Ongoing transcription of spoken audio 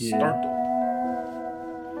Start them.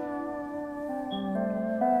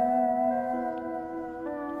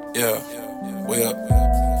 Yeah, way up.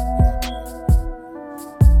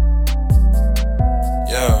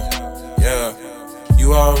 Yeah.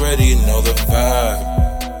 You already know the vibe.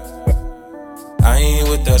 I ain't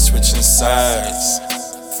with that switching sides.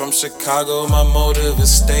 From Chicago, my motive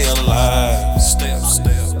is stay alive. Stay up.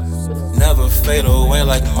 Never fade away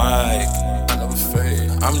like Mike. I never fade.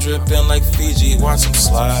 I'm dripping like Fiji, watch him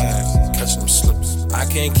slide. Catch them slips. I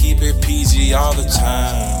can't keep it PG all the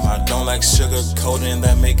time. I don't like sugar coating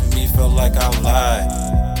that make me feel like I lie.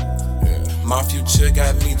 My future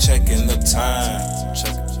got me checking the time.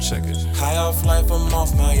 Check it. High off life, I'm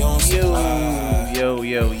off my own supply. Yo. I'm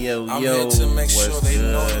here to make sure What's they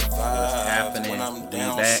good? know the What's vibes. happening? When I'm We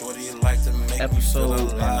down, back. shorty like to make Episode, me feel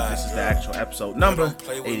alive. and this is the actual episode number Don't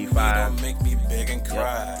play with me, 85. don't make me beg and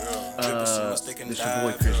cry. This your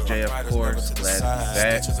boy Chris J, of course. Glad to be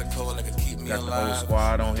back. Got the whole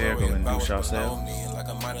squad on here. Go and introduce yourself.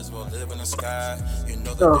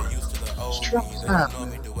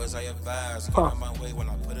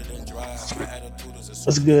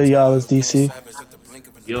 What's good, y'all? It's DC.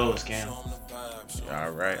 Yo, it's Cam. All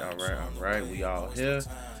right. We all here.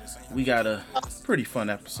 We got a pretty fun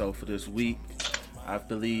episode for this week, I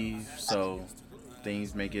believe. So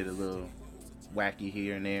things may get a little wacky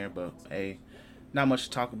here and there, but hey, not much to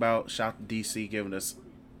talk about. Shout out to DC giving us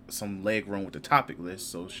some leg room with the topic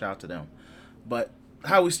list, so shout out to them. But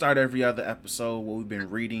how we start every other episode, what we've been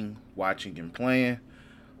reading, watching, and playing.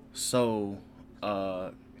 So,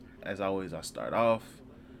 as always, I start off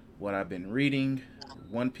what I've been reading.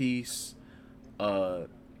 One Piece.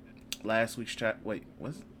 This week's chapter.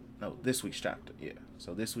 Yeah.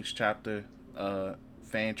 So this week's chapter,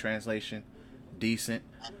 fan translation, decent.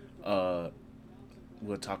 We'll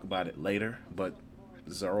talk about it later. But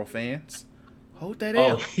Zoro fans, hold that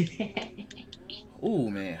L. Ooh,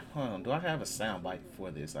 man. Hold on. Do I have a soundbite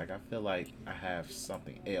for this? Like, I feel like I have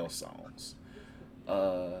something else songs.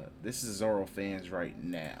 This is Zoro fans right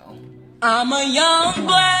now. I'm a young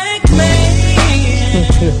black man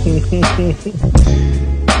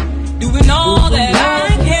doing all that I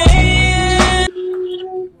can.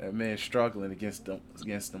 That man struggling against them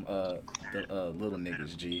little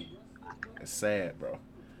niggas, G. It's sad, bro.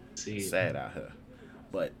 Sad out here.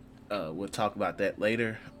 But we'll talk about that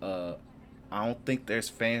later. I don't think there's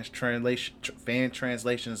fan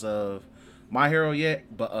translations of My Hero yet,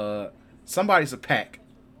 but somebody's a pack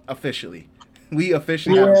officially. We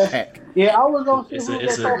officially have a pack. Yeah, I was gonna say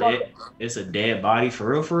It's a dead body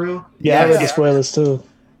for real. Yeah, I read the spoilers too.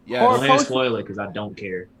 Yeah, Go ahead and spoil it because I don't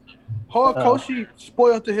care. Horikoshi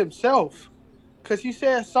spoiled to himself because he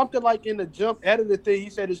said something like in the Jump edited thing. He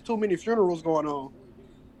said there's too many funerals going on.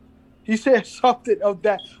 He said something of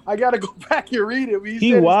that. I gotta go back and read it.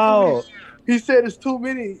 He said it's too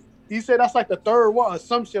many. He said that's like the third one or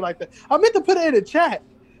some shit like that. I meant to put it in the chat.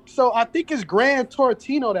 So I think it's Gran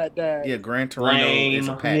Torino that died. Yeah, Gran Torino is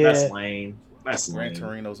a pack. Yeah. That's lame. Gran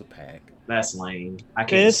Torino's a pack. That's lame. I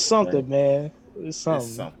can't. It's something, man. It's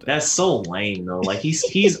something. That's so lame though. Like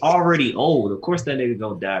he's already old. Of course that nigga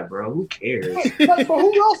gonna die, bro. Who cares? But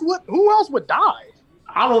who else would die?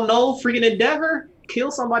 I don't know. Freaking Endeavor. Kill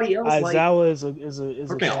somebody else. Aizawa is a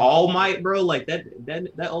freaking All Might, bro. Like that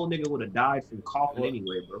old nigga would have died from coughing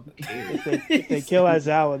anyway, bro. Who cares? if they kill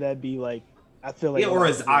Aizawa, that'd be like, I feel like or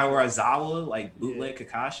Aizawa, like bootleg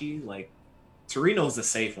Kakashi. Like Torino's the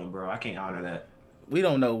safe one, bro. I can't honor that. We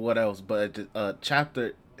don't know what else, but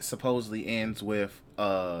chapter supposedly ends with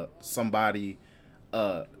somebody.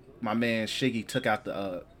 My man Shiggy took out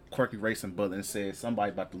the quirky racing bullet and said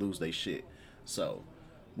somebody about to lose their shit. So.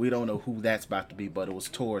 We don't know who that's about to be, but it was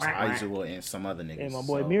towards Aizawa and some other niggas. Hey, my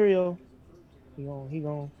boy Mirio, he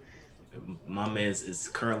gon'. My man is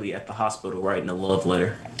currently at the hospital writing a love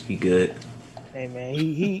letter. He good. Hey man,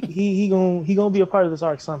 he gonna be a part of this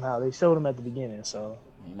arc somehow. They showed him at the beginning, so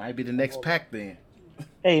he might be the next pack then.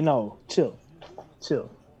 Hey, no, chill.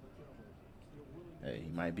 Hey, he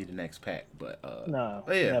might be the next pack, but no.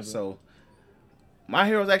 But yeah, never. So My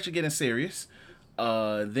Hero's actually getting serious.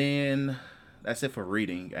 Then. That's it for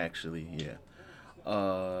reading, actually, yeah.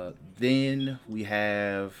 Then we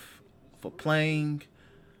have, for playing,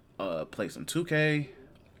 play some 2K,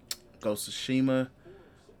 Ghost of Tsushima,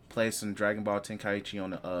 play some Dragon Ball Tenkaichi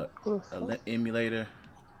on the emulator.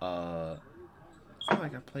 I feel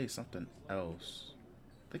like I played something else.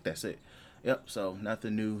 I think that's it. Yep, so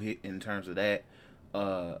nothing new in terms of that.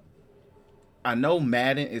 I know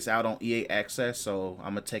Madden is out on EA Access, so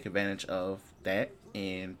I'm going to take advantage of that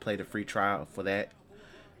and play the free trial for that.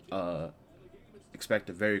 Expect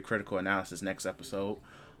a very critical analysis next episode.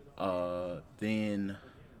 Then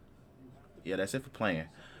Yeah, that's it for playing.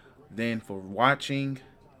 Then for watching,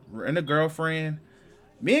 and a girlfriend.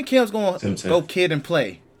 Me and Kim's gonna go kid and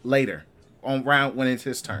play later on round when it's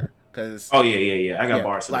his turn. Cause Oh yeah. I got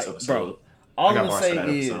bars for this like, episode. bro, I all got I'm gonna bars for say that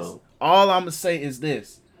is, episode. all I'm gonna say is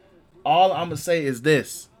this. All I'm gonna say is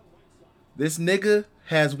this. This nigga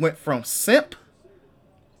has went from simp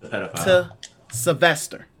The pedophile. to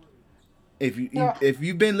Sylvester. If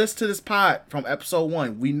you've been listening to this pod from episode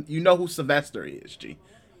 1, you know who Sylvester is, G.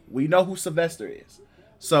 We know who Sylvester is.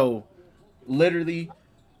 So literally,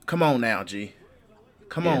 come on now, G.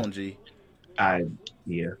 Come on, G. I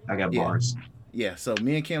got bars. Yeah, so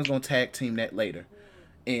me and Kim's gonna tag team that later.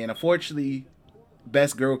 And unfortunately,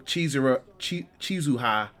 best girl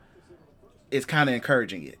Chizuha is kind of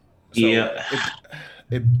encouraging it. So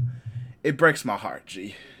it breaks my heart,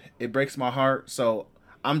 G. It breaks my heart. So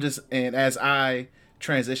and as I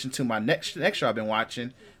transition to my next show I've been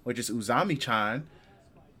watching, which is Uzami-chan.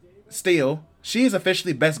 Still, she is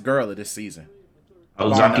officially best girl of this season.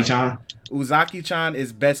 Uzaki-chan? Uzaki-chan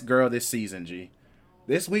is best girl this season, G.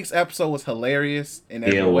 This week's episode was hilarious in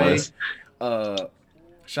every way.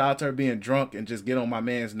 Shout out to her being drunk and just get on my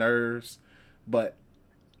man's nerves. But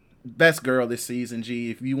best girl this season, G.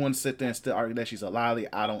 If you want to sit there and still argue that she's a lolly,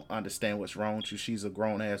 I don't understand what's wrong with you. She's a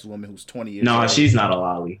grown ass woman who's 20 years old. No, she's not a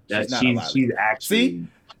lolly. She's actually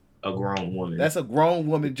a grown woman. That's a grown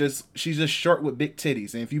woman. She's just short with big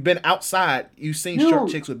titties. And if you've been outside, you've seen short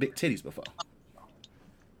chicks with big titties before,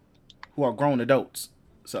 who are grown adults.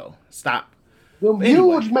 So stop. Them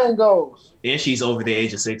huge mangoes. And she's over the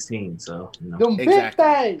age of 16, so Them big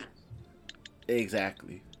things.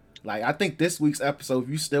 Exactly. Like, I think this week's episode, if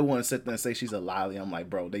you still want to sit there and say she's a lolly, I'm like,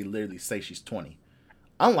 bro, they literally say she's 20.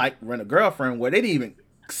 Unlike Rent a Girlfriend, where they didn't even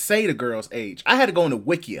say the girl's age. I had to go into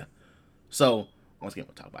Wikia. So, once again,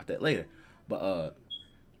 we'll talk about that later. But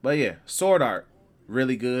yeah, Sword Art,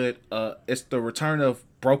 really good. It's the return of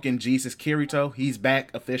Broken Jesus Kirito. He's back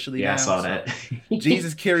officially now. Yeah, I saw that.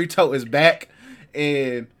 Jesus Kirito is back.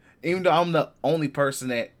 And even though I'm the only person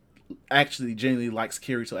that actually genuinely likes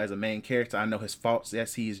Kirito as a main character, I know his faults.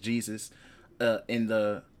 Yes, he is Jesus in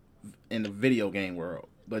the video game world.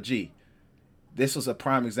 But gee, this was a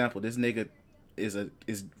prime example. This nigga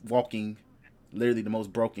is walking literally the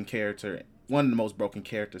most broken character, one of the most broken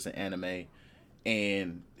characters in anime,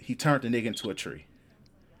 and he turned the nigga into a tree.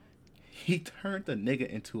 He turned the nigga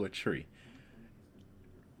into a tree.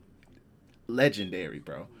 Legendary,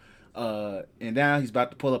 bro. And now he's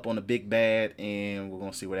about to pull up on the big bad, and we're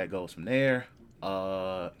gonna see where that goes from there.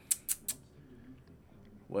 What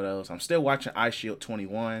else? I'm still watching Ice Shield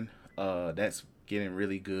 21. That's getting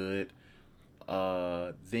really good.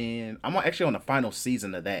 Then I'm actually on the final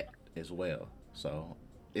season of that as well. So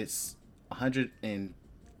it's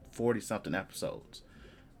 140 something episodes,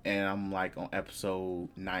 and I'm like on episode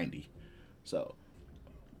 90. So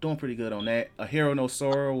doing pretty good on that. A Hero No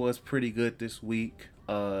Sorrow was pretty good this week.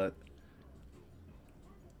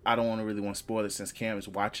 I don't really want to spoil it since Cam is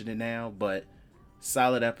watching it now, but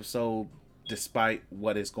solid episode despite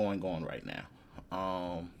what is going on right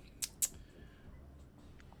now.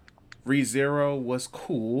 ReZero was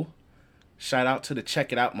cool. Shout out to the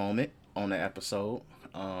check it out moment on the episode.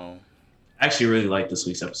 I actually really like this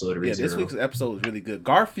week's episode of ReZero. Yeah, this week's episode was really good.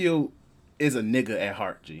 Garfield is a nigga at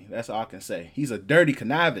heart, G. That's all I can say. He's a dirty,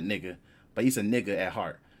 conniving nigga, but he's a nigga at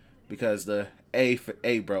heart. Because the A for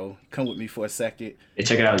A, bro. Come with me for a second. Hey,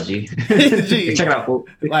 check it out, G. G. Check it out, fool.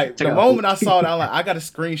 Like, the moment I saw it, I'm like, I got to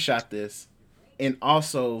screenshot this and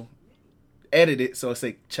also edit it so it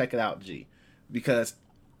say, check it out, G. Because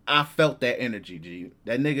I felt that energy, G.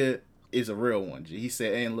 That nigga is a real one, G. He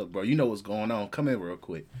said, hey, look, bro, you know what's going on. Come in real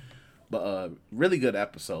quick. But really good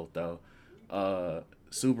episode, though.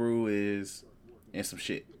 Subaru is in some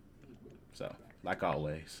shit. So, like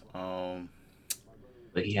always.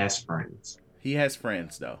 But he has friends. He has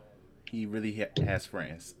friends, though. He really has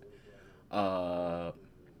friends. What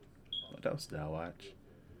else did I watch?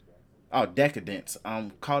 Oh, Decadence.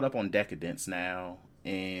 I'm caught up on Decadence now,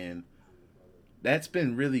 and that's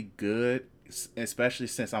been really good, especially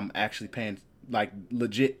since I'm actually paying, like,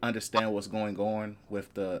 legit understand what's going on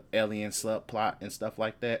with the alien subplot and stuff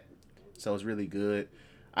like that. So it's really good.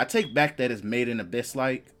 I take back that it's Made in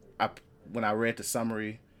Abyss-like. When I read the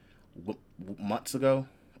summary months ago,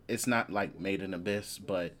 it's not like Made in Abyss,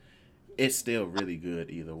 but it's still really good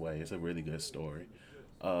either way. It's a really good story.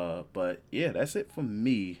 But yeah, that's it for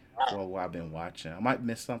me for what I've been watching. I might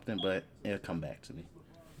miss something, but it'll come back to me.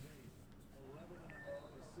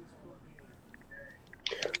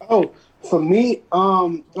 Oh, for me,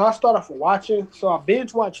 I start off watching. So I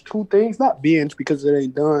binge watched 2 things, not binge because it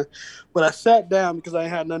ain't done, but I sat down because I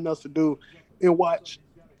had nothing else to do and watched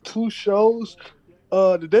two shows.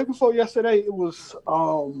 The day before yesterday, it was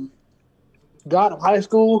God of High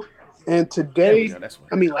School, and There we today, go. That's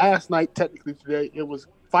what. I mean last night, technically today, it was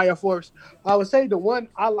Fire Force. I would say the one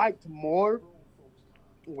I liked more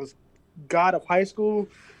was God of High School,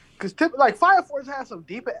 because like Fire Force has some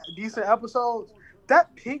decent episodes.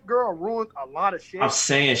 That pink girl ruined a lot of shit. I'm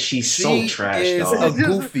saying she's so She trash, is dog. a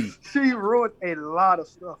goofy. She ruined a lot of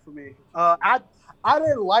stuff for me. I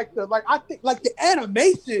didn't like I think like the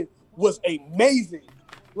animation was amazing.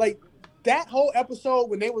 Like that whole episode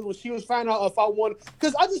when she was finding out if I wanted,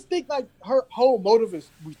 because I just think like her whole motive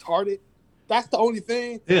is retarded. That's the only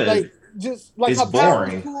thing. Yeah, like just like it's her power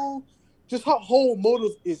boring. is cool. Just her whole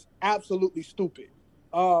motive is absolutely stupid.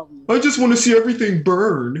 I just want to see everything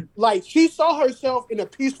burn. Like she saw herself in a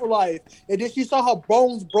peaceful life, and then she saw her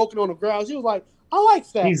bones broken on the ground. She was like, "I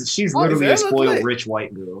like that." She's literally a That look spoiled lit. rich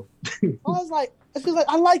white girl. I was like,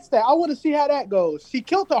 I like that. I want to see how that goes. She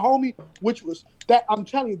killed her homie, which was that. I'm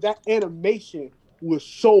telling you, that animation was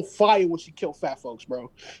so fire when she killed fat folks,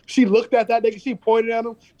 bro. She looked at that nigga, she pointed at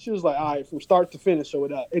him. She was like, all right, from start to finish, or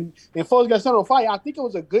whatever. And folks got set on fire. I think it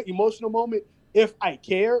was a good emotional moment if I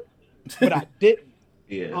cared, but I didn't.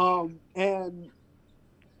 Yeah. And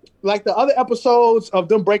like the other episodes of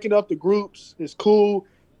them breaking up the groups is cool.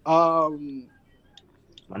 My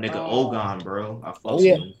nigga Ogon, bro. I fuck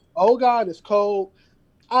yeah. with him. Oh God, is cold.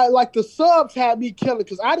 I like the subs had me killing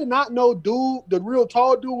because I did not know the real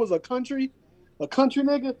tall dude was a country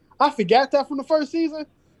nigga. I forgot that from the first season.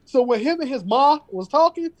 So when him and his mom was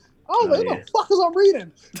talking, I was like, what the fuck is I'm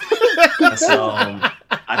reading? That's,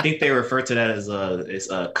 I think they refer to that as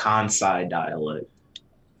a Kansai dialect.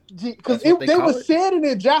 Because they were saying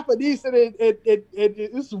it in Japanese and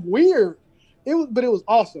it's weird. But it was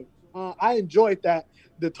awesome. I enjoyed that.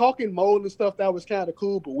 The talking mode and stuff, that was kind of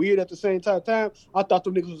cool, but weird at the same time. I thought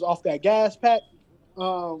them niggas was off that gas pack.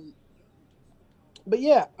 But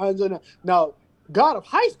yeah, now God of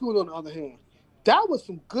High School on the other hand, that was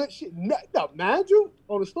some good shit. Now, mind you,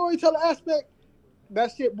 on the storytelling aspect,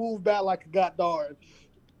 that shit moved back like a goddamn.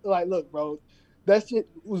 Like, look, bro, that shit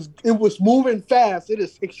was moving fast. It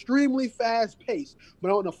is extremely fast paced.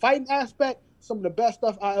 But on the fighting aspect, some of the best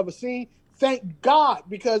stuff I ever seen. Thank God,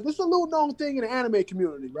 because this is a little known thing in the anime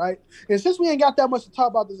community, right? And since we ain't got that much to talk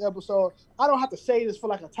about this episode, I don't have to say this for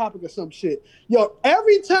like a topic or some shit. Yo,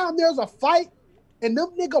 every time there's a fight and them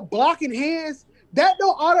nigga blocking hands, that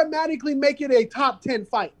don't automatically make it a top 10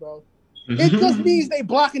 fight, bro. It just means they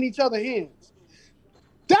blocking each other's hands.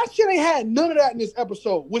 That shit ain't had none of that in this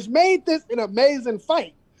episode, which made this an amazing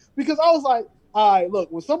fight. Because I was like, all right, look,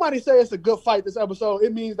 when somebody says it's a good fight this episode,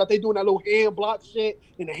 it means that they doing that little hand block shit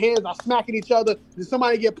and the hands are smacking each other. Did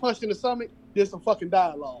somebody get punched in the stomach? There's some fucking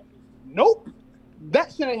dialogue. Nope.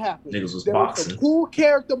 That shit ain't happening. Niggas was there boxing. Was some cool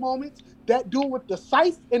character moments. That dude with the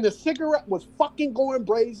scythe and the cigarette was fucking going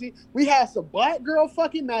crazy. We had some black girl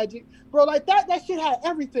fucking magic. Bro, like that shit had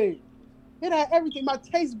everything. It had everything. My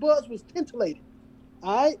taste buds was tintillated.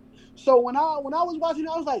 All right? So when I was watching it,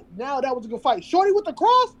 I was like, now that was a good fight. Shorty with the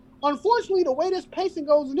cross? Unfortunately, the way this pacing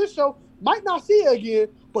goes in this show, might not see it again,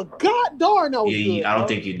 but god darn, that was good. I don't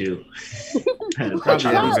think you do. God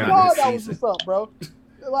darn, that was what's up, bro.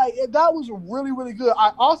 Like, that was really, really good.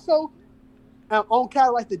 I also am on kind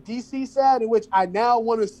of like the DC side, in which I now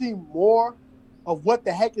want to see more of what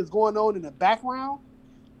the heck is going on in the background.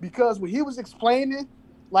 Because when he was explaining,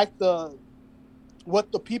 like,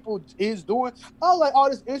 what the people is doing, I was like, oh,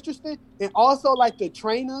 this is interesting. And also, like, the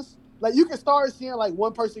trainers. Like, you can start seeing, like,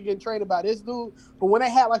 one person getting trained by this dude, but when they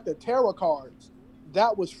had, like, the tarot cards,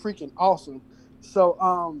 that was freaking awesome.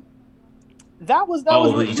 So, that was you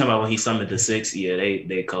really talking about when he summoned the six? Yeah,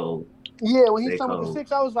 they cold. Yeah, when he summoned the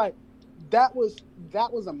six, I was like, that was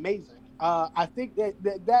amazing. I think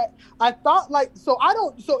that I thought, like, so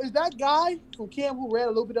is that guy from Cam who read a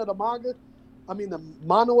little bit of the manga? I mean, the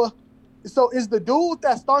manhwa. So is the dude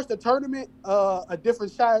that starts the tournament a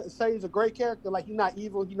different shades of gray character? Like, he's not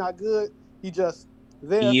evil, he's not good, he just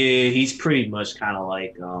there. Yeah, he's pretty much kind of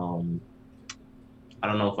like I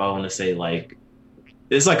don't know if I want to say like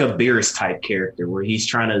it's like a Beerus type character where he's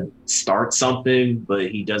trying to start something,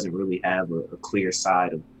 but he doesn't really have a clear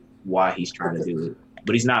side of why he's trying to do it.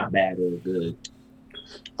 But he's not bad or good.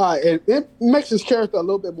 It makes his character a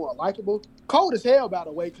little bit more likable. Cold as hell, by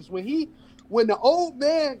the way, because when the old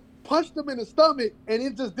man punched him in the stomach and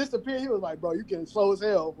it just disappeared, he was like, bro, you getting slow as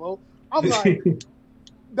hell, bro. I'm like,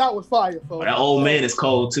 that was fire, folks. Well, that old man is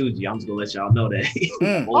cold too, G. I'm just gonna let y'all know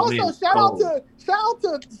that. Also, shout out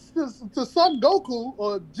to Son Goku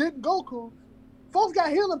or Jin Goku. Folks got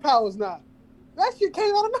healing powers now. That shit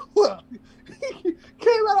came out of nowhere.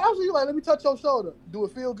 Came out of, I was like, let me touch your shoulder. Do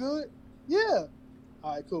it feel good? Yeah.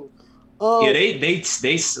 All right, cool. Yeah, they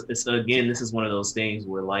so again, this is one of those things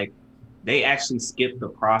where like they actually skipped the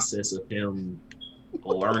process of him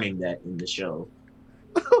learning that in the show.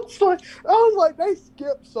 I was like, they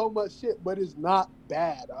skipped so much shit, but it's not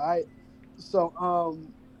bad. All right. So,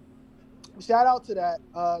 shout out to that.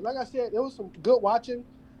 Like I said, there was some good watching.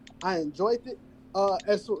 I enjoyed it.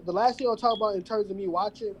 As the last thing I'll talk about in terms of me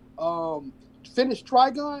watching, finished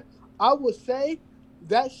Trigon, I would say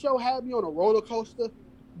that show had me on a roller coaster,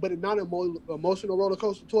 but not an emotional roller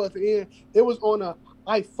coaster towards the end. It was on a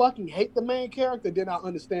I fucking hate the main character, then I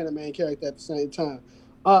understand the main character at the same time.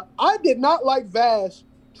 I did not like Vash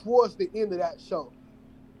towards the end of that show.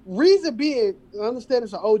 Reason being, I understand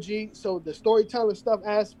it's an OG, so the storytelling stuff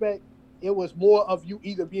aspect, it was more of you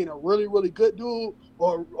either being a really, really good dude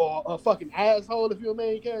or a fucking asshole if you're a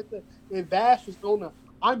main character. And Vash was on a,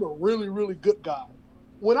 I'm a really, really good guy.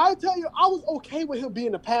 When I tell you, I was okay with him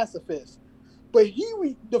being a pacifist. But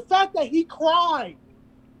the fact that he cried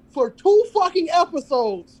for 2 fucking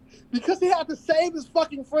episodes because he had to save his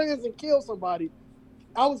fucking friends and kill somebody,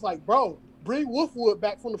 I was like, bro, bring Wolfwood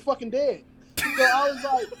back from the fucking dead. So I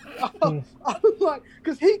was like,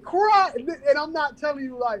 because he cried, and I'm not telling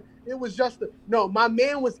you like it was just no. My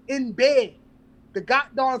man was in bed. The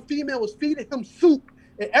goddamn female was feeding him soup,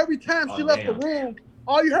 and every time she left the room,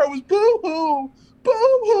 all you heard was boo hoo, boo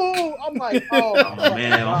hoo. I'm like, oh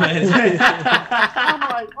man, I'm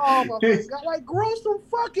like, oh my god, like grow some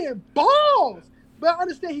fucking balls. But I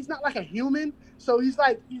understand he's not like a human, so he's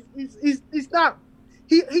like, he's not.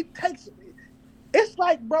 He takes. It's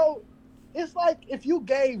like, bro. It's like if you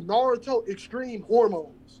gave Naruto extreme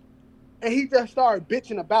hormones and he just started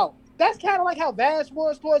bitching about. That's kind of like how Vash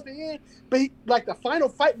was towards the end. But like the final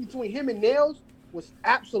fight between him and Nails was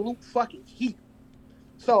absolute fucking heat.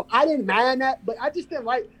 So I didn't mind that, but I just didn't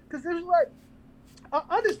like, because it was like, I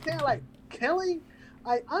understand like killing.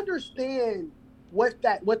 I understand what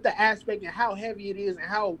the aspect and how heavy it is and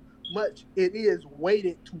how much it is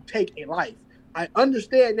weighted to take a life. I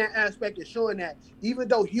understand that aspect of showing that even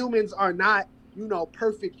though humans are not,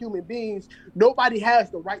 perfect human beings, nobody has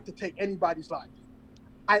the right to take anybody's life.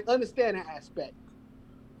 I understand that aspect.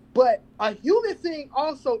 But a human thing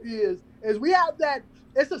also is we have that,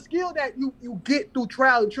 it's a skill that you get through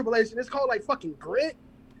trial and tribulation. It's called like fucking grit.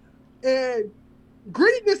 And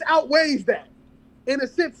grittiness outweighs that in a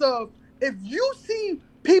sense of, if you see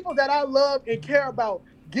people that I love and care about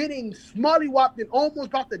getting smollywopped and almost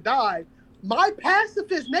about to die, my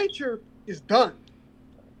pacifist nature is done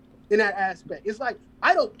in that aspect. It's like,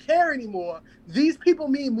 I don't care anymore. These people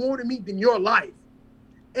mean more to me than your life.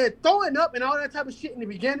 And throwing up and all that type of shit in the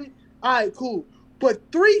beginning, all right, cool. But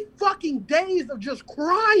 3 fucking days of just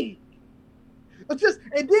crying. And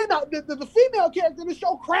then the female character in the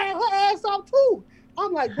show crying her ass off too.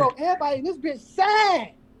 I'm like, bro, everybody in this bitch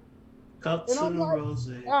sad. Cups and like, rose.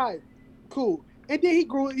 All right, cool. And then he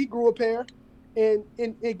grew a pair. And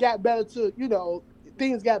it got better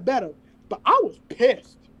things got better. But I was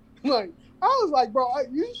pissed. Like, I was like, bro,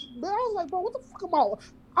 what the fuck am I?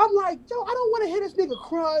 I'm like, yo, I don't want to hear this nigga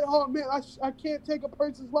cry. Oh, man, I can't take a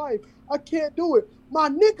person's life. I can't do it. My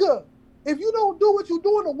nigga, if you don't do what you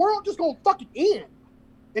do in the world, just gonna fucking end.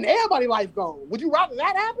 And everybody's life gone. Would you rather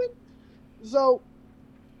that happen? So,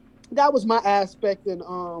 that was my aspect in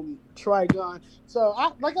Trigon. So,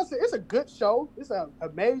 like I said, it's a good show. It's an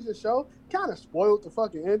amazing show. Kind of spoiled the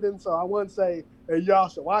fucking ending, so I wouldn't say, hey, y'all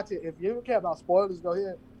should watch it. If you don't care about spoilers, go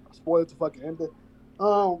ahead. Spoil the fucking ending.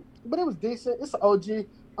 But it was decent. It's an OG.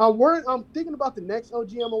 I'm thinking about the next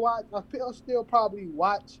OG I'm gonna watch. I'll still probably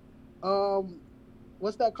watch.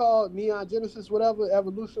 What's that called? Neon Genesis, whatever,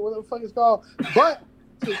 Evolution, whatever the fuck it's called. But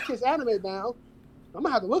to kiss anime down, I'm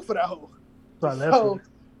gonna have to look for that whole.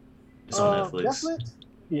 It's on Netflix. Netflix?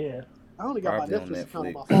 Yeah. I only got my Netflix account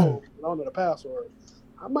on my phone. I don't know the password.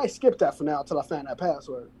 I might skip that for now until I find that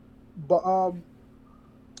password. But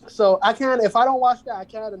so if I don't watch that, I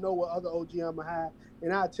kind of know what other OG I'm gonna have,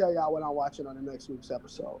 and I'll tell y'all what I'm watching on the next week's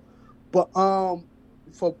episode. But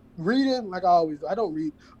for reading, like I always do, I don't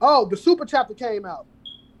read. Oh, the Super chapter came out.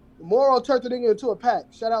 Moro turned the nigga into a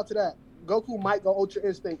pack. Shout out to that. Goku might go Ultra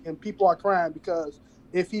Instinct, and people are crying because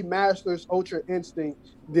if he masters Ultra Instinct,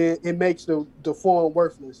 then it makes the form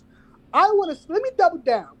worthless. Let me double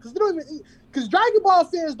down because Dragon Ball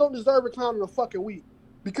fans don't deserve a clown in a fucking week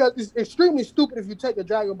because it's extremely stupid if you take a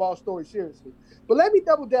Dragon Ball story seriously. But let me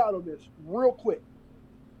double down on this real quick.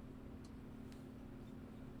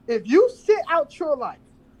 If you sit out your life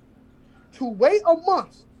to wait a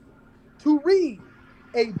month to read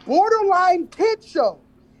a borderline kid show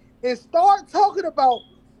and start talking about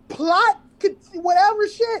plot, whatever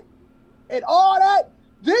shit, and all that,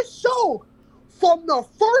 this show from the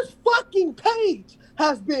first fucking page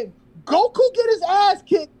has been Goku get his ass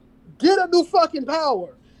kicked, get a new fucking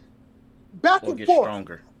power. Back Or and get forth.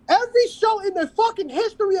 stronger. Every show in the fucking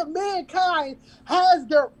history of mankind has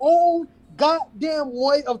their own goddamn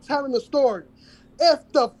way of telling the story.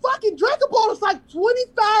 If the fucking Dragon Ball is like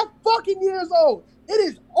 25 fucking years old, it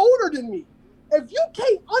is older than me. If you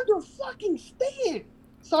can't under fucking stand,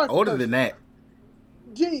 sorry. Older than that.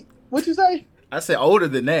 Gee, what you say? I said older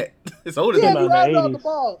than that. It's older Yeah, than you about added the all the 80s.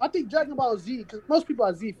 ball. I think Dragon Ball Z, because most people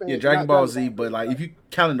are Z fans. Yeah, Dragon not Ball Z, but like if you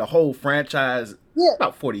counting the whole franchise, Yeah.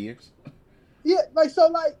 about 40 years. Yeah, like so,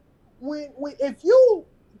 like when if you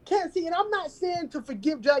can't see, and I'm not saying to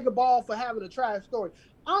forgive Dragon Ball for having a trash story.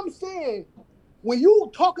 I'm saying when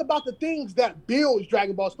you talk about the things that builds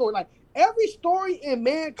Dragon Ball story, like every story in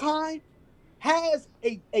mankind has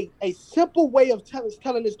a simple way of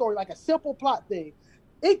telling this story, like a simple plot thing.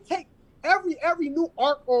 It takes every new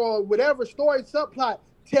arc or whatever story subplot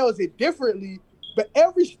tells it differently, but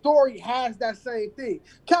every story has that same thing.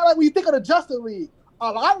 Kind of like when you think of the Justice League.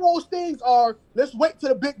 A lot of those things are, let's wait till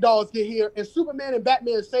the big dogs get here and Superman and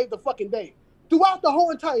Batman save the fucking day. Throughout the whole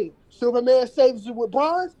entire, Superman saves it with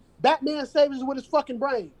bronze, Batman saves it with his fucking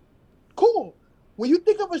brain. Cool. When you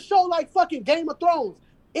think of a show like fucking Game of Thrones,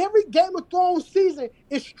 every Game of Thrones season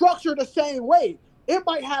is structured the same way. It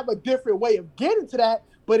might have a different way of getting to that,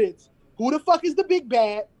 but it's who the fuck is the big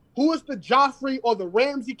bad? Who is the Joffrey or the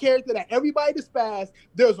Ramsay character that everybody despises?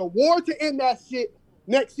 There's a war to end that shit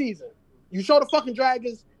next season. You show the fucking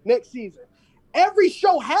dragons next season. Every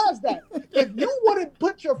show has that. If you wouldn't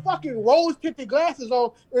put your fucking rose-tinted glasses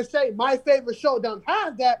on and say my favorite show doesn't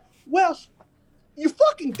have that, well, you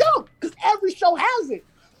fucking don't, because every show has it.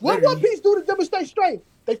 What One Piece do to demonstrate strength?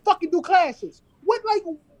 They fucking do classes. What, like,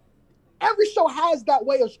 every show has that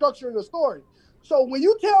way of structuring the story. So when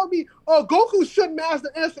you tell me, oh, Goku shouldn't master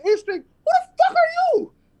instinct, who the fuck are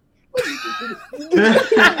you? Who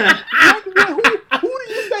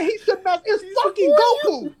do you say he should master? It's fucking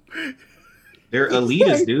Goku. They're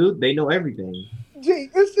elitists, dude. They know everything. Gee,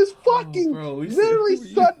 it's just fucking literally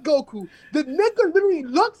Son Goku. The nigga literally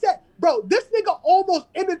looks at, bro, this nigga almost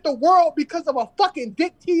ended the world because of a fucking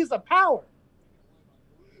dick tease of power.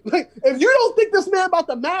 Like, if you don't think this man about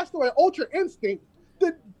to master an Ultra Instinct,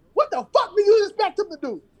 then what the fuck do you expect him to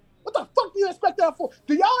do? What the fuck do you expect that for?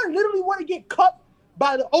 Do y'all literally want to get cut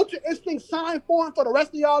by the Ultra Instinct sign for him for the rest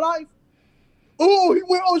of y'all life? Oh, he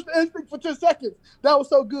went Ultra Instinct for 10 seconds. That was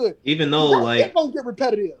so good. Even though, it's gonna get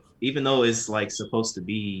repetitive. Even though it's like supposed to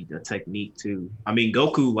be a technique too. I mean,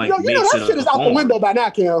 Goku like you makes know that it shit is out the window by now,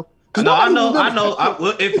 Cam. No, I know.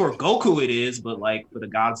 If for Goku it is, but like for the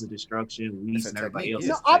gods of destruction, Whis and everybody else.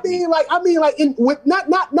 No, I mean, like,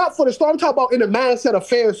 not for the story. I'm talking about in the mindset of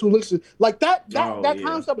fans who listen. Like that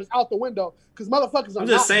concept is out the window because motherfuckers are. I'm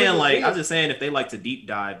just saying, if they like to deep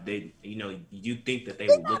dive, they, you think that they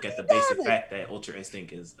would look at the basic fact that Ultra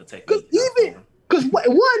Instinct is a technique. Because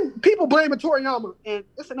one, people blaming Toriyama, and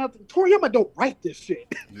it's another thing. Toriyama don't write this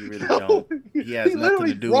shit. You really don't. He has nothing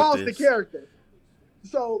to do draws with this. The character.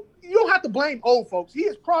 So you don't have to blame old folks. He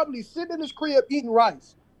is probably sitting in his crib eating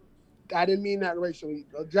rice. I didn't mean that racially.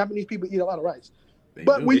 Japanese people eat a lot of rice.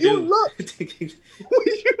 When you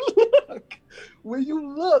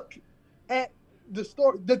look at the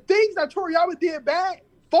story, the things that Toriyama did bad,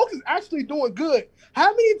 folks is actually doing good. How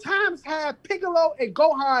many times have Piccolo and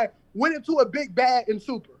Gohan went into a big bad in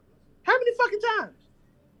Super? How many fucking times?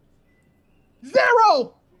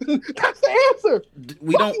 0. That's the answer.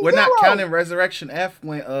 We're not counting Resurrection F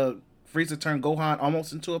when Frieza turned Gohan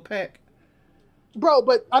almost into a pack. Bro,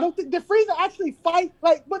 but I don't think did Frieza actually fight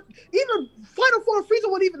but even Final Form Frieza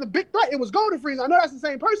wasn't even the big threat. It was Golden Frieza. I know that's the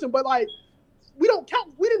same person, but like nobody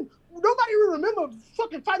even remember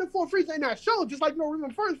fucking Final Form Frieza in that show, just like you don't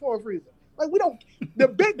remember First Form Frieza. Like the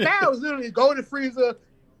big battle is literally Golden Frieza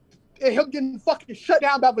and him getting fucking shut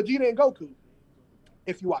down by Vegeta and Goku.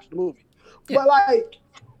 If you watch the movie. Yeah. But like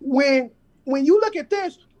when you look at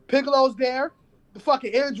this, Piccolo's there, the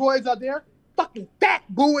fucking androids are there, fucking Fat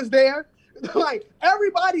Boo is there. Like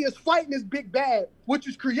everybody is fighting this big bad, which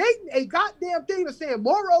is creating a goddamn thing of saying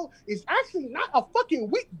Moro is actually not a fucking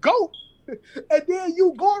weak goat. And then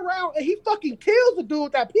you go around and he fucking kills a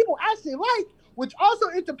dude that people actually like, which also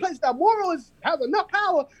interplays that Moro has enough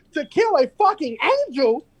power to kill a fucking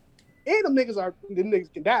angel. And them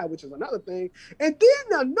niggas can die, which is another thing. And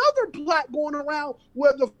then another plot going around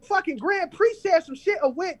where the fucking Grand Priest says some shit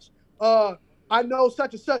of which, I know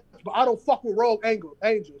such and such, but I don't fuck with rogue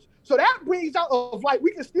angels. So that brings out of like,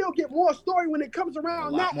 we can still get more story when it comes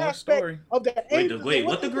around that aspect of the angels. Wait,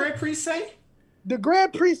 what the Grand Priest say? The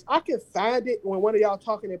Grand Priest, I can find it when one of y'all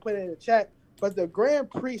talking and put it in the chat. but the Grand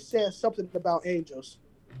Prix said something about angels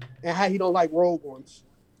and how he don't like rogue ones.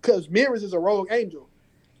 Because Mirrors is a rogue angel.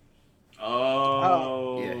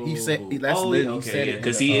 Oh, Yeah, he said that's oh, literally okay, he said yeah, it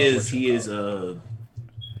because in the, he is a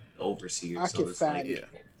overseer. I So can it's find like, it.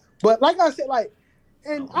 yeah. But like I said, like,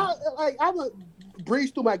 and Oh. I'm a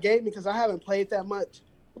breeze through my gaming because I haven't played that much.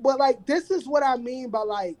 But like, this is what I mean by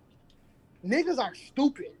like, niggas are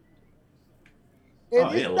stupid. And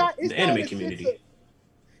Oh yeah, well, the anime community.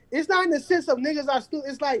 It's not in the sense of niggas are stupid.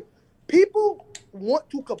 It's like people want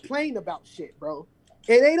to complain about shit, bro,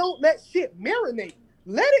 and they don't let shit marinate.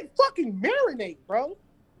 Let it fucking marinate, bro.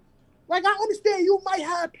 Like, I understand you might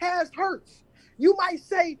have past hurts. You might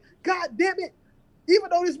say, God damn it, even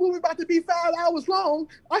though this movie about to be 5 hours long,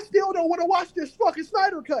 I still don't want to watch this fucking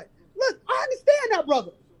Snyder cut. Look, I understand that,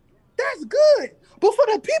 brother. That's good. But for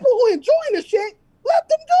the people who enjoying the shit, let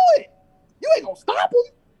them do it. You ain't gonna stop them.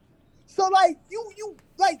 So, like, you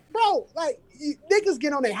like, bro, like, niggas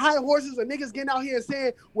get on their high horses and niggas getting out here and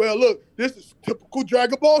saying, well, look, this is typical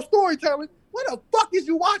Dragon Ball storytelling. What the fuck is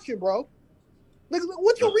you watching, bro? Like,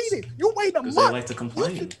 what you reading? You wait a month. Because they like to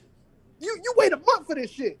complain. You wait a month for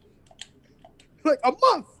this shit. Like, a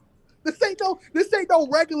month. This ain't no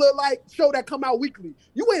regular, like, show that come out weekly.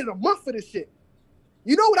 You waited a month for this shit.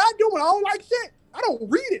 You know what I do when I don't like shit? I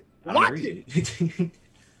don't read it. Watch it.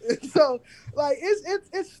 So, like,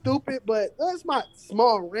 it's stupid, but that's my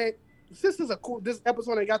small rant. Since this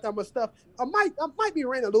episode ain't got that much stuff, I might be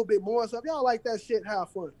ranting a little bit more. So if y'all like that shit, have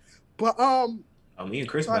fun. But Oh, me and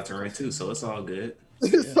Chris about to rant too, so it's all good.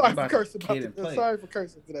 sorry for cursing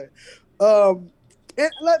today.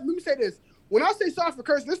 And let me say this: when I say sorry for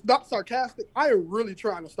cursing, it's not sarcastic. I am really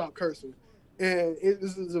trying to stop cursing, and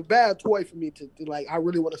this is a bad toy for me to like. I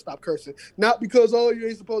really want to stop cursing, not because you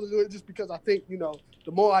ain't supposed to do it, just because I think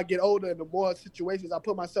the more I get older and the more situations I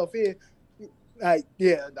put myself in, like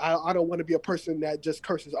I don't want to be a person that just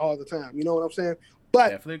curses all the time. You know what I'm saying? But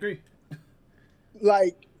Definitely agree.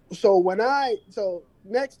 Like, so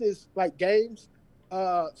next is like games.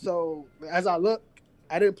 So as I look,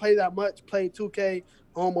 I didn't play that much. Played 2K,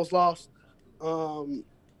 almost lost. Haven't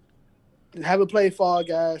played Fall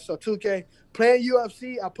Guys. So 2K, playing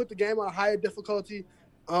UFC. I put the game on a higher difficulty.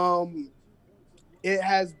 It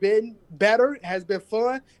has been better. It has been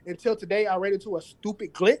fun until today. I ran into a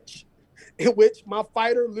stupid glitch in which my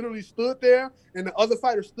fighter literally stood there and the other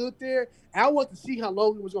fighter stood there. And I wanted to see how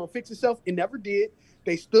long it was going to fix itself. It never did.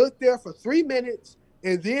 They stood there for 3 minutes.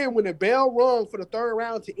 And then when the bell rung for the third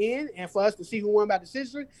round to end and for us to see who won by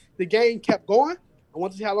decision, the game kept going. I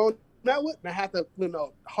wanted to see how long that would, and I had to,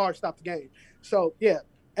 hard stop the game. So, yeah,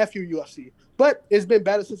 F you, UFC. But it's been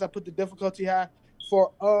better since I put the difficulty high.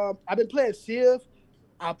 I've been playing Civ.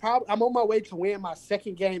 I'm on my way to win my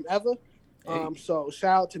second game ever. So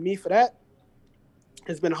shout out to me for that.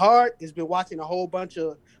 It's been hard. It's been watching a whole bunch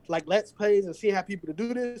of like Let's Plays and seeing how people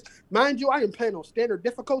do this. Mind you, I am playing on standard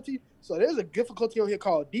difficulty. So there's a difficulty on here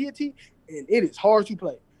called Deity, and it is hard to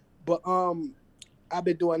play. But I've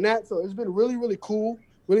been doing that. So it's been really, really cool.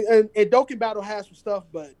 Really, and Dokkan Battle has some stuff,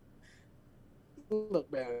 but look,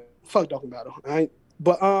 man, fuck Dokkan Battle. All right.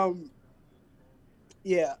 But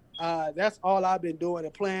that's all I've been doing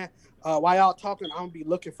and playing. While y'all talking, I'm gonna be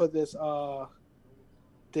looking for this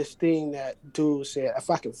thing that dude said, if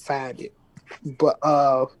I can find it. But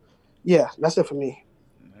that's it for me.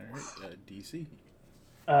 All right, DC.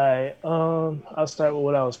 All right, I'll start with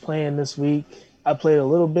what I was playing this week. I played a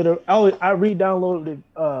little bit of. I re-downloaded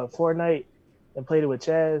Fortnite and played it with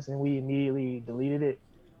Chaz, and we immediately deleted it.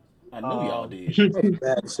 I knew y'all did.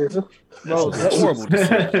 Bad decision. Bro, That's a horrible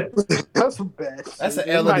decision. That's a bad decision. That's an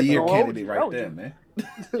L of the year candidate right there, man.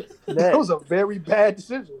 That was a very bad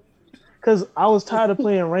decision. Because I was tired of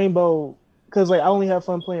playing Rainbow. Because like I only have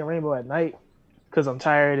fun playing Rainbow at night. Because I'm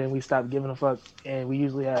tired and we stopped giving a fuck. And we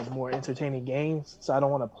usually have more entertaining games. So I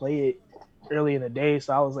don't want to play it early in the day.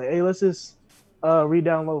 So I was like, hey, let's just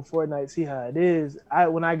re-download Fortnite, see how it is.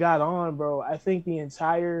 When I got on, bro, I think the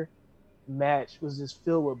entire match was just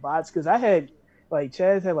filled with bots. Because I had, like,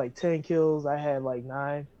 Chaz had like 10 kills. I had like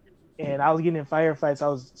 9. And I was getting in firefights. I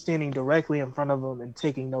was standing directly in front of them and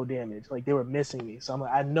taking no damage. Like, they were missing me. So I'm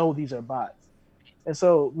like, I know these are bots. And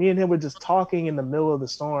so me and him were just talking in the middle of the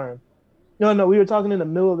storm. No, we were talking in the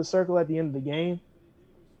middle of the circle at the end of the game.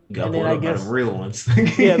 Got pulled up by the real ones.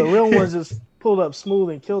 Yeah, the real ones just pulled up smooth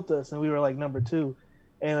and killed us, and we were like number 2.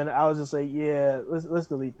 And I was just like, yeah, let's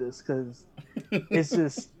delete this because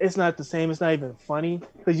it's not the same. It's not even funny.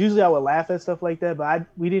 Because usually I would laugh at stuff like that, but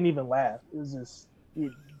we didn't even laugh. It was just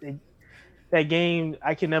that game.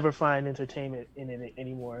 I can never find entertainment in it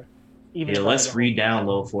anymore. Let's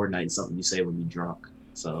re-download Fortnite. Something you say when you're drunk.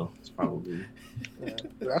 So it's probably.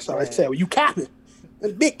 That's all I said. Well, you capping.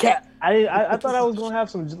 That's big cap. I thought I was gonna have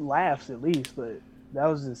some laughs at least, but that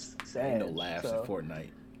was just sad. Ain't no laughs in Fortnite.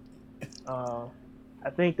 I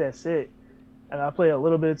think that's it. And I play a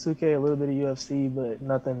little bit of 2K, a little bit of UFC, but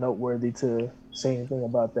nothing noteworthy to say anything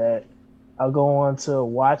about that. I'll go on to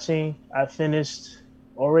watching. I finished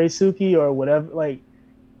Oresuki or whatever,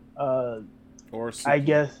 Or I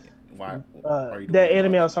guess why that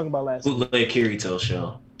anime I was talking about last week. Bootleg Kirito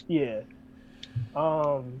show. Yeah.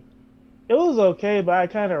 It was okay, but I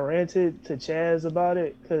kind of ranted to Chaz about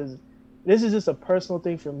it because this is just a personal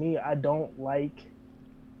thing for me. I don't like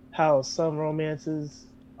how some romances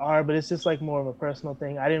are, but it's just like more of a personal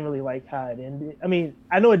thing. I didn't really like how it ended. I mean,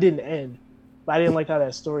 I know it didn't end, but I didn't like how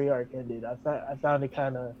that story arc ended. I found it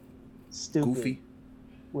kind of stupid. Goofy.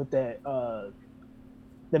 With that.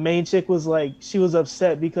 The main chick was like, she was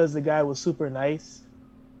upset because the guy was super nice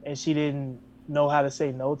and she didn't know how to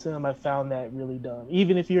say no to him. I found that really dumb.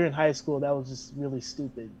 Even if you're in high school, that was just really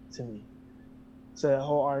stupid to me. So that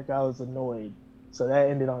whole arc, I was annoyed. So that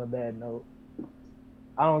ended on a bad note.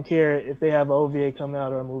 I don't care if they have an OVA coming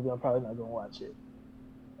out or a movie. I'm probably not gonna watch it.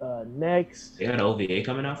 Next, They got an OVA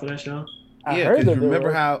coming out for that show. Yeah, because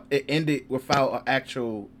remember how it ended without an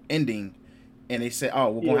actual ending, and they said, "Oh,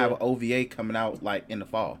 we're gonna have an OVA coming out like in the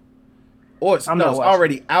fall," or it's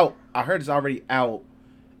already out. I heard it's already out.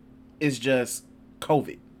 It's just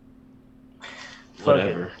COVID.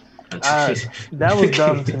 Whatever. That was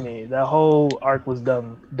dumb to me. That whole arc was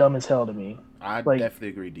dumb as hell to me. I definitely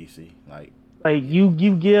agree, DC. Like you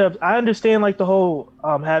give. I understand like the whole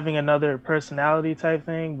having another personality type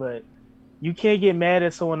thing, but you can't get mad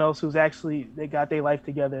at someone else who's actually they got their life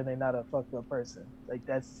together and they're not a fucked up person. Like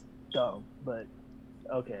that's dumb. But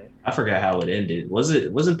okay. I forgot how it ended.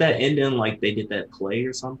 Wasn't that ending like they did that play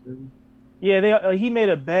or something? Yeah, he made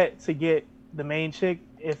a bet to get the main chick.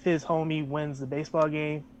 If his homie wins the baseball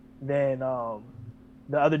game, then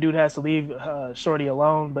the other dude has to leave Shorty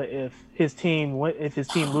alone. But if his team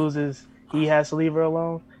loses, he has to leave her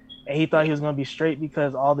alone. And he thought he was gonna be straight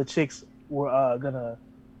because all the chicks were gonna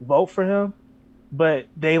vote for him, but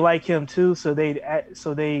they like him too, so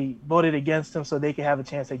they voted against him so they could have a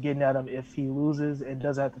chance at getting at him if he loses and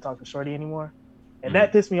doesn't have to talk to Shorty anymore. And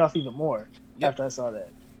that pissed me off even more after I saw that.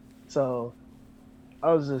 So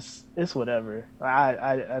I was just, it's whatever.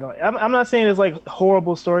 I'm not saying it's like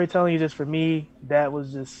horrible storytelling. Just for me, that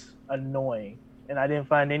was just annoying, and I didn't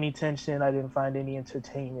find any tension. I didn't find any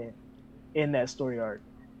entertainment in that story arc.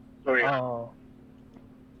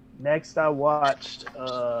 Next, I watched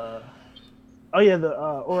the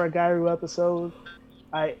Oragairu episode.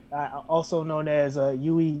 I also known as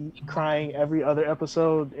Yui crying every other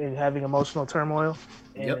episode and having emotional turmoil,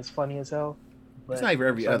 and it's funny as hell. But it's not even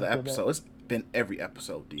every other episode. It's been every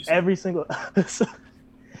episode. DC. Every single episode.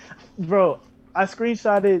 Bro, I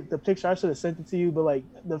screenshotted the picture. I should have sent it to you, but like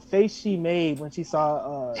the face she made when she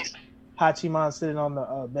saw Hachiman sitting on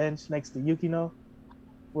the bench next to Yukino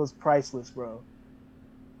was priceless, bro.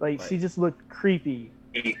 Like she just looked creepy.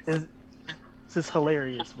 It's just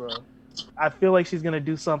hilarious, bro. I feel like she's gonna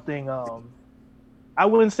do something. I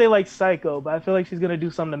wouldn't say like Psycho, but I feel like she's gonna do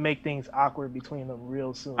something to make things awkward between them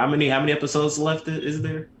real soon. How many episodes left is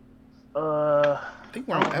there? I think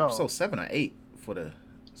we're on episode 7 or 8 for the.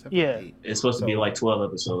 7 or 8. It's supposed to be like 12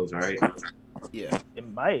 episodes, right? Yeah, it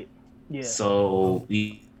might. Yeah. So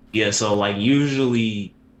so like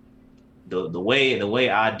usually, the way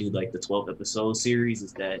I do like the 12 episode series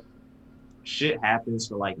is that shit happens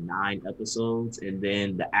for like 9 episodes, and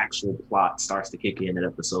then the actual plot starts to kick in at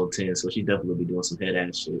episode 10. So she definitely be doing some head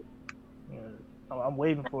ass shit. Yeah, I'm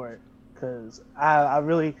waiting for it because I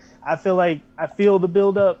feel the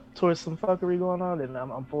build up towards some fuckery going on, and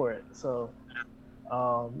I'm for it. So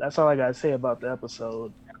that's all I gotta say about the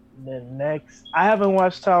episode. And then next, I haven't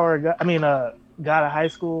watched God of High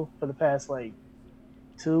School for the past like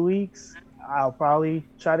 2 weeks. I'll probably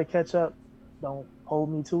try to catch up. Don't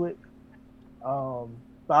hold me to it.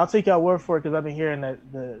 But I'll take y'all word for it because I've been hearing that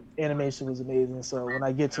the animation was amazing. So when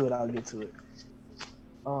I get to it, I'll get to it.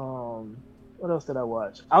 What else did I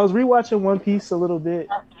watch? I was rewatching One Piece a little bit.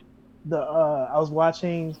 I was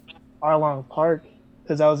watching Arlong Park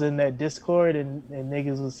because I was in that Discord and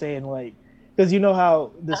niggas was saying like, because you know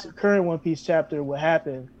how this current One Piece chapter would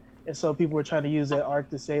happen, and so people were trying to use that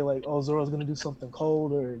arc to say like, oh, Zoro's gonna do something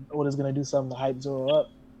cold or Oda's gonna do something to hype Zoro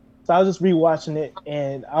up. So I was just rewatching it,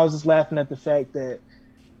 and I was just laughing at the fact that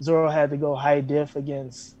Zoro had to go high diff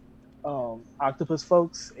against octopus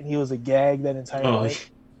folks, and he was a gag that entire night.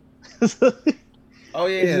 Oh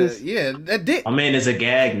yeah, that did. My man is a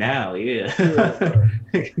gag now. Yeah.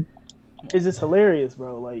 It's just hilarious,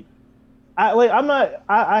 bro. Like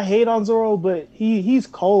I hate on Zoro, but he's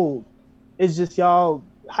cold. It's just y'all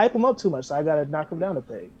hype him up too much, so I gotta knock him down a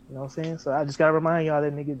peg. You know what I'm saying? So I just gotta remind y'all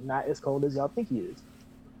that nigga not as cold as y'all think he is.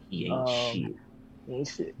 He ain't shit. He ain't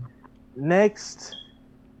shit. Next,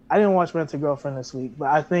 I didn't watch Rent a Girlfriend this week, but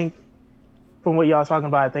I think from what y'all talking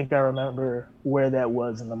about, I think I remember where that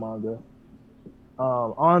was in the manga.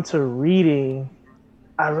 On to reading.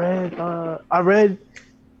 I read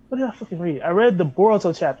what did I fucking read? I read the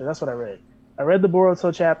Boruto chapter. That's what I read. I read the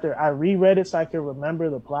Boruto chapter. I reread it so I could remember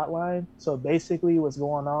the plot line. So basically, what's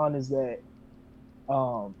going on is that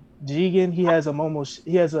Jigen he has a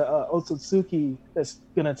Otsutsuki that's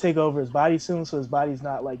gonna take over his body soon. So his body's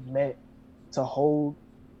not like meant to hold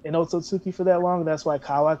an Otsutsuki for that long. That's why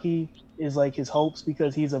Kawaki is like his hopes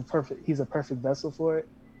because he's a perfect vessel for it.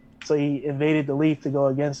 So he invaded the Leaf to go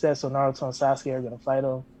against that. So Naruto and Sasuke are gonna fight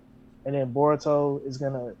him, and then Boruto is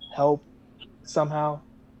gonna help somehow.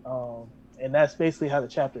 And that's basically how the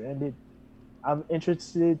chapter ended. I'm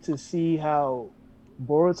interested to see how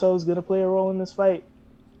Boruto is gonna play a role in this fight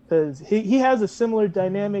because he has a similar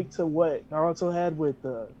dynamic to what Naruto had with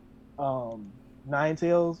the Nine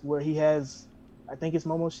Tails, where he has, I think it's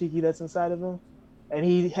Momoshiki that's inside of him, and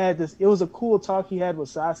he had this. It was a cool talk he had with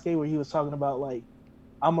Sasuke where he was talking about like,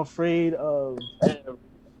 I'm afraid of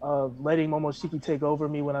letting Momoshiki take over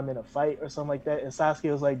me when I'm in a fight or something like that. And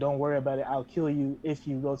Sasuke was like, don't worry about it. I'll kill you if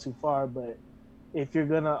you go too far. But if you're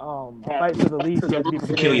going to fight for the Leaf, you have to be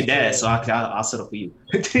prepared. Kill your dad, so I'll settle for you.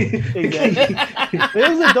 Exactly.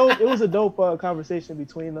 It was a dope conversation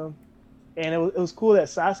between them. And it was cool that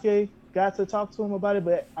Sasuke got to talk to him about it.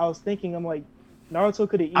 But I was thinking, I'm like, Naruto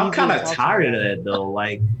could have easily I'm kind of tired of that, though.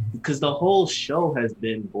 Like, because the whole show has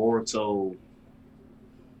been Boruto.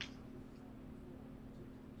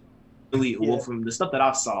 Really, well, from the stuff that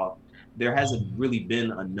I saw, there hasn't really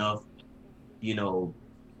been enough,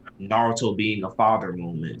 Naruto being a father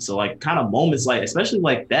moment. So like kind of moments like, especially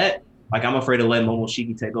like that, like I'm afraid to let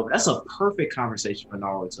Momoshiki take over. That's a perfect conversation for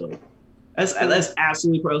Naruto. That's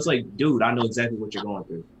absolutely perfect. It's like, dude, I know exactly what you're going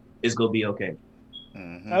through. It's gonna be okay.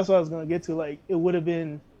 Mm-hmm. That's what I was gonna get to. Like, it would have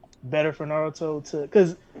been better for Naruto to,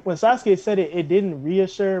 because when Sasuke said it, it didn't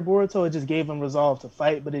reassure Boruto. It just gave him resolve to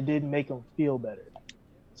fight, but it didn't make him feel better.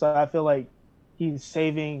 So I feel like he's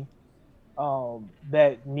saving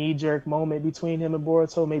that knee-jerk moment between him and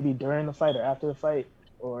Boruto, maybe during the fight or after the fight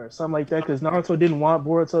or something like that, because Naruto didn't want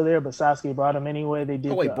Boruto there, but Sasuke brought him anyway. They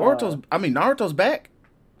did. Oh wait, Naruto's back?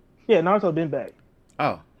 Yeah, Naruto been back.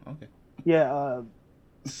 Oh, okay. Yeah,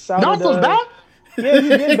 Naruto's back? Yeah, he's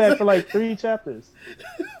been back for like 3 chapters.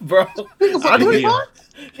 Bro,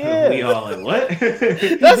 yeah. We all like, what?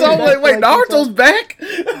 That's all. Wait, Naruto's back?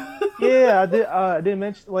 Yeah, I didn't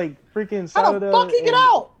mention like freaking Sarada. How the fuck he get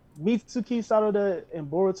out? Mitsuki, Sarada,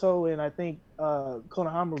 and Boruto, and I think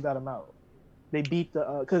Konohamaru got him out. They beat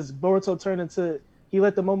because Boruto turned into, he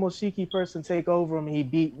let the Momoshiki person take over him, and he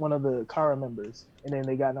beat one of the Kara members, and then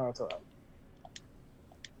they got Naruto out.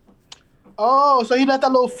 Oh, so he let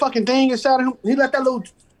that little fucking thing inside of him. He let that little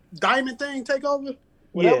diamond thing take over.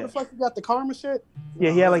 Whatever the fuck he got the karma shit.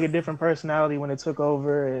 Yeah, he had like a different personality when it took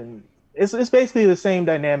over, and it's basically the same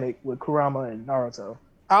dynamic with Kurama and Naruto.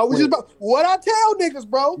 I was just about what I tell niggas,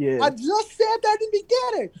 bro. Yeah. I just said that in the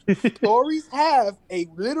beginning. Stories have a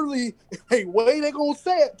way they gonna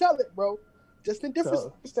say it, tell it, bro. Just in different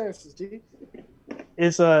circumstances, G.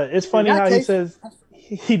 It's funny how he says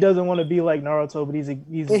he doesn't want to be like Naruto, but he's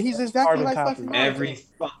exactly like fucking Naruto. Every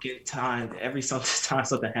fucking time, time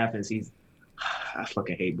something happens, I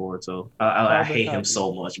fucking hate Boruto. I hate him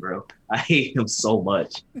so much, bro. I hate him so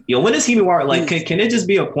much. Yo, when is Himawari? Like, can it just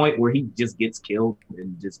be a point where he just gets killed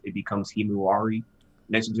and just it becomes Himawari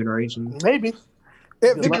next generation? Maybe.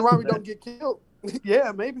 If Himawari don't get killed,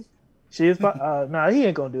 yeah, maybe. He ain't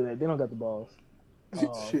gonna do that. They don't got the balls.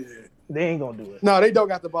 Shit. They ain't gonna do it. No, they don't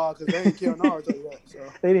got the ball because they ain't killed Naruto yet. So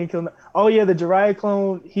they didn't kill. Oh yeah, the Jiraiya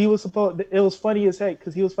clone. He was supposed. It was funny as heck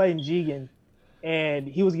because he was fighting Jigen, and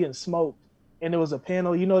he was getting smoked. And there was a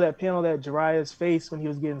panel. You know that panel that Jiraiya's face when he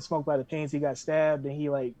was getting smoked by the pains. He got stabbed, and he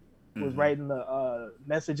like was writing the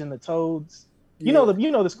message in the toads. You know the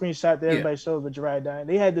screenshot that everybody shows with Jiraiya dying.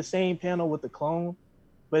 They had the same panel with the clone,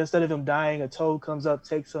 but instead of him dying, a toad comes up,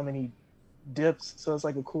 takes him, and he dips. So it's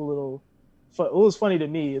like a cool little. It was funny to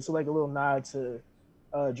me. It's like a little nod to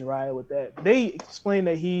Jiraiya with that. They explained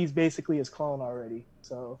that he's basically his clone already.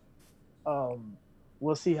 So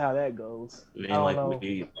we'll see how that goes. Man,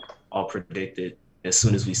 we all predicted as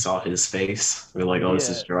soon as we saw his face. We were like, oh, this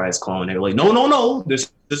is Jiraiya's clone. They were like, no,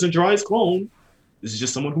 this isn't Jiraiya's clone. This is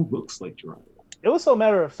just someone who looks like Jiraiya. It was so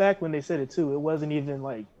matter of fact when they said it too. It wasn't even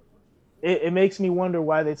like. It makes me wonder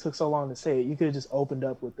why they took so long to say it. You could have just opened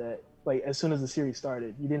up with that. like as soon as the series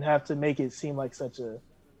started. You didn't have to make it seem like such a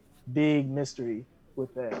big mystery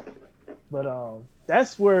with that. But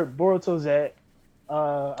that's where Boruto's at.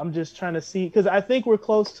 I'm just trying to see because I think we're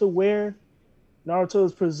close to where Naruto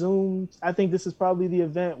is presumed. I think this is probably the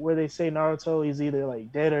event where they say Naruto is either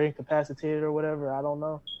like dead or incapacitated or whatever. I don't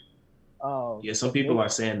know. Yeah, some people are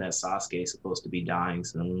saying that Sasuke is supposed to be dying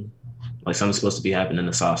soon. Like something's supposed to be happening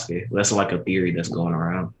to Sasuke. That's like a theory that's going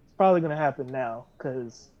around. It's probably gonna happen now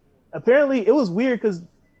because apparently it was weird because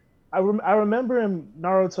I remember in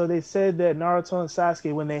Naruto they said that Naruto and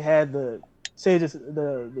Sasuke when they had the Sages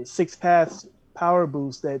the six paths power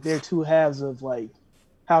boost that they're two halves of like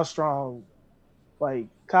how strong like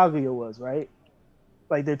Kaguya was, right?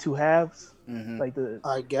 Like they're two halves. Mm-hmm. Like the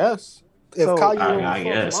I guess. If So- Kaguya was I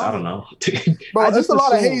guess. I don't know. Bro, I it's just a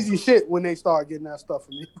lot of assumed- hazy shit when they start getting that stuff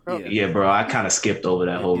from me, bro. Yeah. Yeah, bro, I kind of skipped over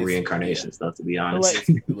that whole It's- reincarnation stuff, to be but, honest. like,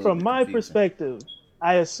 A little from bit my confusing. perspective,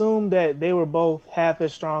 I assumed that they were both half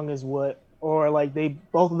as strong as what, or like they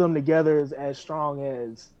both of them together is as strong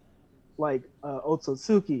as like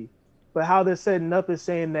Otsutsuki. But how they're setting up is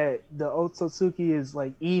saying that the Otsutsuki is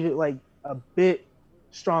like even like a bit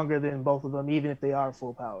stronger than both of them, even if they are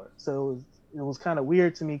full power. So it was kind of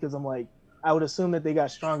weird to me because I'm like, I would assume that they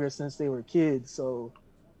got stronger since they were kids. So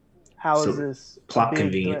how is So, this a Plot big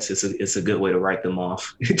convenience. threat? It's a good way to write them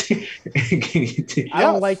off. I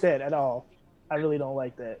don't like that at all. I really don't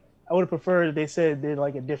like that. I would have preferred if they said they're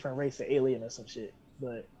like a different race of alien or some shit.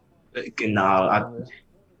 But Nah,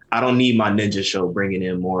 I don't need my ninja show bringing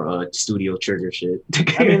in more Studio Trigger shit.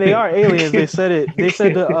 I mean, they are aliens. They said it. They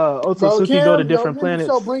said the Bro, Otsutsuki go to different Ninja planets.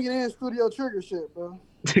 Show bringing in Studio Trigger shit, bro.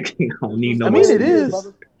 I don't need no I more mean, it studios. is.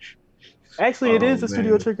 brother. Actually, it Oh, is a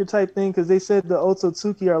Studio man. Trigger type thing because they said the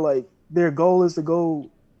Otsutsuki are like their goal is to go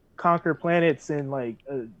conquer planets and like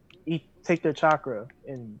take their chakra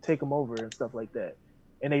and take them over and stuff like that.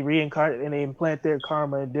 And they reincarnate and they implant their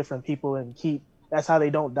karma in different people and keep. That's how they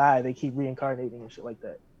don't die. They keep reincarnating and shit like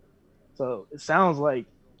that. So it sounds like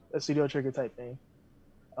a Studio Trigger type thing.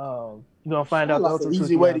 You're gonna find out Sound the like an Otsutsuki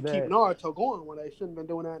easy way are to keep bad. Naruto going when they shouldn't have been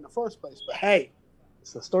doing that in the first place. But hey,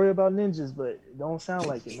 It's a story about ninjas, but it don't sound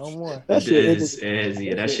like it no more. that shit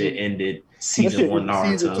Yeah, that shit ended that season shit one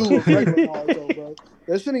ended season Naruto. 2 of regular Naruto, bro.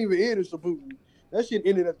 That shouldn't even end in Shippuden. That shit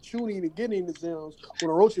ended at the Chunin and getting exams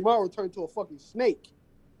when Orochimaru turned to a fucking snake.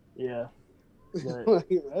 Yeah. But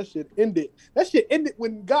That shit ended. That shit ended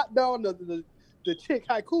when got down the chick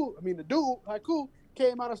Haiku. I mean the dude Haiku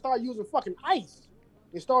came out and started using fucking ice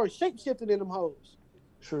and started shape shifting in them hoes.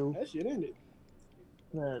 true. That shit ended.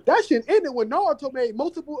 Man, That shit ended when Naruto made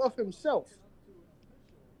multiple of himself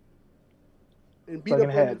and beat Fucking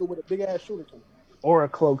up a had- nigga with a big ass shuriken. Aura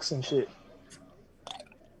cloaks and shit.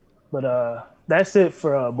 But that's it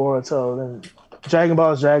for Boruto. Then Dragon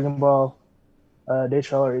Ball is Dragon Ball. They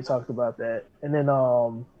already talked about that. And then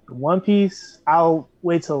One Piece, I'll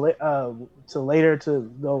wait till later to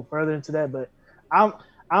go further into that. But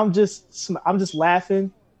I'm just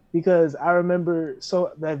laughing because I remember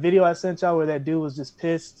that video I sent y'all where that dude was just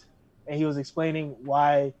pissed and he was explaining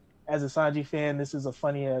why, as a Sanji fan, this is a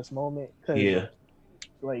funny ass moment. Cause, Yeah.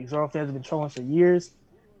 like Zoro fans have been trolling for years.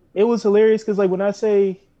 It was hilarious because like when I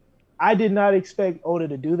say I did not expect Oda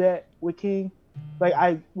to do that with King, like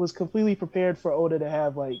I was completely prepared for Oda to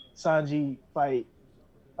have like Sanji fight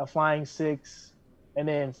a flying six and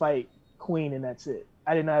then fight Queen and that's it.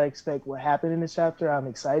 I did not expect what happened in this chapter. I'm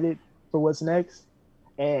excited for what's next,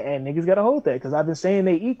 and niggas gotta hold that because I've been saying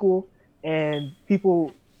they equal, and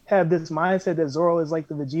people have this mindset that Zoro is like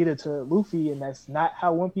the Vegeta to Luffy, and that's not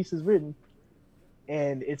how One Piece is written.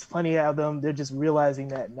 And it's funny how they're just realizing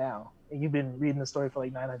that now. And you've been reading the story for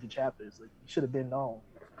like 900 chapters. Like you should have been known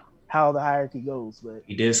how the hierarchy goes. But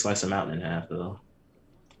He did slice him out in half, though.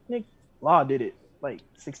 Nick Law did it like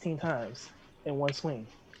 16 times in one swing.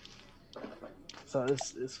 So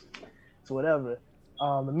it's whatever.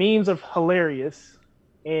 The memes are hilarious,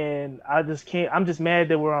 and I just can't. I'm just mad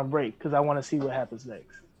that we're on break because I want to see what happens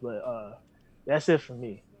next. But that's it for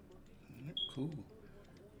me. Cool.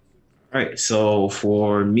 All right, so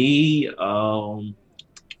for me,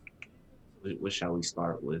 what shall we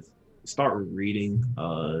start with? Start with reading.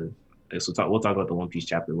 I guess we'll talk about the One Piece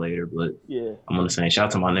chapter later, but Yeah. I'm gonna say shout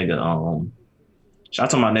out to my nigga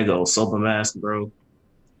Osoba Mask, bro.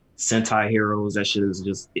 Sentai heroes, that shit is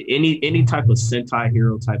just any type of Sentai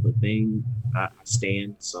hero type of thing. I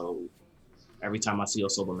stand. So every time I see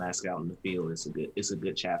Osoba Mask out in the field, it's a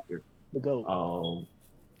good chapter. The GOAT.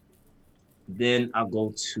 Then I'll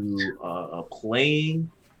go to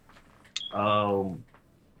playing.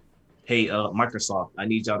 Hey, Microsoft, I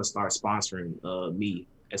need y'all to start sponsoring me,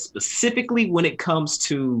 and specifically when it comes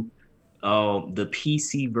to The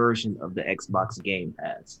PC version of the Xbox Game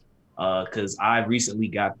Pass. Because I recently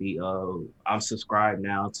got I'm subscribed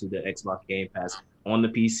now to the Xbox Game Pass on the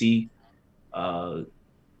PC. And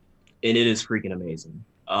it is freaking amazing.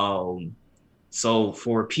 So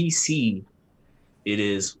for PC, it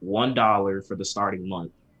is $1 for the starting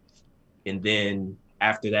month, and then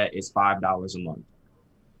after that, it's $5 a month,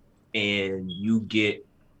 and you get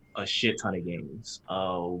a shit ton of games.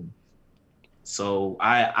 So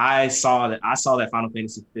I saw that Final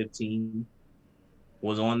Fantasy 15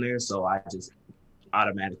 was on there, so I just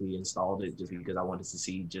automatically installed it just because I wanted to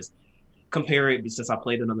see just compare it since I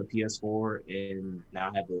played it on the PS4 and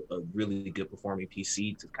now I have a really good performing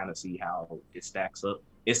PC to kind of see how it stacks up.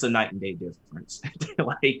 It's a night and day difference.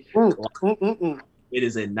 like it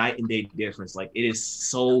is a night and day difference. Like it is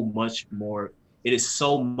so much more. It is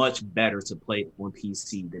so much better to play on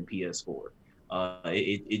PC than PS4.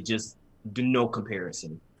 It just do no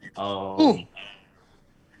comparison. So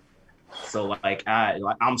like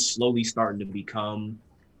I'm slowly starting to become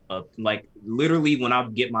like literally when I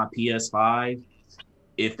get my PS5,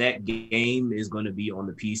 if that game is going to be on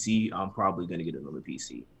the PC, I'm probably going to get it on the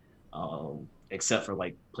PC, except for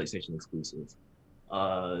like PlayStation exclusives.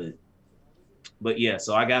 But yeah,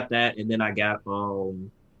 so I got that, and then I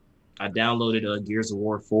downloaded Gears of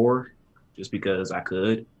War 4 just because I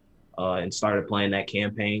could, and started playing that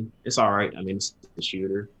campaign. It's all right. I mean, it's a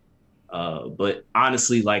shooter, but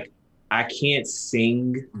honestly, like I can't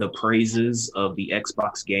sing the praises of the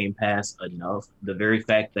Xbox Game Pass enough. The very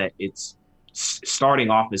fact that it's starting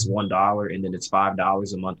off as $1 and then it's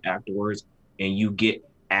 $5 a month afterwards, and you get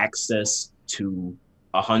access to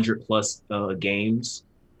 100+ games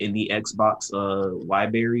in the Xbox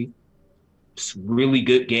library. It's really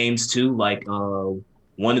good games too. Like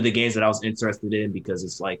one of the games that I was interested in because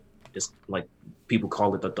it's like people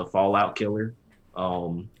call it the Fallout killer.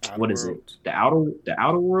 What is it? The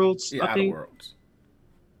Outer Worlds? Yeah, I think. Outer Worlds.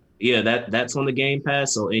 Yeah, that's on the Game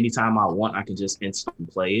Pass. So anytime I want, I can just instantly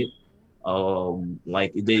play it.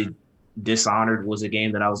 Like Dishonored was a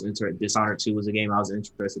game that I was interested. Dishonored 2 was a game I was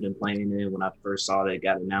interested in playing in when I first saw that it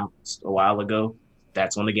got announced a while ago.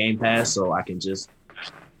 That's on the Game Pass, so I can just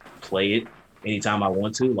play it anytime I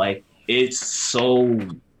want to. Like it's so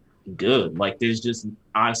good. Like there's just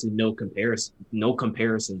honestly no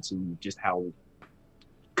comparison to just how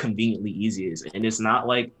conveniently easy it is. And it's not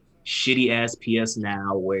like shitty ass PS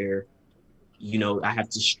Now where I have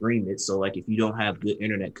to stream it. So like if you don't have good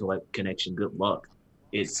internet connection, good luck.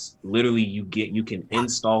 It's literally you can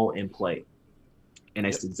install and play, and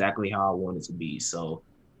that's exactly how I want it to be. So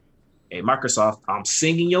hey, Microsoft, I'm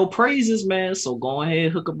singing your praises, man. So go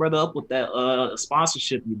ahead, hook a brother up with that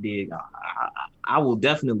sponsorship you did. I will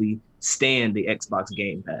definitely stand the Xbox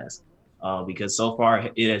Game Pass because so far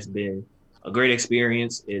it has been a great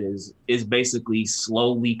experience. It's basically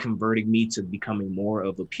slowly converting me to becoming more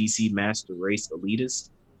of a PC master race elitist,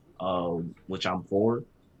 which I'm for.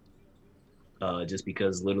 Just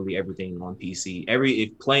because literally everything on PC,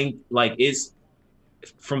 if playing like it's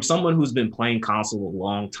from someone who's been playing console a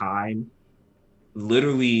long time.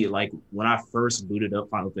 Literally, like when I first booted up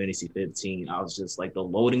Final Fantasy 15, I was just like the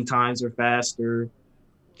loading times are faster.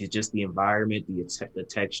 It's just the environment, the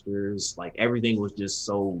textures, like everything was just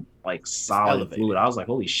so like solid, fluid. I was like,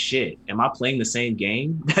 holy shit, am I playing the same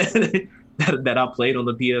game that I played on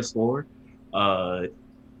the PS4?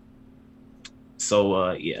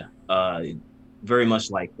 Very much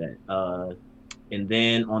like that. And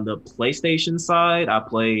then on the PlayStation side, I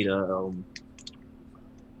played some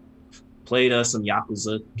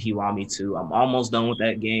Yakuza Kiwami 2. I'm almost done with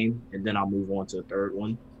that game, and then I'll move on to the third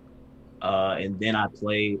one. And then I'm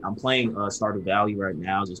playing Stardew Valley right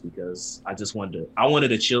now just because I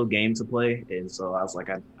wanted a chill game to play, and so I was like,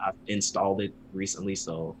 I installed it recently,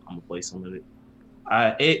 so I'm gonna play some of it.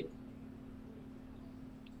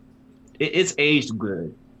 It's aged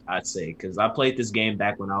good, I'd say, because I played this game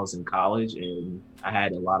back when I was in college, and I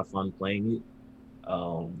had a lot of fun playing it.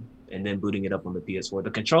 And then booting it up on the PS4. The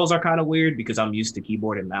controls are kind of weird because I'm used to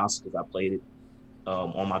keyboard and mouse because I played it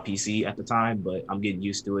on my PC at the time, but I'm getting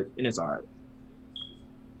used to it, and it's all right.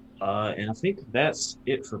 And I think that's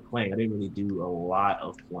it for playing. I didn't really do a lot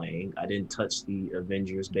of playing. I didn't touch the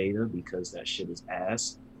Avengers beta because that shit is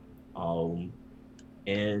ass. And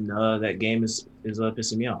that game is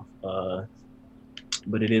pissing me off.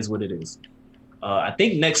 But it is what it is. I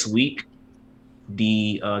think next week,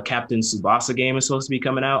 the Captain Tsubasa game is supposed to be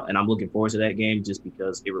coming out, and I'm looking forward to that game just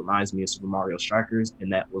because it reminds me of Super Mario Strikers,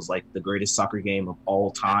 and that was like the greatest soccer game of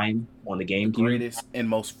all time on the GameCube. The greatest and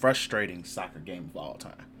most frustrating soccer game of all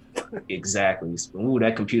time. Exactly. Ooh,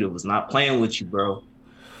 that computer was not playing with you, bro.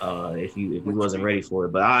 if you wasn't ready for it.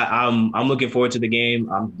 But I'm looking forward to the game.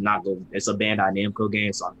 I'm not going. It's a Bandai Namco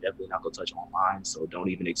game, so I'm definitely not going to touch online. So don't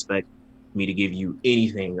even expect me to give you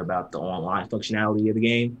anything about the online functionality of the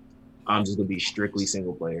game. I'm just gonna be strictly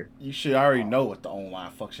single player. You should already know what the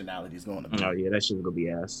online functionality is going to be. Oh yeah, that shit's gonna be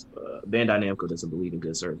ass. Bandai Namco doesn't believe in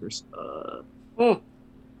good servers.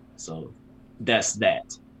 So that's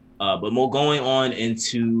that. But more going on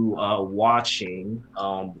into watching.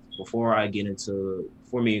 Before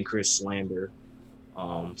me and Chris slander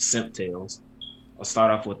Simp Tales, I'll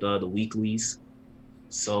start off with the weeklies.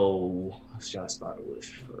 So let's try to start with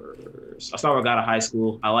first. I'll start with God of High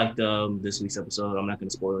School. I liked this week's episode. I'm not going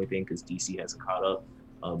to spoil anything because DC hasn't caught up.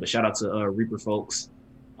 But shout out to Reaper folks.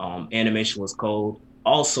 Animation was cold.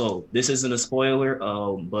 Also, this isn't a spoiler,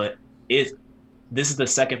 but this is the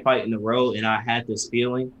second fight in a row, and I had this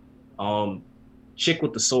feeling. Chick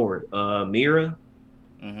with the sword, Mira.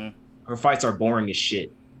 Mm-hmm. Her fights are boring as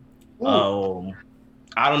shit.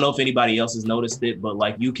 I don't know if anybody else has noticed it, but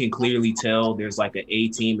like you can clearly tell there's like an A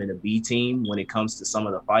team and a B team when it comes to some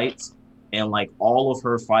of the fights. And like all of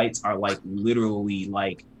her fights are like literally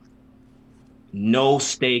like no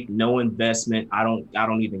stake, no investment. I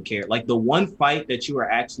don't even care. Like the one fight that you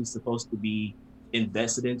are actually supposed to be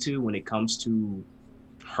invested into when it comes to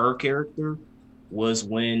her character was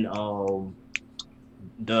when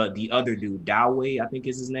the other dude, Dawei, I think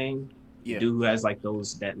is his name. Yeah. Dude who has like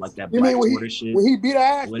that black Twitter shit. When he beat her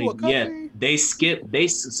ass to a yeah, they skipped.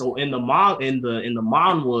 So in the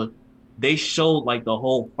manhwa, they showed like the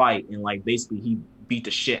whole fight and like basically he beat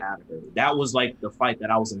the shit out of her. That was like the fight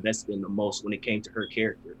that I was invested in the most when it came to her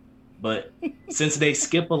character. But since they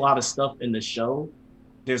skip a lot of stuff in the show,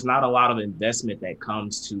 there's not a lot of investment that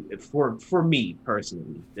comes to it for me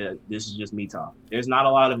personally. This is just me talking. There's not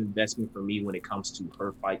a lot of investment for me when it comes to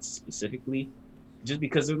her fights specifically. Just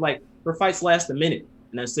because they're like her fights last a minute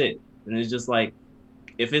and that's it. And it's just like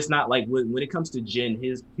if it's not like when it comes to Jin,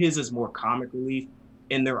 his is more comic relief,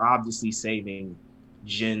 and they're obviously saving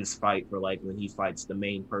Jin's fight for like when he fights the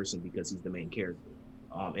main person because he's the main character.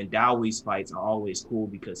 And Dawei's fights are always cool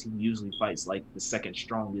because he usually fights like the second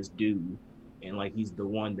strongest dude, and like he's the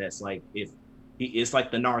one that's like it's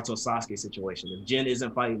like the Naruto Sasuke situation. If Jin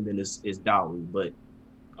isn't fighting, then it's Dawei. But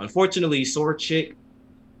unfortunately, Sword Chick.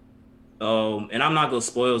 And I'm not gonna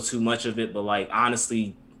spoil too much of it, but like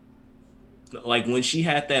honestly, like when she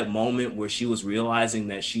had that moment where she was realizing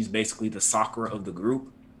that she's basically the Sakura of the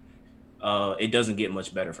group, it doesn't get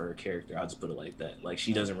much better for her character. I'll just put it like that. Like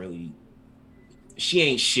she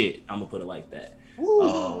ain't shit. I'm gonna put it like that.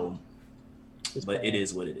 But it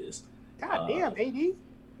is what it is. God damn, AD.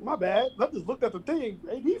 My bad. I just looked at the thing.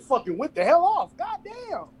 AD fucking went the hell off. God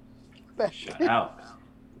damn. Shout out.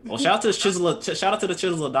 Well, shout out to the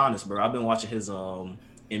Chisel Adonis, bro. I've been watching his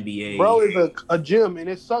NBA. Bro is a gym, and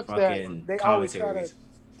it sucks that they always try to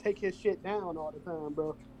take his shit down all the time,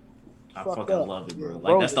 bro. I fucking love it, bro.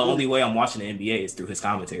 Like that's the only way I'm watching the NBA is through his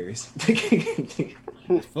commentaries.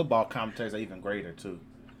 His football commentaries are even greater too.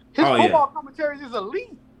 His football commentaries is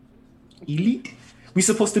elite. Elite. We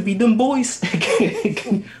supposed to be them boys.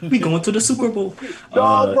 We going to the Super Bowl.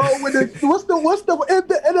 No, bro. What's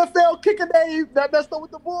the NFL kicker name that messed up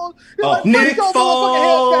with the Bulls? Nick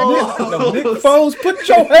Foles. Nick Foles, put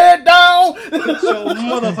your head down. Put your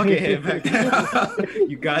motherfucking head back down.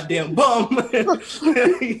 You goddamn bum.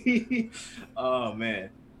 Oh man,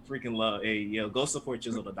 freaking love. Hey, yo, go support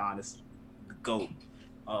Chisel Adonis. Go.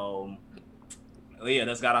 Yeah,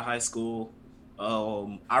 that's got a high school.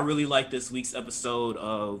 I really like this week's episode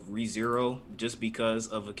of ReZero just because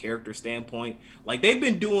of a character standpoint. Like they've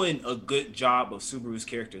been doing a good job of Subaru's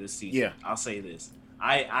character this season. Yeah, I'll say this.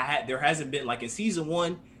 There hasn't been like in season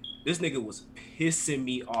 1, this nigga was pissing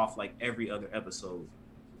me off like every other episode.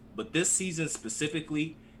 But this season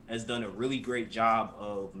specifically has done a really great job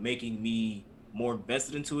of making me more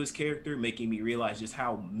invested into his character, making me realize just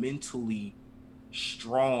how mentally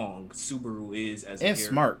strong Subaru is as a character.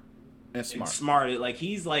 Smart. And smart. Like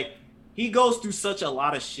he goes through such a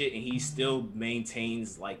lot of shit and he still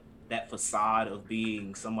maintains like that facade of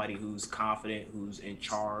being somebody who's confident, who's in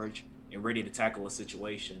charge and ready to tackle a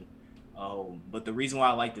situation. But the reason why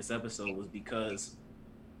I like this episode was because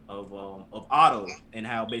of Otto and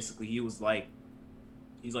how basically he's like,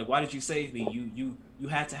 why did you save me? You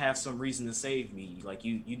had to have some reason to save me. Like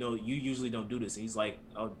you usually don't do this. And he's like,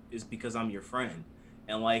 oh, it's because I'm your friend.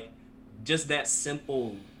 And like just that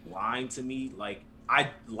simple line to me, like I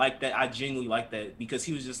like that. I genuinely like that because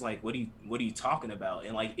he was just like, what are you talking about?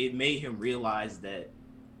 And like it made him realize that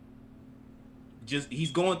just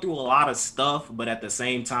he's going through a lot of stuff, but at the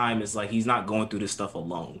same time it's like he's not going through this stuff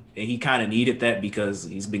alone. And he kind of needed that because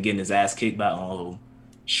he's been getting his ass kicked by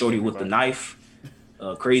Shorty with the Everybody. knife,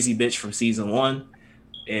 crazy bitch from season 1.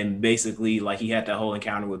 And basically, like, he had that whole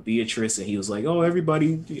encounter with Beatrice, and he was like, "Oh,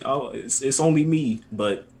 everybody, oh, it's only me."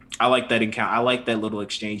 But I like that encounter. I like that little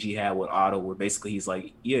exchange he had with Otto, where basically he's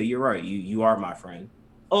like, "Yeah, you're right. You are my friend."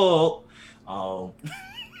 Oh, um,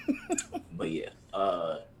 but yeah,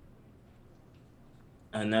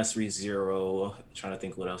 and that's ReZero. Trying to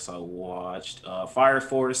think what else I watched. Fire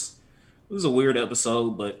Force. It was a weird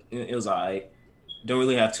episode, but it was alright. Don't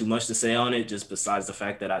really have too much to say on it, just besides the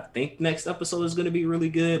fact that I think next episode is going to be really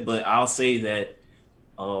good. But I'll say that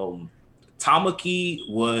um, Tamaki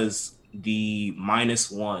was the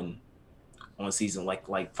 -1 on season.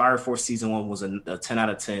 Like Fire Force season 1 was a 10 out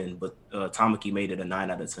of 10, but Tamaki made it a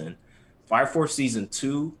 9 out of 10. Fire Force season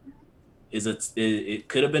 2 it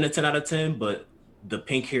could have been a 10 out of 10, but the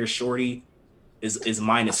pink hair shorty is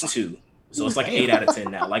 -2, so it's like Damn. 8 out of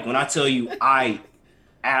 10 now. Like when I tell you, I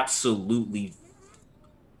absolutely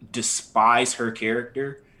despise her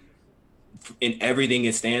character in everything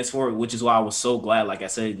it stands for, which is why I was so glad, like I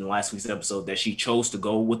said in last week's episode, that she chose to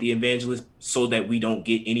go with the evangelist so that we don't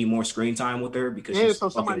get any more screen time with her because Yeah, she's so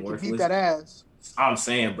somebody fucking can beat worthless. that ass. I'm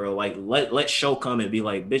saying, bro, like let show come and be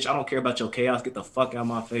like, bitch, I don't care about your chaos. Get the fuck out of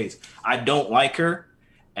my face. I don't like her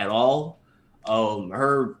at all.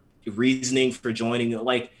 Her reasoning for joining,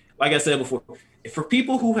 like I said before, for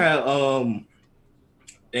people who have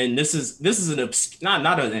and this is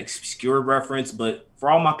not an obscure reference, but for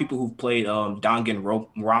all my people who've played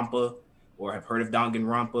Danganronpa or have heard of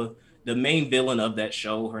Danganronpa, the main villain of that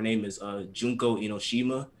show, her name is Junko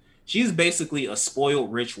Inoshima. She's basically a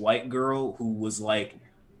spoiled rich white girl who was like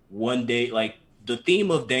one day, like, the theme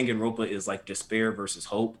of Danganronpa is like despair versus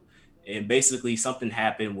hope, and basically something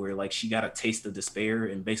happened where like she got a taste of despair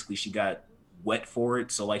and basically she got wet for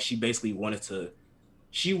it. So like she basically wanted to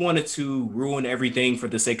ruin everything for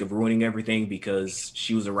the sake of ruining everything because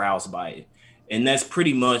she was aroused by it. And that's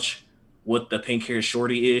pretty much what the pink hair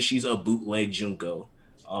shorty is. She's a bootleg Junko.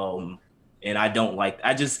 Um, and I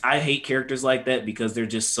hate characters like that because they're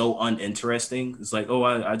just so uninteresting. It's like, oh,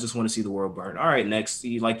 I just want to see the world burn. All right, next.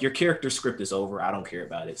 Like, your character script is over. I don't care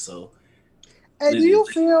about it. So, Hey, do you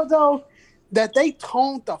feel though that they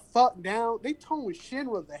toned the fuck down? They toned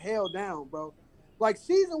Shinra the hell down, bro. Like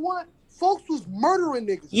season 1, folks was murdering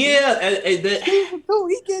niggas. yeah, Season 2,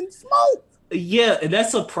 he getting smoked. yeah, and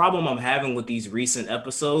that's a problem I'm having with these recent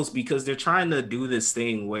episodes because they're trying to do this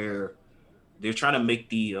thing where they're trying to make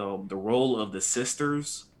the role of the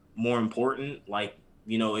sisters more important. Like,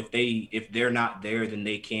 if they're not there, then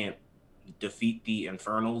they can't defeat the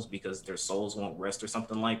Infernals because their souls won't rest or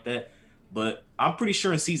something like that. But I'm pretty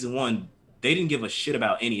sure in season 1 they didn't give a shit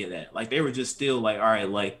about any of that. Like, they were just still like, all right,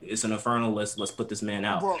 like, it's an Infernal, let's put this man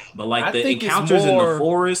out. Bro, But like I the think it's encounters in the more.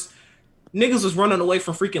 forest, niggas was running away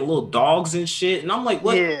from freaking little dogs and shit, and I'm like,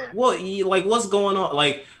 Yeah. like, what's going on?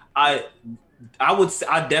 Like, I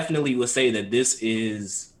definitely would say that this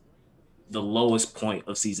is the lowest point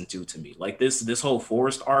of season 2 to me. Like, this whole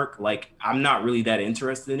forest arc, like, I'm not really that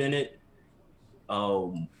interested in it.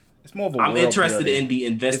 It's more of a I'm world interested building. in the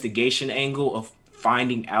investigation angle of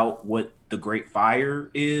finding out what the Great Fire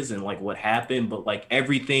is and like what happened, but like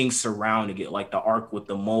everything surrounding it, like the arc with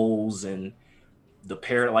the moles and the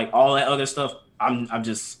parrot, like all that other stuff. I'm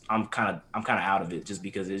kind of out of it just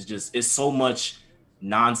because it's so much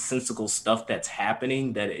nonsensical stuff that's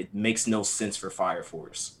happening that it makes no sense for Fire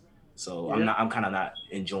Force. So Yeah. I'm kind of not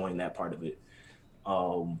enjoying that part of it.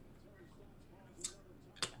 So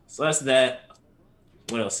that's that.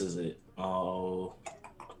 What else is it?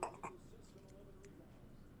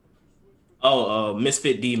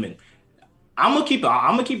 Misfit Demon. I'm gonna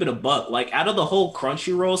keep it a buck. Like, out of the whole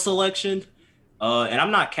Crunchyroll selection, and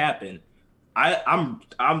I'm not capping. I'm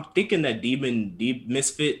thinking that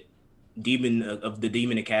Misfit Demon of the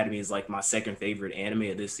Demon Academy is like my second favorite anime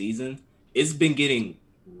of this season. It's been getting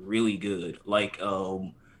really good. Like,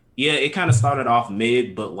 yeah, it kind of started off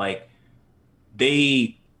mid, but like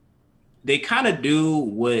they they kind of do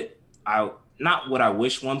what I not what I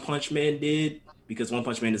wish One Punch Man did, because One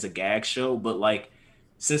Punch Man is a gag show, but like,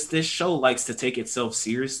 since this show likes to take itself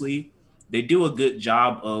seriously, they do a good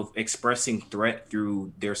job of expressing threat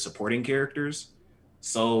through their supporting characters.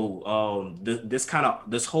 So this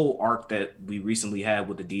whole arc that we recently had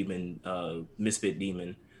with the demon, Misfit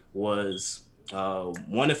Demon, was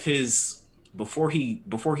one of his before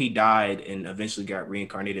he died and eventually got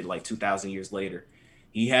reincarnated like 2,000 years later.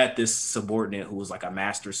 He had this subordinate who was like a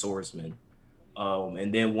master swordsman,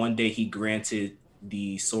 and then one day he granted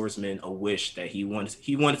the swordsman a wish that he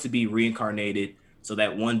wanted to be reincarnated so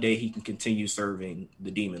that one day he can continue serving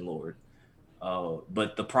the demon lord.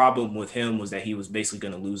 But the problem with him was that he was basically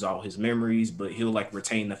going to lose all his memories, but he'll like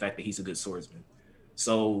retain the fact that he's a good swordsman.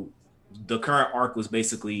 So the current arc was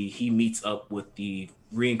basically he meets up with the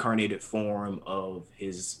reincarnated form of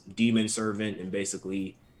his demon servant, and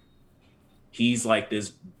basically he's like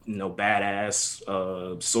this,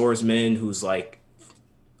 badass swordsman who's like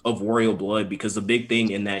of royal blood, because the big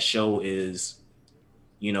thing in that show is,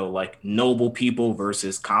 like noble people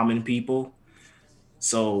versus common people.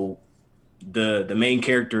 So the main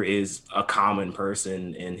character is a common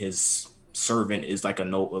person and his servant is like a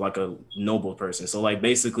noble person. So like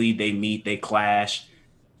basically they meet, they clash.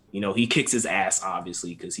 He kicks his ass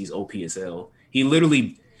obviously because he's OP as hell. He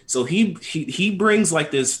literally so he brings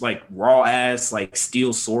like this like raw ass like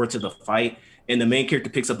steel sword to the fight, and the main character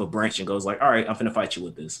picks up a branch and goes like, "All right, I'm finna fight you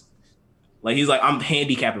with this." Like he's like, "I'm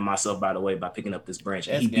handicapping myself by the way by picking up this branch,"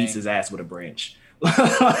 and he beats his ass with a branch.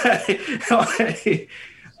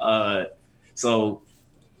 So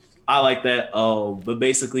I like that. But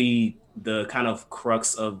basically, the kind of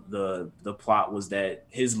crux of the plot was that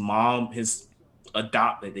his mom, his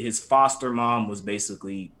foster mom, was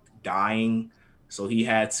basically dying, so he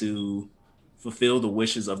had to fulfill the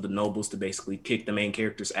wishes of the nobles to basically kick the main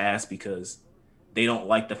character's ass because they don't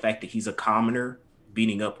like the fact that he's a commoner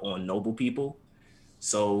beating up on noble people.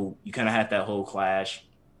 So you kind of had that whole clash.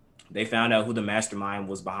 They found out who the mastermind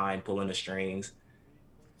was behind pulling the strings.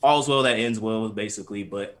 All's well that ends well, basically.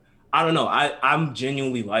 But I don't know. I'm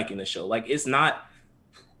genuinely liking the show. Like it's not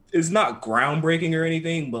groundbreaking or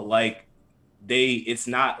anything, but like it's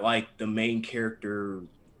not like the main character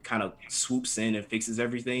kind of swoops in and fixes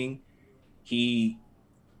everything. He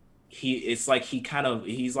it's like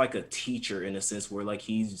he's like a teacher in a sense where like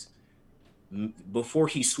before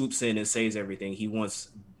he swoops in and saves everything, he wants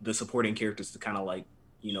the supporting characters to kind of like,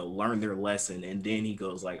 learn their lesson, and then he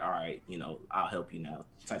goes like, all right, I'll help you now,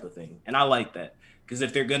 type of thing. And I like that, because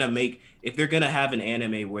if they're gonna have an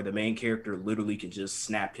anime where the main character literally can just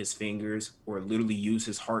snap his fingers or literally use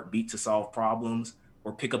his heartbeat to solve problems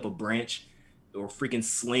or pick up a branch or freaking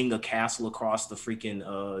sling a castle across the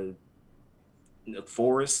freaking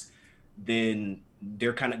forest, then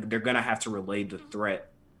they're gonna have to relay the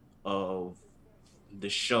threat of the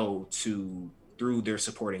show through their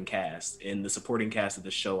supporting cast, and the supporting cast of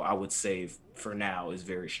the show, I would say for now, is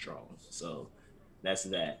very strong. So that's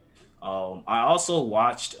that. I also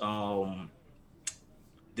watched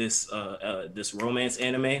this romance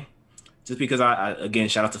anime just because I again,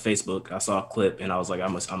 shout out to Facebook. I saw a clip and I was like,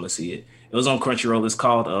 I'm gonna see it. It was on Crunchyroll. It's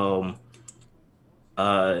called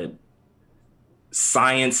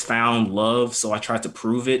Science Found Love. So I tried to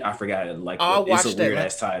prove it. I forgot it. Like, it's a weird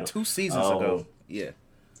ass title. 2 seasons ago. Yeah.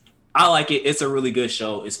 I like it. It's a really good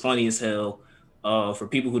show. It's funny as hell. For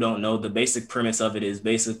people who don't know, the basic premise of it is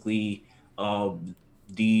basically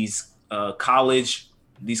these college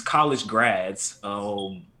grads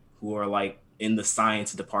who are like in the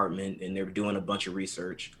science department, and they're doing a bunch of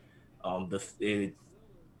research.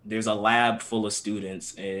 There's a lab full of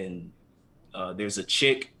students, and there's a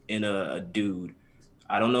chick and a dude.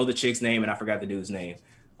 I don't know the chick's name, and I forgot the dude's name.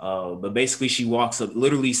 But basically she walks up,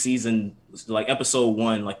 literally like episode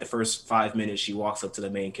 1, like the first 5 minutes, she walks up to the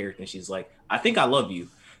main character and she's like, I think I love you.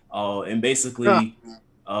 And basically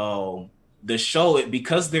the show,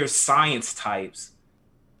 because they're science types,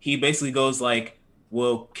 he basically goes like,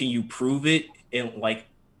 well, can you prove it? And like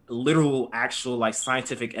literal actual like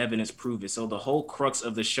scientific evidence prove it. So the whole crux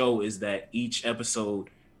of the show is that each episode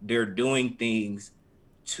they're doing things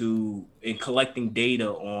and collecting data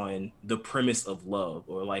on the premise of love,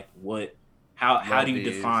 or like how do you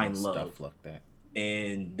define love, stuff like that.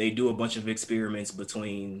 And they do a bunch of experiments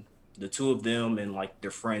between the two of them and like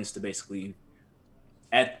their friends to basically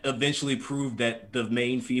eventually prove that the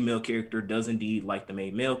main female character does indeed like the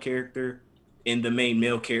main male character, and the main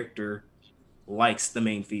male character likes the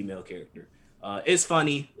main female character. It's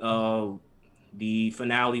funny. The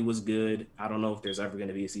finale was good. I don't know if there's ever going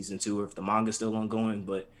to be a season 2 or if the manga's still ongoing,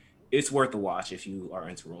 but it's worth a watch if you are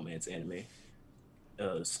into romance anime,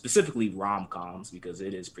 specifically rom-coms, because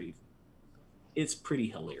it's pretty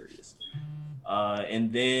hilarious.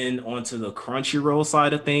 And then onto the Crunchyroll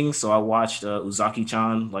side of things. So I watched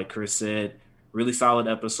Uzaki-chan, like Chris said, really solid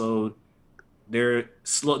episode. They're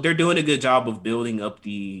doing a good job of building up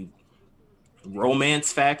the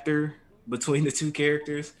romance factor between the two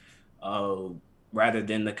characters, rather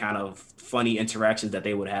than the kind of funny interactions that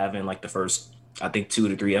they would have in like the first, I think, 2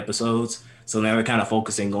 to 3 episodes. So now they're kind of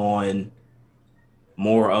focusing on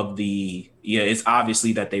more of it's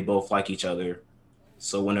obviously that they both like each other.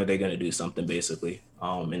 So when are they going to do something, basically?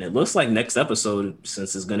 And it looks like next episode,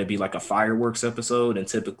 since it's going to be like a fireworks episode, and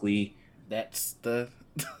typically that's the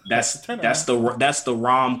That's the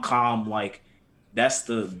rom-com, like that's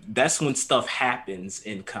when stuff happens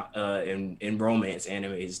in romance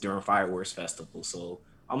animes during Fireworks Festival. So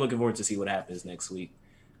I'm looking forward to see what happens next week.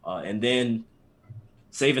 And then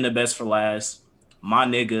saving the best for last, my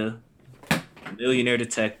nigga, Millionaire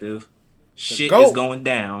Detective. Shit is going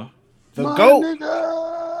down. The GOAT.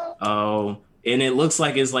 Nigga. And it looks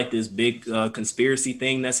like it's like this big conspiracy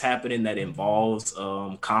thing that's happening that involves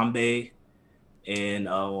Kanbei and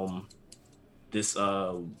this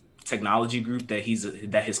technology group that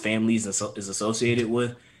his family is associated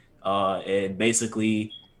with. And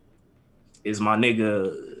basically, is my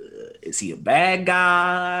nigga, is he a bad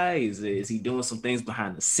guy? Is he doing some things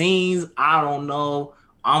behind the scenes? I don't know.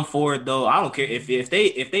 I'm for it though. I don't care if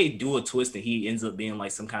they do a twist and he ends up being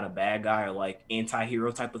like some kind of bad guy or like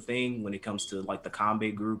anti-hero type of thing when it comes to like the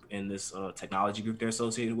Kanbei group and this technology group they're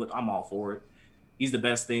associated with. I'm all for it. He's the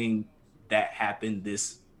best thing that happened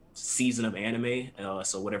this season of anime.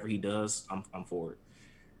 So whatever he does, I'm for it.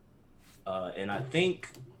 And I think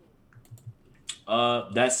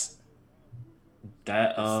that's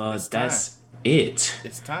it.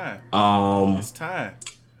 It's time. It's time.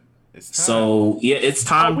 So yeah, it's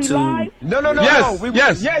time to. Live? No. Yes. We're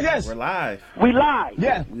live. We live.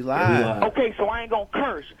 Yeah, we live. Okay, so I ain't gonna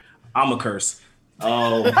curse. I'm a curse.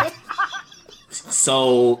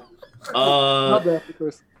 So My bad for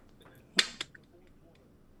Chris.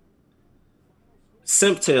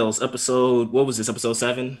 Simp Tales episode. What was this? Episode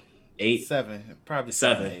 7, 8, 7, probably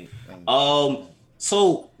 7. 8.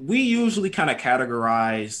 So we usually kind of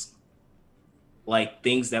categorize like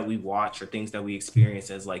things that we watch or things that we experience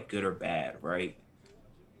as like good or bad, right?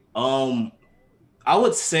 I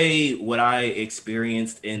would say what I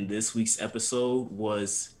experienced in this week's episode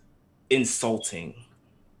was insulting.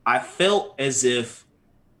 I felt as if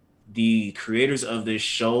the creators of this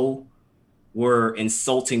show were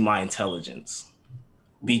insulting my intelligence,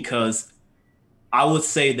 because I would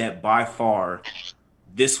say that by far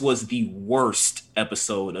this was the worst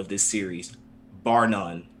episode of this series, bar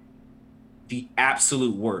none. The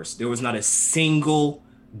absolute worst. There was not a single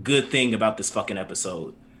good thing about this fucking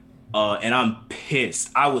episode. And I'm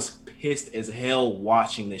pissed. I was pissed as hell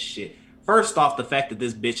watching this shit. First off, the fact that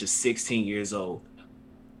this bitch is 16 years old.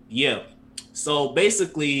 Yeah. So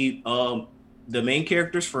basically, the main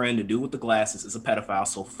character's friend, the dude with the glasses, is a pedophile,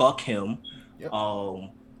 so fuck him. Yep.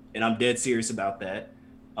 And I'm dead serious about that.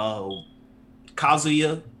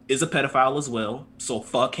 Kazuya is a pedophile as well, so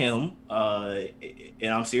fuck him.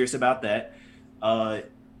 And I'm serious about that.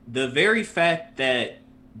 The very fact that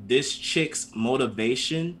this chick's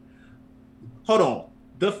motivation, hold on,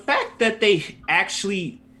 the fact that they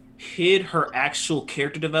actually hid her actual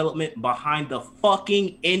character development behind the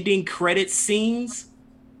fucking ending credit scenes,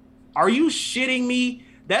 are you shitting me?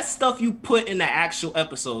 That's stuff you put in the actual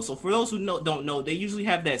episode. So for those who don't know, they usually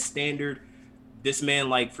have that standard, this man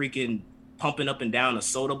like freaking pumping up and down a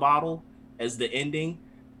soda bottle as the ending.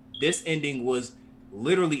 This ending was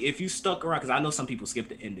literally, if you stuck around, because I know some people skip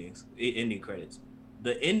the ending credits.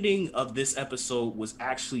 The ending of this episode was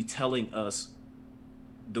actually telling us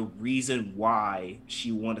the reason why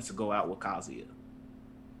she wanted to go out with Kazuya,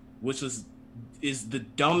 which is the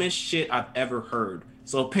dumbest shit I've ever heard.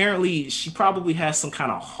 So apparently she probably has some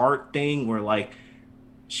kind of heart thing where like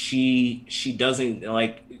she doesn't,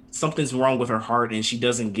 like, something's wrong with her heart and she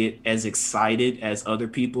doesn't get as excited as other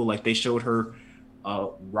people. Like they showed her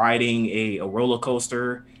riding a roller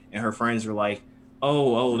coaster and her friends were like,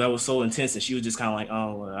 oh, that was so intense, and she was just kind of like,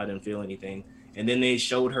 oh, I didn't feel anything. And then they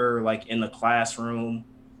showed her like in the classroom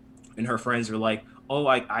and her friends were like, oh,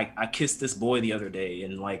 I kissed this boy the other day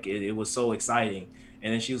and like it was so exciting.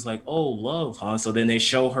 And then she was like, oh, love, huh? So then they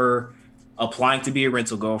show her applying to be a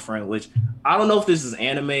rental girlfriend, which I don't know if this is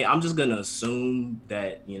anime. I'm just gonna assume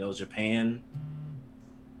that, you know, Japan,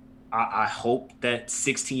 I hope that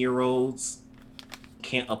 16-year-olds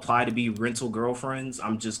can't apply to be rental girlfriends.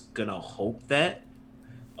 I'm just gonna hope that.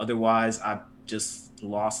 Otherwise, I just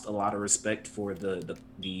lost a lot of respect for the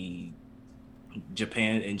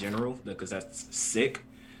Japan in general, because that's sick.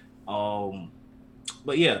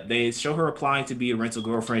 But yeah, they show her applying to be a rental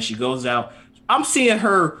girlfriend. She goes out. I'm seeing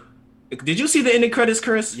her. Did you see the ending credits,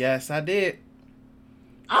 Chris? Yes, I did.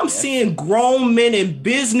 I'm seeing grown men in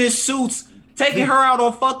business suits taking her out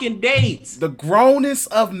on fucking dates. The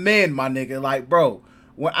grownest of men, my nigga. Like, bro,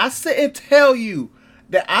 when I sit and tell you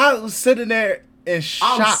that I was sitting there in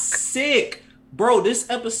shock. I'm sick. Bro, this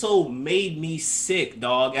episode made me sick,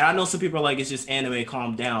 dog. And I know some people are like, it's just anime,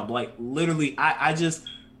 calm down. But like, literally, I just,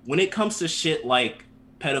 when it comes to shit like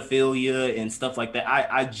pedophilia and stuff like that,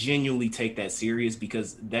 I genuinely take that serious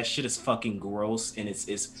because that shit is fucking gross and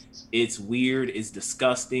it's weird, it's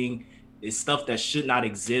disgusting, it's stuff that should not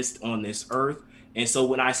exist on this earth. And so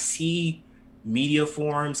when I see media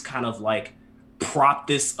forums kind of like prop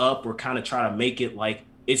this up or kind of try to make it like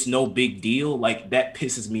it's no big deal, like that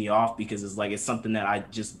pisses me off because it's like it's something that I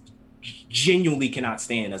just genuinely cannot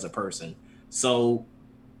stand as a person. So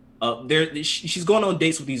she's going on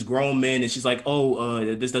dates with these grown men and she's like,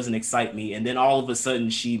 this doesn't excite me. And then all of a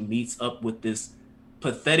sudden she meets up with this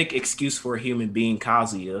pathetic excuse for a human being,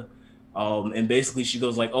 Kazuya. And basically she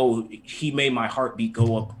goes like, oh, he made my heartbeat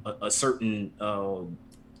go up a certain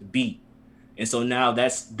beat. And so now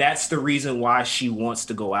that's the reason why she wants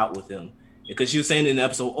to go out with him. Because she was saying in the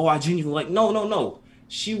episode, I genuinely like, no.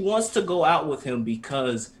 She wants to go out with him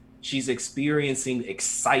because she's experiencing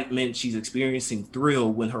excitement. She's experiencing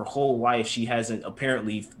thrill when her whole life she hasn't,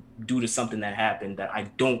 apparently, due to something that happened that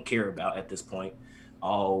I don't care about at this point.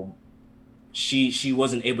 She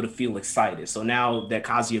wasn't able to feel excited. So now that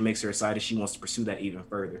Kazuya makes her excited, she wants to pursue that even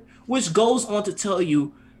further. Which goes on to tell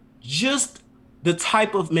you just the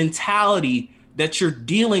type of mentality that you're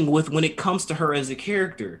dealing with when it comes to her as a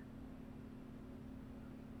character.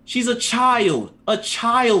 She's a child. A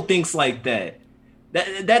child thinks like that.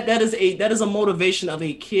 That is a motivation of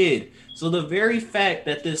a kid. So the very fact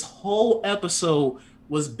that this whole episode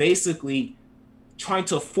was basically trying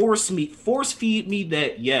to force feed me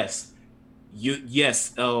that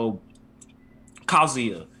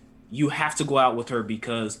Kazuya, you have to go out with her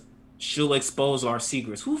because she'll expose our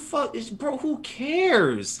secrets. Who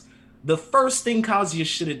cares? The first thing Kazuya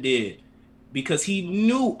should have did, because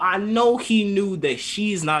I know he knew that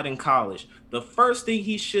she's not in college. The first thing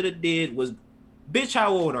he should have did was, bitch, how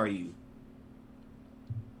old are you?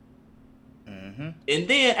 Mm-hmm. And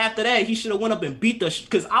then after that, he should have went up and beat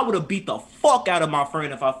because I would have beat the fuck out of my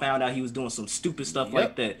friend if I found out he was doing some stupid stuff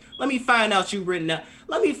like that. Let me find out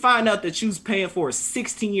Let me find out that you was paying for a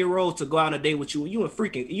 16-year-old to go out on a date with you.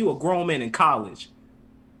 You a grown man in college.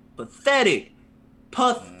 Pathetic.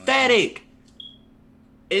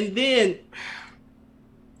 And then,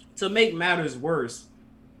 to make matters worse,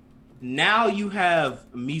 now you have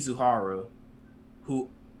Mizuhara, who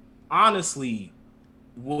honestly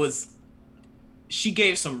she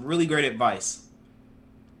gave some really great advice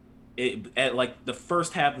at like the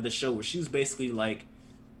first half of the show, where she was basically like,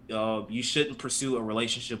 you shouldn't pursue a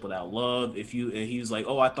relationship without love. And he was like,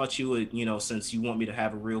 I thought you would, since you want me to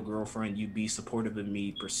have a real girlfriend, you'd be supportive of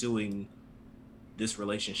me pursuing this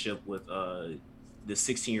relationship with this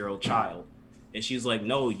 16-year-old child. And she's like,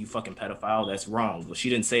 no, you fucking pedophile, that's wrong. Well, she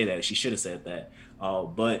didn't say that. She should have said that.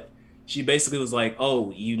 But she basically was like,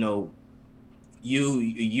 you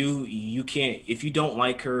can't, if you don't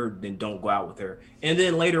like her, then don't go out with her. And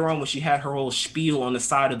then later on, when she had her whole spiel on the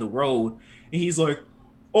side of the road, and he's like,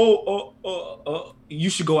 you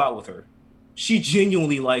should go out with her. She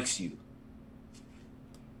genuinely likes you.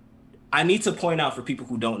 I need to point out for people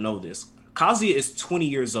who don't know this, Kazuya is 20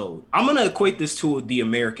 years old. I'm going to equate this to the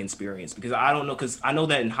American experience because I don't know, because I know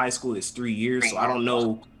that in high school it's 3 years. So I don't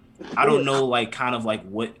know like kind of like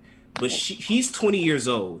what, but he's 20 years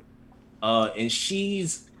old. And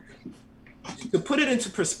she's, to put it into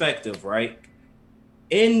perspective, right?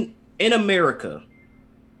 In America,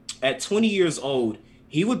 at 20 years old,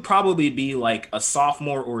 he would probably be like a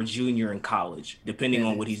sophomore or a junior in college, depending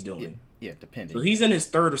on what he's doing. Yeah, depending. So he's in his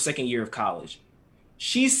third or second year of college.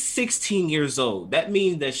 She's 16 years old. That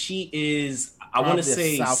means that she is, I want to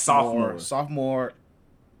say sophomore. Sophomore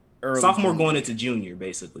Going into junior,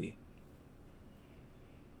 basically.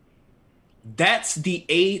 That's the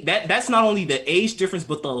age. That's not only the age difference,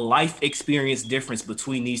 but the life experience difference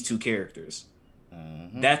between these two characters.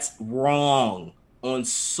 Mm-hmm. That's wrong on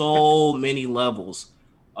so many levels.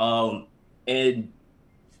 And I'm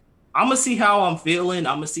gonna see how I'm feeling.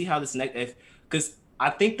 I'm gonna see how this next, because I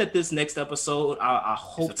think that this next episode, I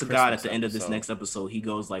hope to God at the end of this next episode, he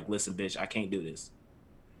goes like, "Listen, bitch, I can't do this."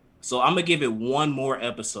 So I'm gonna give it one more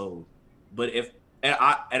episode. But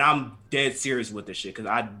I'm dead serious with this shit, because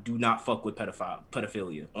I do not fuck with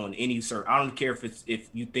pedophilia on any sort. I don't care if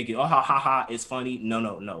you think it, ha, it's funny.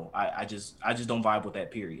 No. I just don't vibe with that,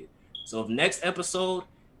 period. So if next episode,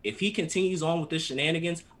 if he continues on with this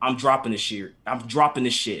shenanigans, I'm dropping this shit.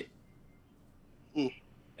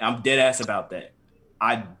 I'm dead ass about that.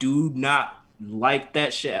 I do not like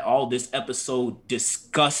that shit at all. This episode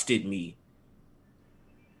disgusted me.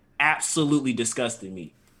 Absolutely disgusted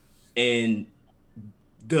me. And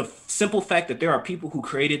the simple fact that there are people who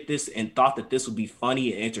created this and thought that this would be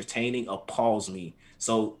funny and entertaining appalls me.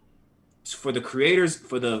 So for the creators,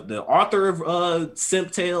 for the author of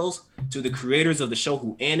Simp Tales, to the creators of the show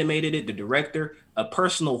who animated it, the director, a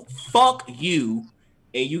personal fuck you,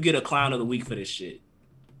 and you get a clown of the week for this shit.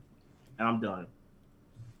 And I'm done.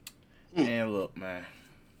 And look, man.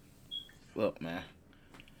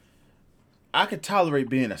 I could tolerate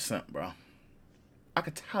being a simp, bro. I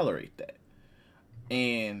could tolerate that.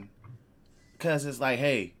 And because it's like,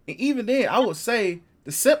 hey, and even then, I would say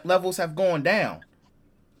the simp levels have gone down.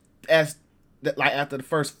 Like after the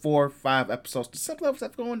first 4 or 5 episodes, the simp levels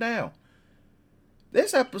have gone down.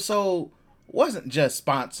 This episode wasn't just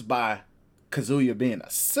sponsored by Kazuya being a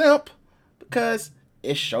simp, because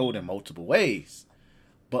it showed in multiple ways.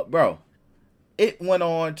 But bro, it went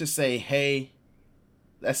on to say, hey,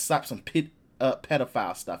 let's stop some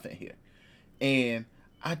pedophile stuff in here. And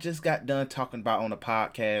I just got done talking about on a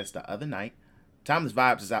podcast the other night. Timeless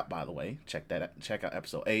Vibes is out, by the way. Check out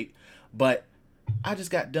episode 8. But I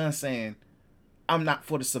just got done saying I'm not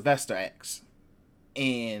for the Sylvester acts.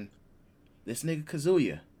 And this nigga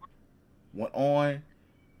Kazuya went on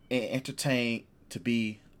and entertained to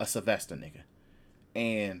be a Sylvester nigga.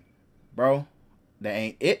 And bro, that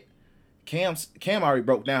ain't it. Cam already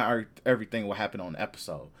broke down everything what happened on the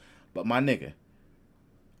episode. But my nigga,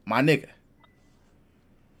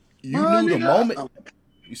 you knew the moment.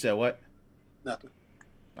 You said what? Nothing.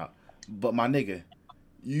 But my nigga,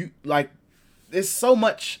 you like, there's so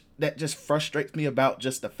much that just frustrates me about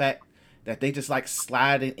just the fact that they just like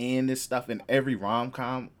sliding in this stuff in every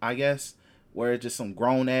rom-com, I guess, where just some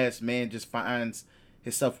grown ass man just finds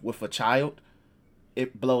himself with a child.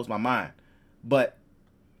 It blows my mind. But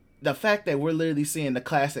the fact that we're literally seeing the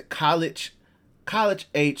classic college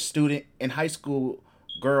age student and high school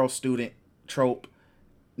girl student trope,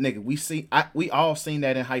 nigga, we all seen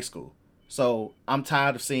that in high school. So I'm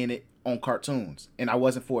tired of seeing it on cartoons, and I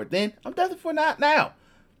wasn't for it then. I'm definitely for not now.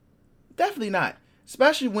 Definitely not.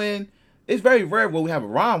 Especially when it's very rare where we have a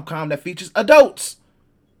rom-com that features adults.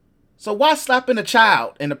 So why slapping a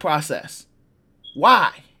child in the process?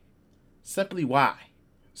 Why? Simply why?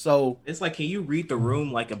 So it's like, can you read the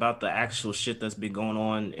room like about the actual shit that's been going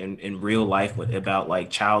on in real life about like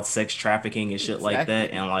child sex trafficking and shit like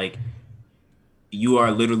that, and like you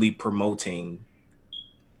are literally promoting.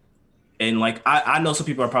 And like I know some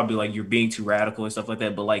people are probably like, you're being too radical and stuff like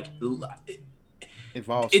that, but like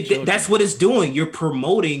that's what it's doing. You're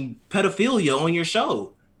promoting pedophilia on your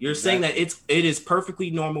show. You're saying that it is perfectly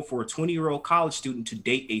normal for a 20-year-old college student to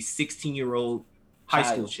date a 16-year-old high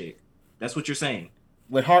school chick. That's what you're saying.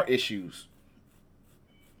 With heart issues.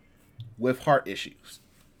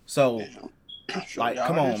 So, like,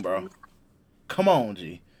 come on, bro. Come on,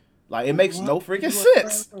 G. Like, it makes no freaking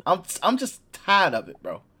sense. I'm just tired of it,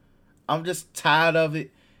 bro. I'm just tired of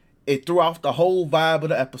it. It threw off the whole vibe of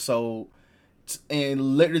the episode,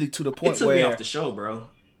 and literally to the point where it took me off the show, bro.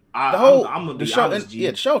 I'm gonna be honest, G.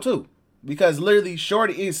 Yeah, the show too, because literally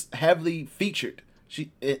Shorty is heavily featured.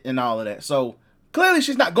 And all of that. So clearly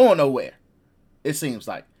she's not going nowhere. It seems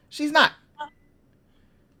like she's not.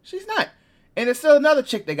 And it's still another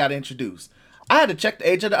chick they got introduced. I had to check the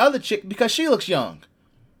age of the other chick because she looks young.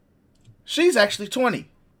 She's actually 20.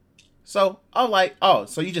 So I'm like, oh,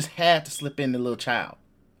 so you just had to slip in the little child.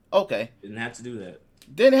 Okay. Didn't have to do that.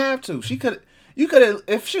 Didn't have to. You could have,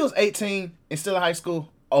 if she was 18 and still in high school,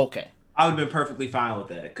 okay. I would have been perfectly fine with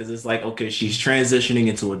that, because it's like, okay, she's transitioning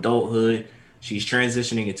into adulthood. She's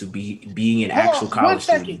transitioning into being an actual college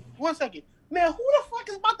student. 1 second. Man, who the fuck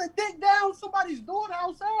is about to dig down somebody's door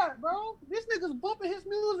outside, bro? This nigga's bumping his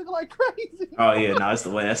music like crazy. Oh yeah, no, that's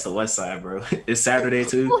the west side, bro. It's Saturday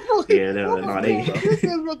too. Yeah, they. This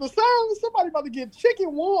is with the sound. Somebody about to get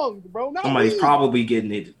chicken warmed, bro. Somebody's probably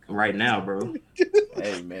getting it right now, bro.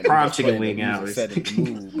 Hey man, prime chicken wing hours.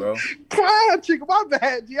 Move, bro. Prime chicken, my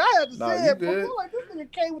bad, G. I had to say it, good. bro. Like, this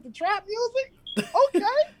nigga came with the trap music. Okay.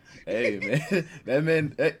 Hey man, that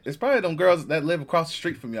man, it's probably them girls that live across the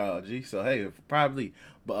street from y'all, G. So hey, probably,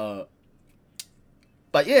 but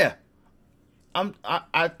yeah, I'm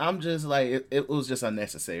just like, it was just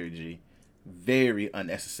unnecessary, G, very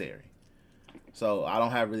unnecessary. So I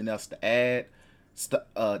don't have really else to add.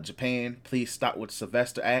 Japan, please stop with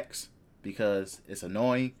Sylvester acts, because it's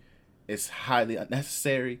annoying, it's highly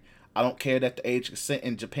unnecessary. I don't care that the age consent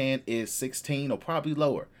in Japan is 16 or probably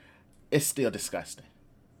lower. It's still disgusting.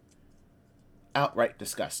 Outright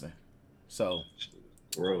disgusting. So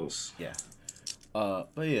gross. Yeah. But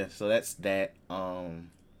yeah, so that's that. So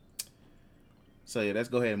yeah, let's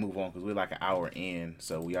go ahead and move on, because we're like an hour in,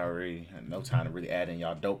 so we already have no time to really add in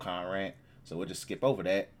y'all Dokkan rant. So we'll just skip over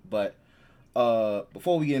that. But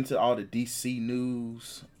before we get into all the DC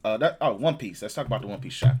news, One Piece. Let's talk about the One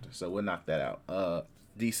Piece chapter. So we'll knock that out.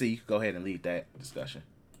 DC, go ahead and lead that discussion.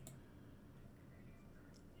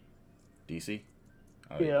 DC?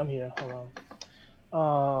 Oh, Yeah, I'm here. Hold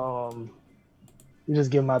on. You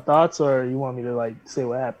just give my thoughts, or you want me to like say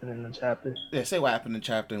what happened in the chapter? Yeah, say what happened in the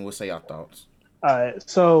chapter, and we'll say our thoughts. All right.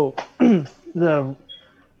 So the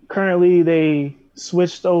currently they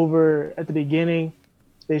switched over at the beginning.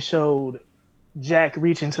 They showed Jack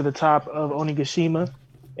reaching to the top of Onigashima,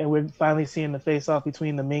 and we're finally seeing the face off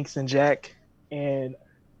between the Minks and Jack. And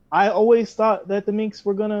I always thought that the Minks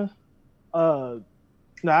were gonna no,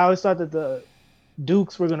 I always thought that the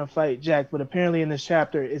Dukes were gonna fight Jack, but apparently in this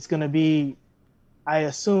chapter it's gonna be, I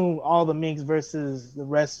assume, all the Minks versus the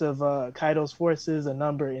rest of Kaido's forces, a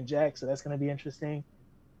number in Jack, so that's gonna be interesting.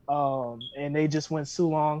 And they just went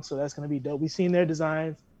Sulong, so that's gonna be dope. We've seen their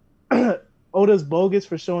designs. Oda's bogus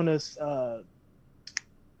for showing us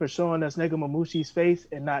Nekomamushi's face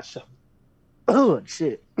and not show. Oh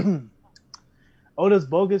shit. Oda's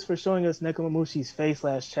bogus for showing us Nekomamushi's face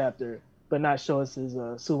last chapter, but not show us his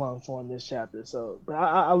Sulong form this chapter. So, but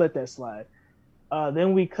I'll let that slide.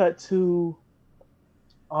 Then we cut to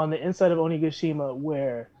on the inside of Onigashima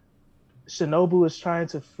where Shinobu is trying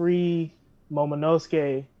to free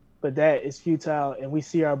Momonosuke, but that is futile, and we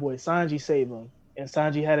see our boy Sanji save him. And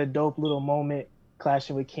Sanji had a dope little moment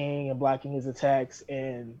clashing with King and blocking his attacks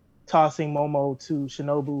and tossing Momo to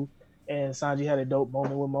Shinobu. And Sanji had a dope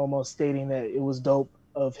moment with Momo stating that it was dope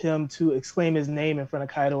of him to exclaim his name in front of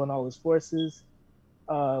Kaido and all his forces.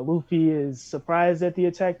 Luffy is surprised at the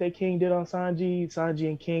attack that King did on Sanji. Sanji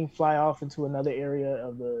and King fly off into another area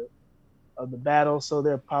of the battle, so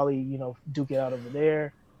they're probably, duke it out over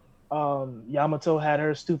there. Yamato had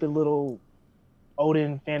her stupid little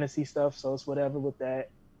Odin fantasy stuff, so it's whatever with that.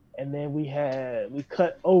 And then we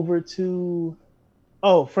cut over to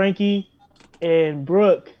Frankie and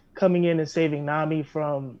Brooke coming in and saving Nami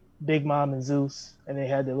from Big Mom and Zeus, and they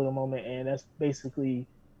had their little moment, and that's basically,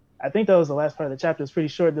 I think that was the last part of the chapter. It's pretty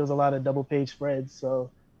short. There was a lot of double page spreads,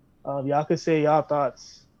 so y'all could say y'all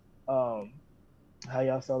thoughts, how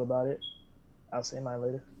y'all felt about it. I'll say mine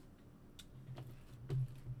later.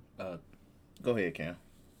 Go ahead, Cam.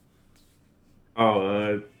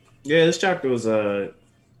 Yeah, this chapter was okay.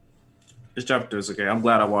 I'm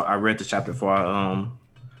glad I read the chapter before I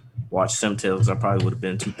watched Simtail, because I probably would have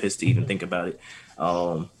been too pissed to even think about it.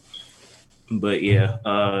 But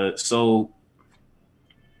yeah, so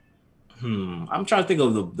I'm trying to think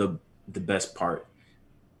of the best part.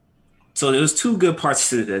 So there's two good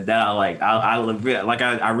parts to that I like. I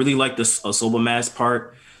really like the Osoba Mask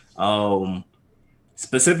part,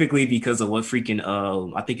 specifically because of what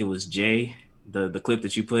freaking I think it was Jay, the clip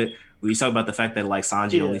that you put, where you talk about the fact that like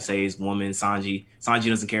Sanji only saves women. Sanji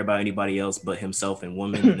doesn't care about anybody else but himself and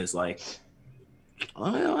women, and it's like,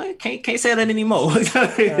 I can't say that anymore.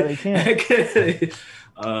 They can't.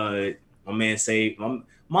 My man saved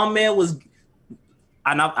my man was.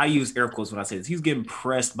 I use air quotes when I say this. He was getting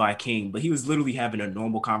pressed by King, but he was literally having a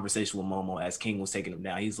normal conversation with Momo as King was taking him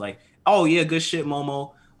down. He's like, "Oh yeah, good shit,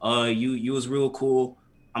 Momo. You was real cool.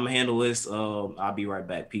 I'm gonna handle this. I'll be right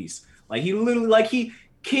back. Peace." Like he literally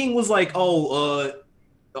King was like, I'm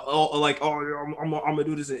gonna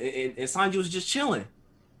do this, and Sanji was just chilling.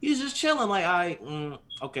 He was just chilling. Like,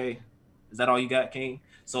 okay, is that all you got, King?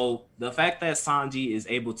 So the fact that Sanji is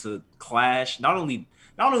able to clash, not only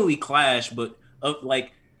clash, but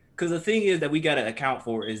because the thing is that we got to account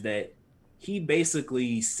for is that he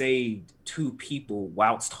basically saved two people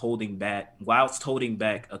whilst holding back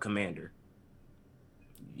a commander.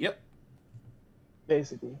 Yep.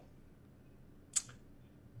 Basically.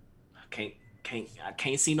 I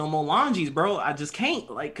can't see no more Longies, bro. I just can't,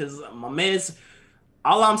 because my man's.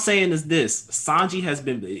 All I'm saying is this: Sanji has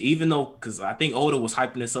been, even though, because I think Oda was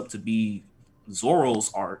hyping this up to be Zoro's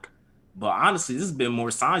arc, but honestly, this has been more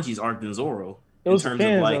Sanji's arc than Zoro. It was the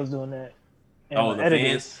fans that was doing that. And the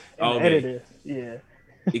fans? Editors. Yeah.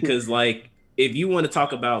 Because, if you want to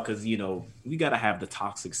talk about, because, we got to have the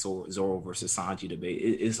toxic Zoro versus Sanji debate.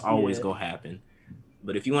 It's always going to happen.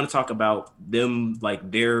 But if you want to talk about them,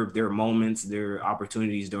 their moments, their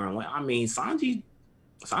opportunities during, Sanji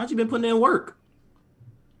been putting in work.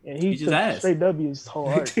 Yeah, he took straight W's whole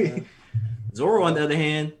arc. Zoro, on the other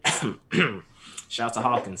hand, shout out to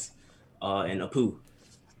Hawkins and Apu.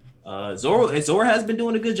 Zoro has been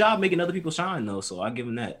doing a good job making other people shine, though, so I give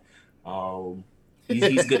him that.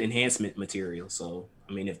 He's good enhancement material. So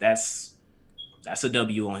if that's a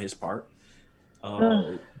W on his part.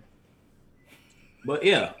 But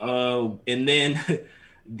yeah, and then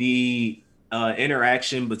the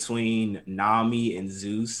interaction between Nami and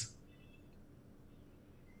Zeus.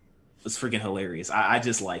 was freaking hilarious. I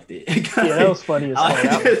just liked it. Yeah, that was funny as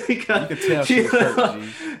hell. You could tell she was hurt, G.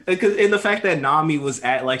 Because in the fact that Nami was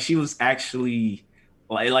she was actually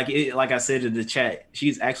like I said in the chat,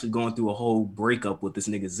 she's actually going through a whole breakup with this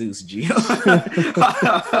nigga Zeus, G.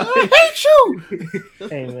 I hate you.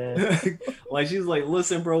 Hey man, Like she's like,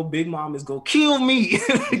 listen, bro, Big Mom is gonna kill me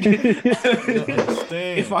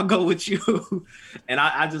if I go with you. And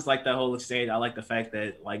I just like that whole exchange. I like the fact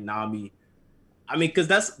that like Nami, I mean, because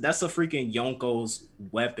that's a freaking Yonko's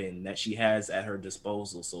weapon that she has at her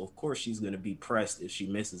disposal. So of course she's gonna be pressed if she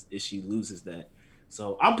loses that.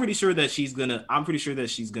 So I'm pretty sure that she's gonna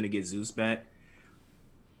get Zeus back.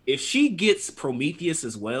 If she gets Prometheus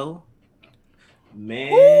as well, man,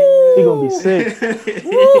 she gonna be sick.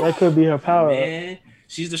 That could be her power. Man,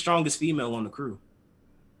 she's the strongest female on the crew.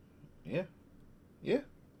 Yeah.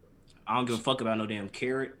 I don't give a fuck about no damn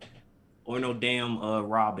Carrot or no damn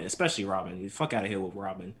Robin, especially Robin. Fuck out of here with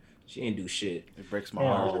Robin. She ain't do shit. It breaks my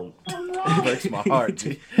heart. It breaks my heart,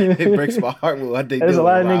 G. It breaks my heart with what they do. There's a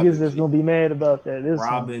lot of Robin, niggas that's gonna be mad about that.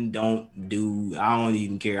 Robin don't do. I don't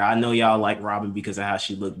even care. I know y'all like Robin because of how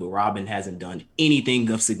she looked, but Robin hasn't done anything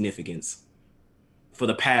of significance for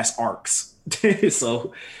the past arcs.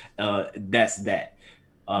 So that's that.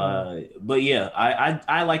 But yeah,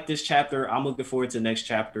 I like this chapter. I'm looking forward to the next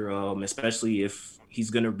chapter, especially if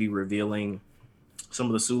he's gonna be revealing some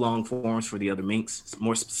of the Sulong forms for the other minks,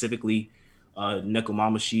 more specifically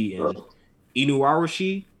Nekomamushi and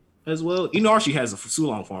Inuarashi as well. Inuarashi has a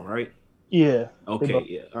Sulong form, right? Yeah. Okay,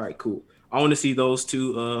 yeah. All right, cool. I want to see those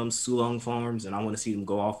two Sulong forms, and I want to see them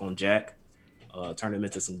go off on Jack, turn them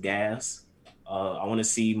into some gas. I want to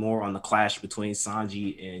see more on the clash between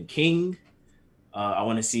Sanji and King. I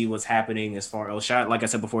want to see what's happening as far as like I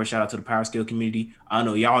said before, shout out to the Power Skill community. I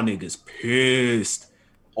know y'all niggas pissed.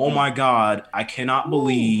 Oh my God, I cannot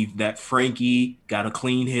believe that Frankie got a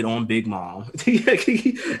clean hit on Big Mom. Well,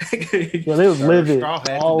 they was livid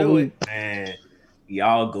all week. Man,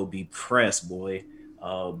 y'all go be pressed, boy.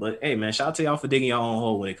 But hey, man, shout out to y'all for digging your own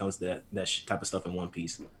hole when it comes to that type of stuff in One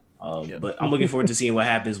Piece. But I'm looking forward to seeing what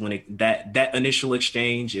happens when that initial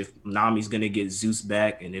exchange, if Nami's gonna get Zeus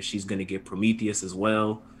back and if she's gonna get Prometheus as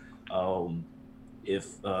well.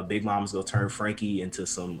 If Big Mom's gonna turn Frankie into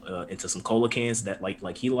some cola cans that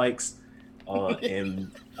like he likes,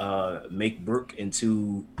 and make Brooke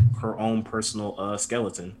into her own personal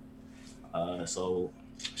skeleton. So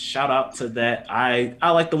shout out to that.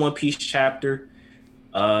 I like the One Piece chapter.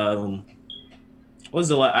 What was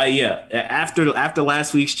the after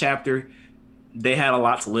last week's chapter, they had a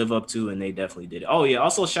lot to live up to, and they definitely did it. Oh yeah,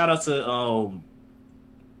 also shout out to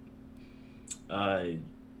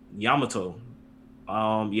Yamato.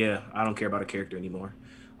 Yeah, I don't care about a character anymore.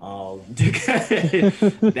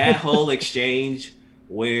 That whole exchange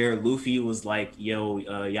where Luffy was like, "Yo,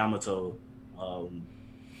 Yamato,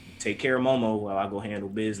 take care of Momo while I go handle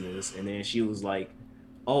business," and then she was like,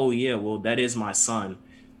 "Oh yeah, well that is my son."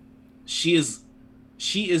 She is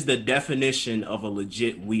the definition of a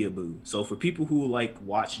legit weeaboo. So for people who like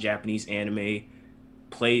watch Japanese anime,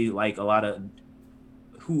 play like a lot of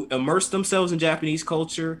who immerse themselves in Japanese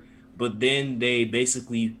culture, but then they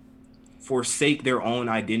basically forsake their own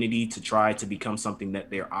identity to try to become something that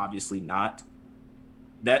they're obviously not.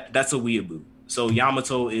 That's a weeaboo. So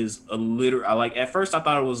Yamato is a literal. Like at first I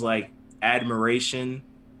thought it was like admiration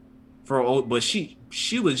for but she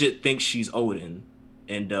legit thinks she's Odin,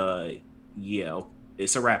 and yeah,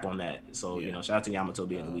 it's a wrap on that. So shout out to Yamato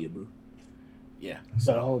being a weeaboo. Yeah,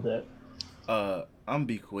 so gotta hold that. I'm gonna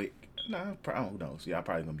be quick. Nah, who knows? Yeah, I'm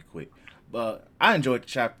probably gonna be quick. But I enjoyed the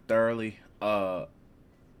chapter thoroughly.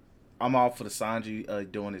 I'm all for the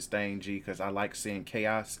Sanji doing his thing, G, because I like seeing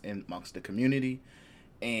chaos in amongst the community.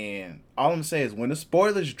 And all I'm gonna say is when the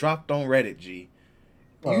spoilers dropped on Reddit, G,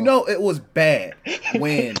 you know it was bad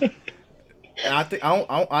when. And I think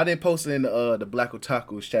I didn't post it in the Black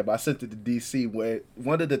Otakus chat, but I sent it to DC where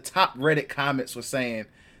one of the top Reddit comments was saying,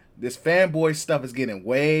 "This fanboy stuff is getting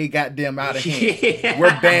way goddamn out of hand. Yeah.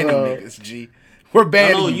 We're banning niggas, G. We're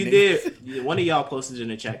banning." No, you did. One of y'all posted in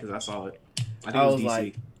the chat because I saw it. I think it was DC.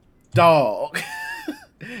 Like, dog,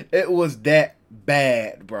 it was that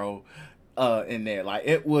bad, bro. In there, like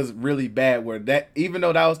it was really bad. Where that, even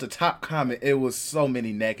though that was the top comment, it was so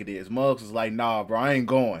many negatives. Muggs was like, "Nah, bro, I ain't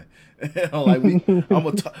going." I'm like,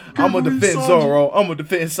 I'm gonna defend Zoro. I'm gonna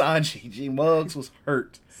defend Sanji. G. Muggs was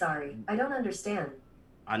hurt. Sorry, I don't understand.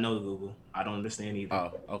 I know Google. I don't understand either.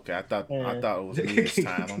 Oh, okay. I thought it was me this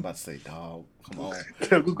time. I'm about to say, dog, come on.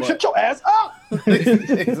 Google, shut your ass up.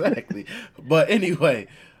 Exactly. But anyway,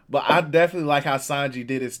 I definitely like how Sanji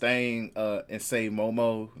did his thing and saved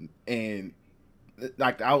Momo, and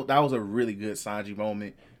like that was a really good Sanji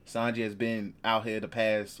moment. Sanji has been out here the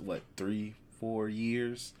past 3-4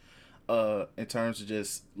 years, in terms of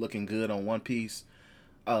just looking good on One Piece,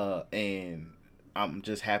 and I'm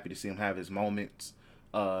just happy to see him have his moments.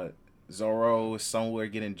 Zoro is somewhere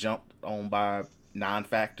getting jumped on by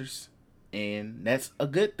non-factors, and that's a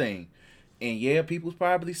good thing. And yeah, people's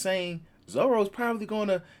probably saying Zoro's probably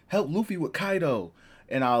gonna help Luffy with Kaido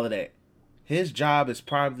and all of that. His job is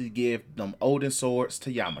probably to give them Odin swords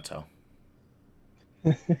to Yamato.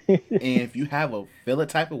 And if you have a feel a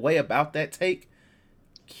type of way about that take,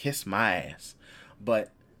 kiss my ass.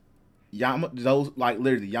 But those, like,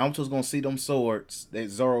 literally, Yamato's gonna see them swords that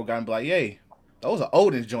Zoro got and be like, "Hey, those are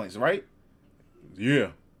Odin's joints, right? Yeah,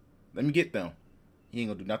 let me get them." He ain't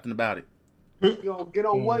gonna do nothing about it. He gonna get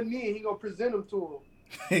on one knee and he gonna present them to him.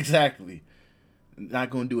 Exactly. Not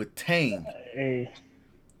gonna do a thing. Hey,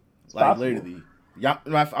 like literally,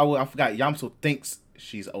 I forgot. Yamato thinks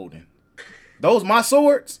she's Odin. Those my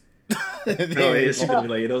swords. No, yeah, she gonna be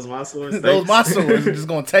like, "Those my swords." Those my swords. I'm just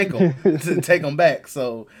gonna take them back.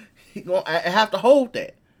 So he gonna have to hold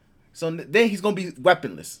that. So then he's gonna be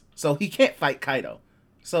weaponless. So he can't fight Kaido.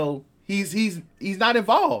 So he's not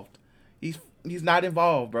involved. He's not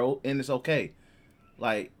involved, bro, and it's okay.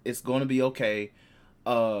 Like, it's gonna be okay.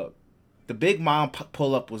 The Big Mom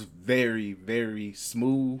pull up was very, very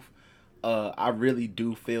smooth. I really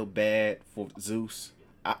do feel bad for Zeus.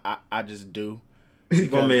 I just do.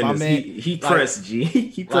 My man, he pressed, G.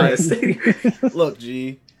 He pressed. Look,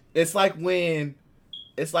 G. It's like when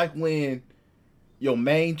your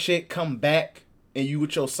main chick come back and you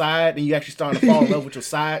with your side and you actually starting to fall in love with your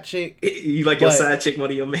side chick. You like your side chick more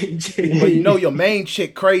than your main chick. But you know your main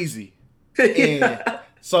chick crazy. And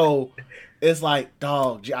so it's like,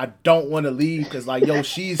 dog, I don't want to leave because, like, yo,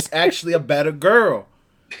 she's actually a better girl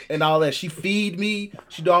and all that. She feed me.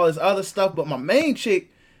 She do all this other stuff. But my main chick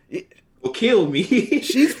will kill me.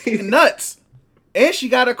 She's nuts. And she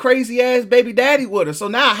got a crazy ass baby daddy with her. So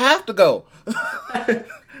now I have to go.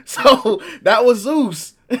 So that was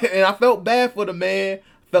Zeus. And I felt bad for the man.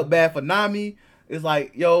 Felt bad for Nami. It's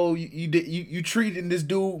like, yo, you treating this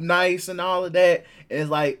dude nice and all of that. And it's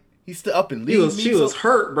like, he's still up and leaving. She was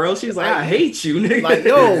hurt, bro. She was like, I hate you, nigga. Like,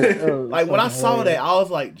 yo, like when I saw that, I was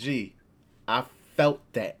like, G, I felt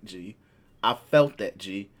that, G. I felt that,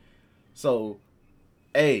 G. So,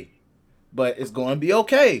 hey, but it's going to be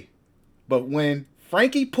okay. But when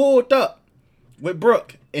Frankie pulled up with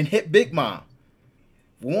Brooke and hit Big Mom,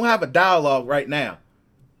 we won't have a dialogue right now.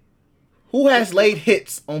 Who has laid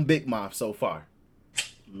hits on Big Mom so far?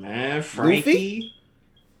 Man, Frankie.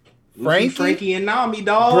 Frankie and Nami,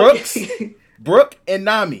 dog. Brooke and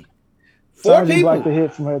Nami. 4 Sanji people. blocked the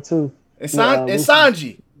hit from her too. And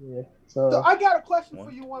Sanji. Yeah. So I got a question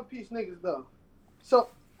for you, One Piece niggas, though. So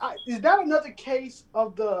is that another case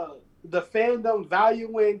of the fandom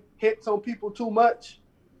valuing hits on people too much?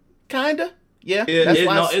 Kinda. Yeah.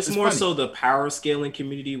 It's more funny. So the power scaling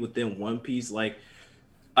community within One Piece, like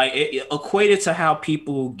it equated to how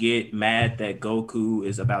people get mad that Goku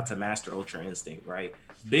is about to master Ultra Instinct, right?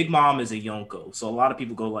 Big Mom is a Yonko, so a lot of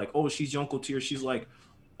people go like, "Oh, she's Yonko tier." She's like,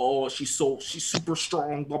 "Oh, she's super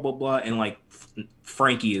strong." Blah blah blah, and like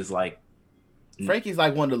Frankie's like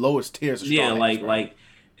one of the lowest tiers. Of like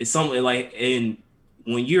it's something like, and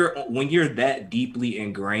when you're that deeply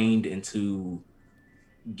ingrained into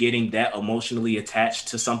getting that emotionally attached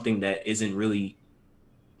to something that isn't really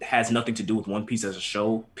has nothing to do with One Piece as a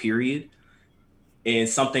show, period. And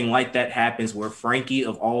something like that happens where Frankie,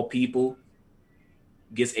 of all people,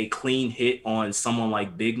 gets a clean hit on someone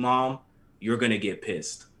like Big Mom, you're going to get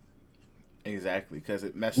pissed. Exactly, because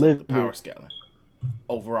it messes up the power scaling.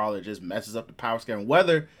 Overall, it just messes up the power scaling.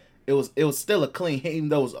 Whether it was still a clean hit, even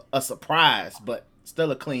though it was a surprise, but still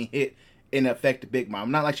a clean hit, and it affected Big Mom.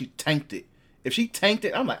 Not like she tanked it. If she tanked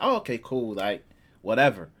it, I'm like, oh, okay, cool, like,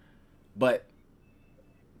 whatever. But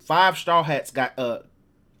 5 Straw Hats got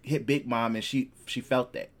hit Big Mom, and she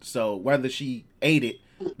felt that. So whether she ate it,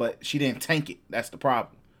 but she didn't tank it, that's the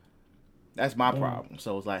problem. That's my problem.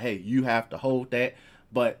 So it's like, hey, you have to hold that.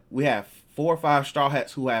 But we have 4 or 5 Straw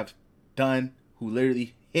Hats who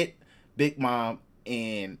literally hit Big Mom,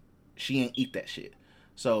 and she ain't eat that shit.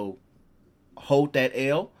 So hold that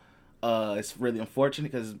L. It's really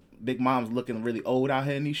unfortunate because Big Mom's looking really old out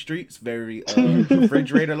here in these streets. Very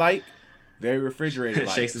refrigerator-like. Very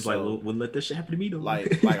refrigerator-like. Shanks is like, wouldn't let this shit happen to me, though.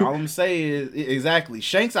 Like all I'm gonna say is, exactly,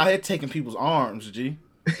 Shanks out here taking people's arms, G.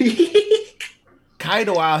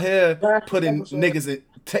 Kaido out here putting niggas in,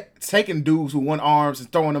 taking dudes with 1 arms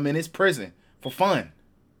and throwing them in his prison for fun.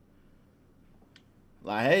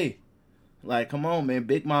 Like, hey, like, come on, man.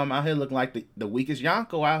 Big Mom out here looking like the weakest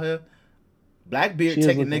Yonko out here. Blackbeard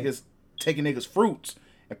taking niggas fruits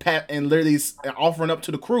and literally offering up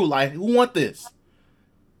to the crew like, who want this?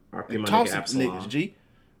 RP my Talk nigga some Absalom. niggas, G.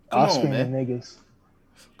 Come on, Offspring man. niggas.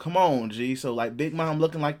 Come on, G. So like Big Mom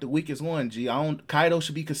looking like the weakest one, G. Kaido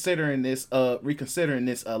should be considering this, reconsidering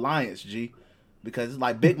this alliance, G, because it's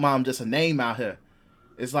like Big Mom just a name out here.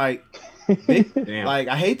 It's like Damn. like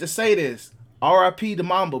I hate to say this, R.I.P. to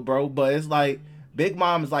Mamba, bro, but it's like Big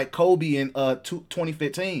Mom is like Kobe in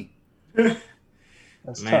 2015.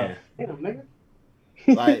 That's Man. tough.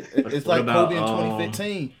 Like it's What like about, Kobe in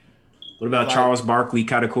 2015. What about Like- Charles Barkley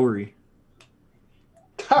Katakuri?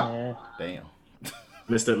 Yeah. Damn.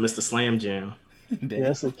 Mr. Slam Jam. Yeah,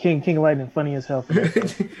 that's a King Lightning funny as hell for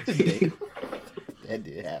that. That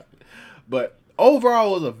did happen. But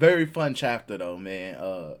overall, it was a very fun chapter, though, man.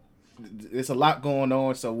 There's a lot going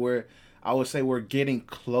on, so I would say we're getting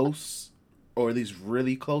close, or at least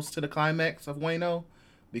really close to the climax of Wano,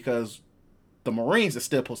 because the Marines are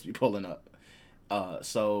still supposed to be pulling up.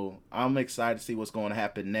 So I'm excited to see what's going to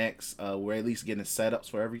happen next. We're at least getting setups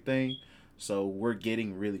for everything, so we're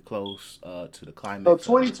getting really close to the climax.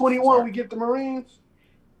 So 2021, we get the Marines.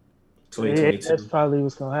 2022. Yeah, that's probably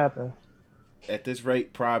what's gonna happen. At this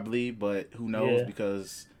rate, probably, but who knows? Yeah.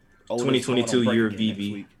 Because 2022 year of next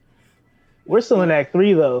VV. week. We're still in Act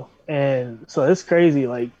 3 though, and so it's crazy.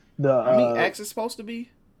 Like How many acts is supposed to be?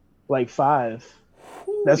 like 5.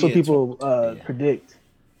 Whew, That's what yeah, people yeah. predict.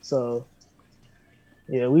 So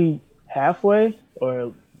yeah, we halfway,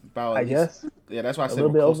 or About I at least- guess. Yeah, that's why I a said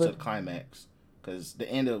little we're bit close over. to the climax. Because the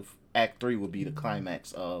end of Act 3 will be the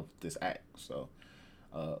climax of this act. So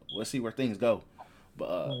we'll see where things go.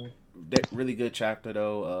 But that really good chapter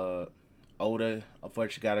though. Oda,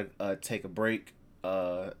 unfortunately, gotta take a break.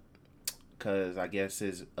 Because I guess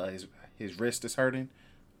his wrist is hurting.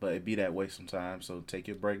 But it be that way sometimes. So take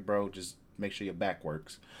your break, bro. Just make sure your back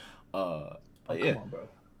works. But yeah. Come on, bro.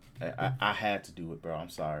 I had to do it, bro. I'm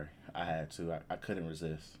sorry. I had to. I couldn't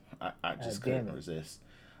resist. I just damn couldn't it. resist.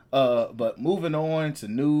 But moving on to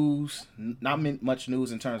news. Not much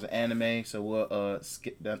news in terms of anime, so we'll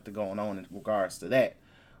skip nothing going on in regards to that.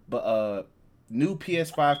 But new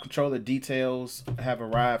PS5 controller details have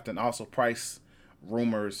arrived, and also price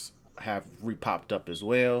rumors have repopped up as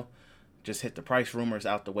well. Just hit the price rumors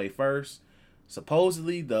out the way first.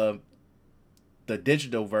 Supposedly the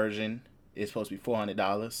digital version is supposed to be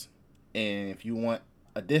 $400, and if you want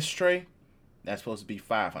a disc tray, that's supposed to be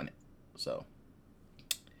 $500. So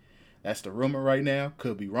that's the rumor right now.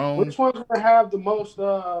 Could be wrong. Which one's gonna have the most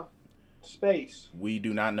space? We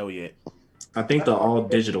do not know yet. I think the all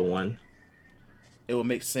digital one. It would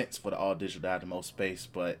make sense for the all digital to have the most space,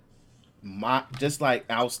 but just like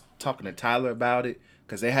I was talking to Tyler about it,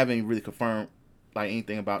 because they haven't really confirmed like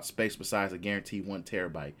anything about space besides a guaranteed 1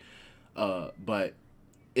 terabyte. But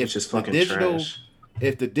if Which is the fucking digital, trash.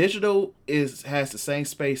 if the digital has the same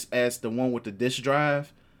space as the one with the disk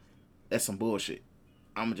drive, that's some bullshit.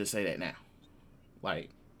 I'm gonna just say that now. Like,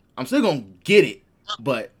 I'm still gonna get it,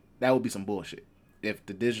 but that would be some bullshit. If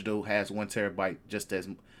the digital has 1 terabyte,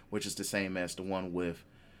 which is the same as the one with,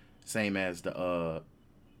 same as the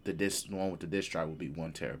disc, the one with the disk drive would be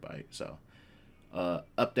 1 terabyte. So,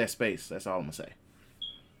 up that space. That's all I'm gonna say.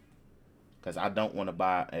 Because I don't want to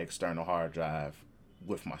buy an external hard drive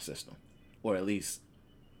with my system, or at least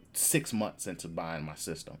 6 months into buying my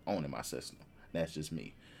system, owning my system. That's just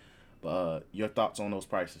me. But your thoughts on those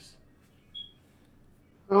prices?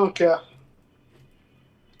 I don't care.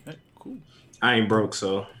 Hey, cool. I ain't broke,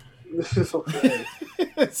 so This is okay.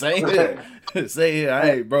 Same here. Say here.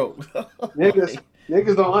 I ain't broke. Niggas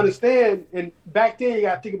don't understand. And back then, you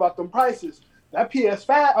gotta think about them prices. That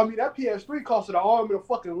PS3 costed an arm and a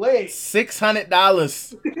fucking leg. $600.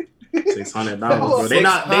 $600, bro. They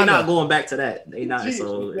not going back to that. They not. Jeez,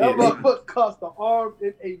 So that motherfucker cost an arm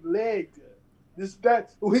and a leg. This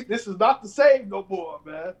is not the same no more,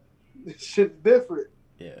 man. This shit's different.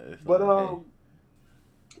 Yeah. But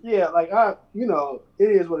yeah, like it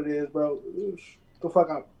is what it is, bro. The fuck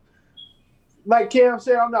up. Like Cam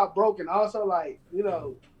said, I'm not broken. Also, like, if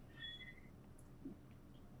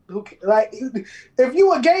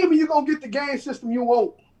you a gamer, you gonna get the game system you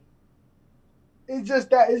want. It's just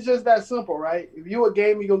that simple, right? If you a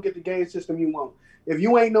gamer, you gonna get the game system you want. If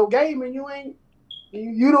you ain't no gamer, you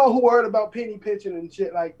know who worried about penny pinching and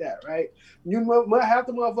shit like that, right? Half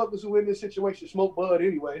the motherfuckers who in this situation smoke bud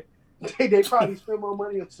anyway. They probably spend more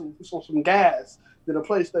money on some gas than a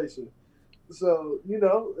PlayStation. So,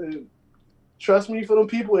 trust me, for them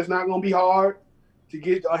people, it's not gonna be hard to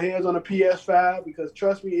get our hands on a PS5, because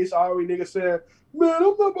trust me, it's already niggas saying, man,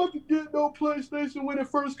 I'm not about to get no PlayStation when it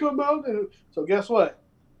first come out. And so guess what?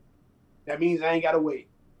 That means I ain't gotta wait.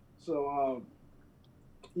 So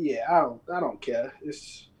Yeah, I don't care.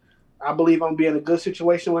 I believe I'm gonna be in a good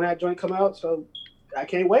situation when that joint come out, so I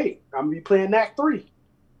can't wait. I'm gonna be playing Knack 3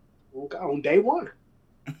 on day one.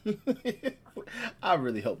 I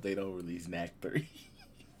really hope they don't release Knack 3.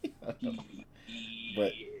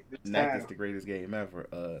 But It's Knack is time. the greatest game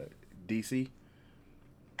ever. DC.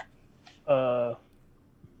 Uh,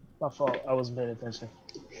 my fault. I wasn't paying attention.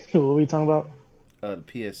 What were we talking about? The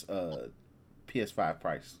PS5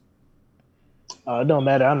 price. It don't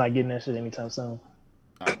matter. I'm not getting that shit anytime soon.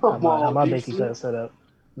 Oh, Come How on, my bank DC. account set up.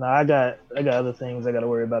 No, I got other things I got to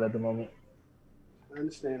worry about at the moment.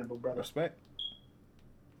 Understandable, brother. respect.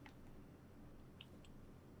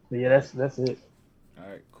 But yeah, that's it. All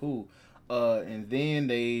right, cool. And then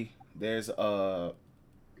there's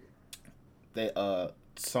they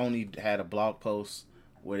Sony had a blog post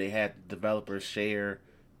where they had developers share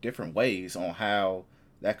different ways on how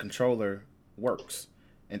that controller works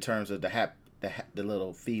in terms of the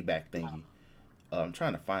little feedback thingy. I'm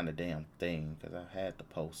trying to find the damn thing because I had the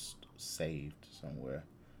post saved somewhere.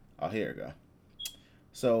 Oh, here we go.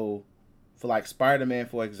 So, for like Spider-Man,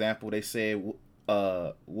 for example, they said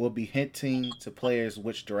we'll be hinting to players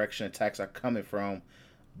which direction attacks are coming from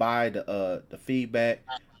by the feedback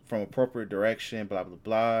from appropriate direction, blah blah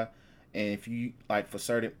blah. And if you like for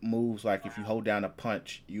certain moves, like if you hold down a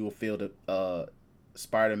punch, you will feel the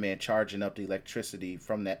Spider-Man charging up the electricity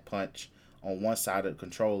from that punch on one side of the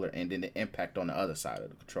controller, and then the impact on the other side of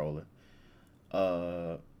the controller.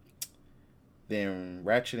 Uh, then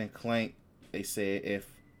Ratchet and Clank, they said if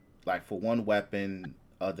like for one weapon,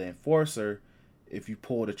 the Enforcer, if you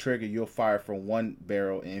pull the trigger, you'll fire from one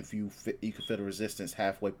barrel, and if you can feel the resistance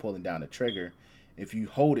halfway pulling down the trigger. If you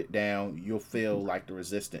hold it down, you'll feel like the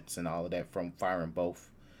resistance and all of that from firing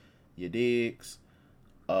both. You digs?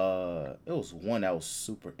 It was one that was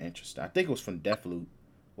super interesting. I think it was from Deathloop,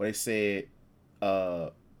 where they said, uh,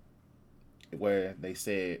 where they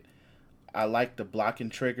said, I like the blocking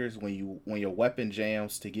triggers when your weapon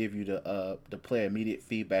jams to give you the player immediate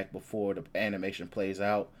feedback before the animation plays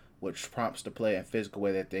out, which prompts the player in physical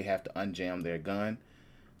way that they have to unjam their gun.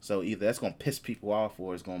 So either that's gonna piss people off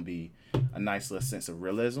or it's gonna be a nice little sense of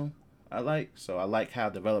realism. I like how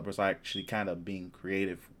developers are actually kind of being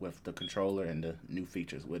creative with the controller and the new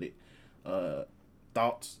features with it.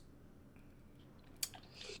 Thoughts?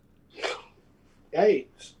 Hey,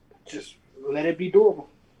 just let it be doable.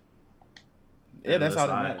 Yeah, that's all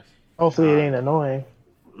listen, that matters. Hopefully it ain't annoying.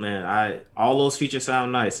 Man, all those features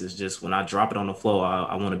sound nice. It's just when I drop it on the floor,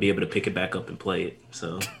 I want to be able to pick it back up and play it.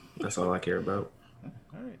 So that's all I care about. All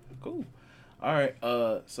right, cool. All right,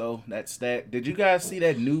 so that's that. Did you guys see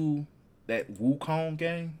that Wukong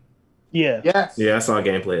game? Yeah. Yes. Yeah, I saw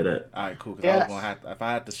gameplay of that. All right, cool. Because I was Yes. gonna have to, if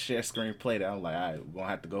I had to share screen play that, I'm like, all right, we're gonna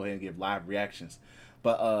have to go ahead and give live reactions.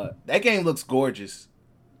 But that game looks gorgeous,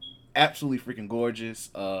 absolutely freaking gorgeous.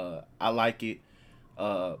 I like it.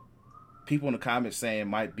 People in the comments saying it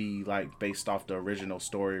might be like based off the original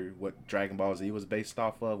story, what Dragon Ball Z was based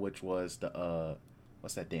off of, which was the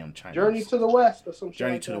what's that damn Chinese Journey to the West or some shit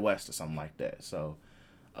Journey like to that. the West or something like that. So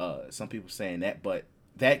some people saying that, but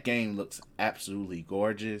that game looks absolutely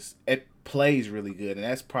gorgeous. It plays really good, and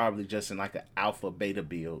that's probably just in like an alpha beta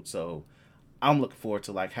build. So I'm looking forward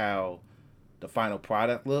to like how the final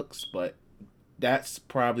product looks, but that's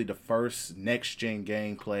probably the first next gen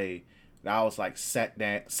gameplay that I was like sat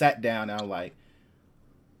down and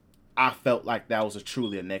I felt like that was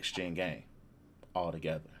truly a next gen game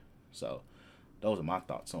altogether. So those are my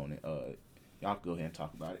thoughts on it. Y'all can go ahead and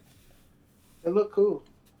talk about it. It look cool.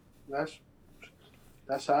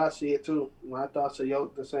 That's how I see it too. My thoughts are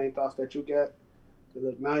the same thoughts that you got. They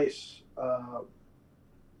look nice.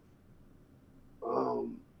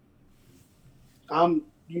 I'm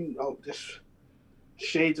just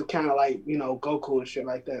shades of kind of like Goku and shit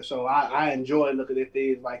like that. So I enjoy looking at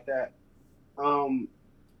things like that.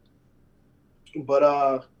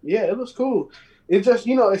 But yeah, it looks cool. It just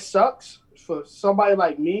it sucks for somebody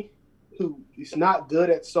like me who is not good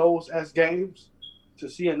at Souls-esque games to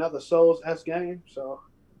see another Souls-esque game. So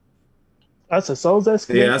That's a Souls-esque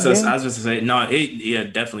Yeah, game? I was just to say, no,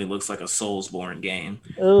 it definitely looks like a Soulsborne game.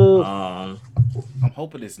 Ugh. I'm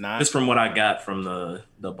hoping it's not. Just from what I got from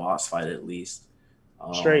the boss fight, at least.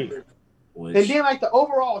 Straight. And then like the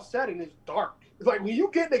overall setting is dark. It's like when you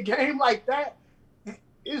get in a game like that,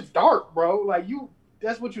 it's dark, bro. Like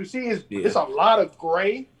that's what you see is it's a lot of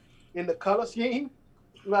gray in the color scheme.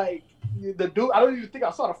 Like the dude, I don't even think I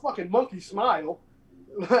saw the fucking monkey smile.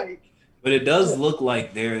 Like, but it does look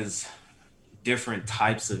like there's different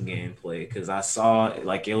types of gameplay because I saw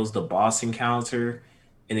like it was the boss encounter,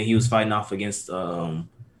 and then he was fighting off against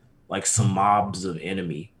like some mobs of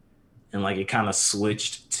enemy, and like it kind of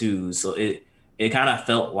switched to, so it kind of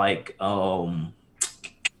felt like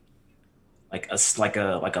like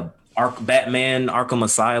a Batman Arkham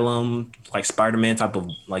Asylum, like Spider-Man type of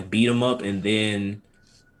like beat 'em up, and then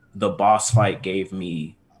the boss fight gave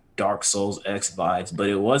me Dark Souls X vibes, but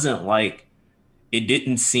it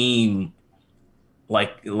didn't seem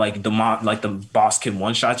like the boss can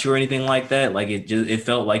one shot you or anything like that. Like it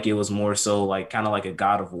felt like it was more so like kind of like a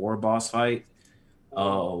God of War boss fight.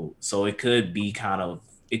 Oh, so it could be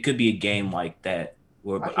a game like that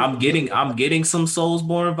where I'm getting some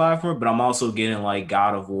Soulsborne vibe from it, but I'm also getting like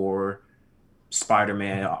God of War,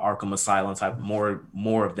 Spider-Man, Arkham Asylum type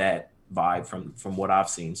more of that vibe from what I've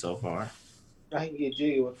seen so far. I can get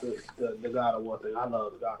jiggy with the God of War thing. I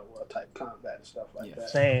love the God of War type combat and stuff like that.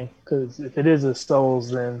 Same, because if it is a Souls,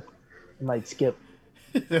 then I might skip.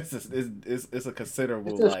 It's a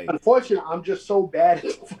considerable it's like. Unfortunately, I'm just so bad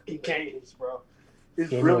at fucking games, bro.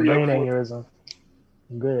 It's really brain aneurysm.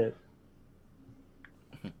 Good.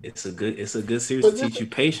 It's a good series to teach you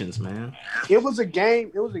patience, man. It was a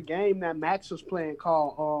game that Max was playing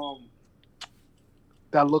called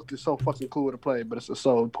that looked so fucking cool to play, but it's a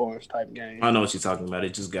soul porn type game. I know what you're talking about.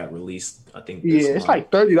 It just got released, I think. It's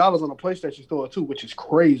like $30 on the PlayStation Store too, which is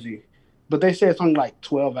crazy. But they say it's only like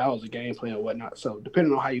 12 hours of gameplay or whatnot. So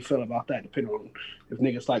depending on how you feel about that, depending on if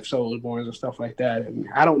niggas like Soulsborne and stuff like that. And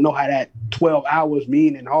I don't know how that 12 hours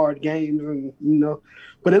mean in hard games, and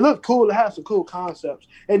but it looked cool. It has some cool concepts.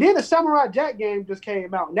 And then the Samurai Jack game just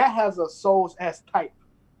came out, and that has a Souls-esque type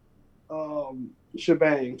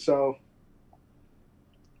shebang. So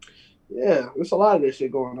yeah, there's a lot of this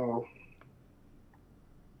shit going on.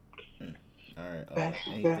 All right.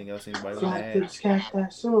 Anything else anybody want to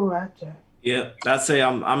add? Yeah, I'd say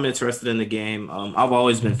I'm interested in the game. I've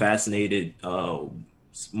always been fascinated,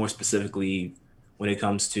 more specifically when it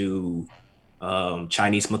comes to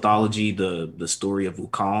Chinese mythology, the story of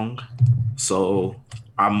Wukong. So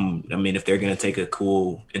if they're gonna take a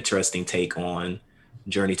cool, interesting take on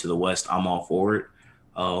Journey to the West, I'm all for it.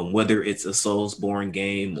 Whether it's a Soulsborne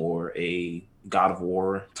game or a God of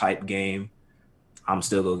War type game, I'm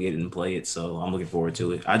still gonna get it and play it. So I'm looking forward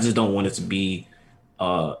to it. I just don't want it to be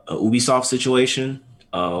a Ubisoft situation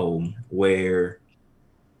where,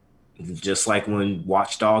 just like when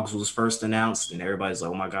Watch Dogs was first announced and everybody's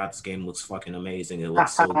like, oh my God, this game looks fucking amazing. It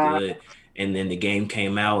looks so good. And then the game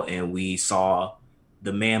came out and we saw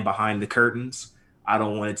the man behind the curtains. I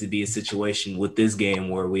don't want it to be a situation with this game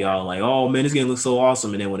where we all like, oh man, this game looks so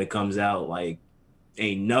awesome. And then when it comes out, like,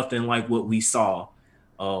 ain't nothing like what we saw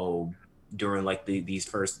during like these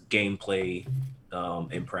first gameplay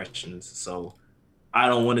impressions. So I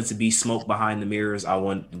don't want it to be smoke behind the mirrors. I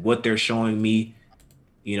want what they're showing me.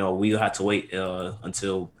 We'll have to wait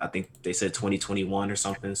until I think they said 2021 or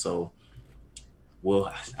something. So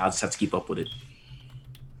I'll just have to keep up with it.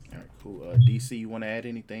 All right, cool. DC, you want to add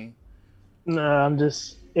anything? No,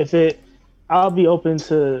 I'll be open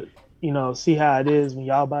to, see how it is when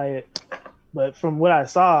y'all buy it. But from what I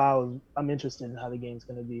saw, I'm interested in how the game's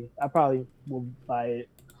gonna be. I probably will buy it.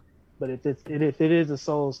 But if it is a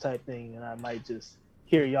Souls type thing, then I might just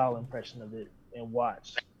hear y'all impression of it and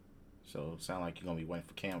watch. So sound like you're gonna be waiting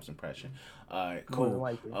for Cam's impression. All right,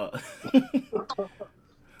 cool.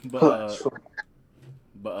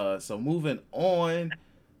 So moving on.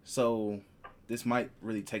 So this might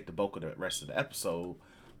really take the bulk of the rest of the episode.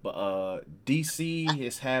 But DC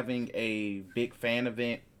is having a big fan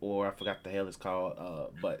event, or I forgot the hell it's called.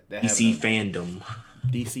 But DC FanDome.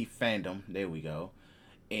 DC FanDome. There we go.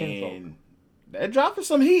 And they're dropping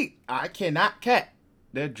some heat. I cannot cap.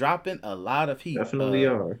 They're dropping a lot of heat. Definitely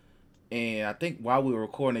are. And I think while we were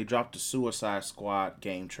recording, they dropped the Suicide Squad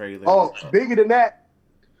game trailer. Oh, bigger than that,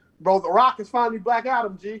 bro. The Rock is finally Black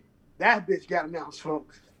Adam. G, that bitch got announced,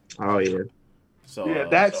 folks. Oh yeah. So yeah,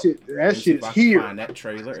 that shit is here. Find that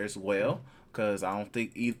trailer as well, because I don't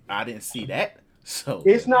think I didn't see that. So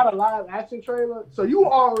it's not a live action trailer, so you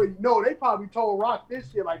already know they probably told Rock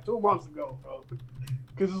this shit like 2 months ago, bro.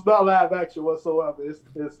 Because it's not live action whatsoever.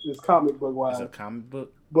 It's comic book wise. It's a comic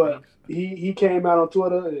book. But he came out on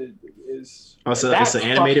Twitter. It's an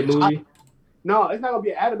animated movie. No, it's not gonna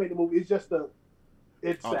be an animated movie. It's just a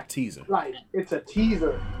teaser. Like it's a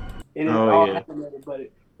teaser, and it's all animated,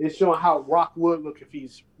 but it's showing how Rock would look if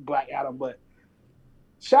he's Black Adam. But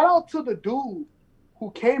shout out to the dude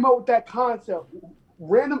who came up with that concept,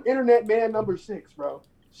 Random Internet Man number 6, bro.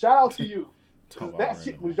 Shout out to you. That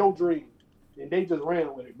shit was your dream, and they just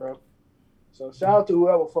ran with it, bro. So shout out to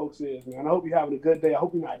whoever folks is, man. I hope you're having a good day. I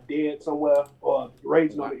hope you're not dead somewhere or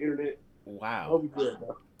raging on the internet. Wow. I hope you're good,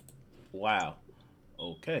 bro. Wow.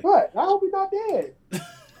 Okay. What? I hope you're not dead.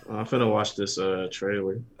 I'm finna watch this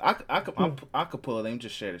trailer. I could pull it. Let me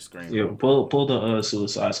just share the screen. Yeah, bro. pull the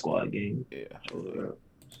Suicide Squad game. Yeah.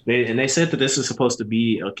 They said that this is supposed to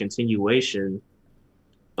be a continuation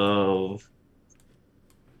of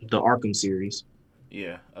the Arkham series.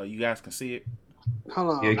 Yeah. You guys can see it.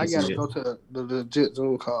 Hold on, Yeah, I you gotta can go to the legit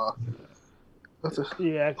Zoom call.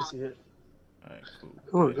 Yeah, I can see it. All right, cool.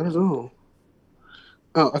 Oh, go to Zoom.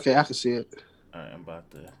 Oh, okay, I can see it. All right, I'm about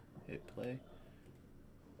to hit play.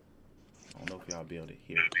 I don't know if y'all be able to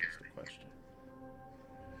hear it. That's the question.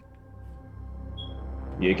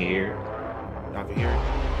 You can hear it. Y'all can hear it?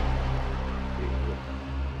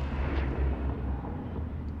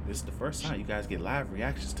 This is the first time you guys get live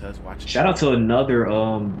reactions to us watching. Shout out to another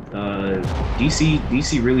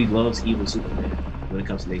DC really loves evil Superman when it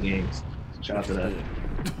comes to their games. Shout out to that.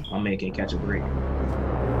 My man can't catch a break.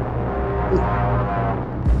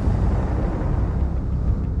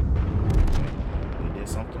 We did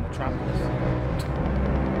something to Metropolis.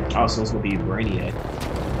 Oh, so it's gonna be Brainiac.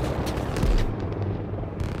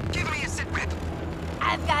 Give me a sit rep.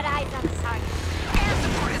 I've got eyes on the target. Air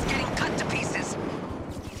support is getting cut to pieces.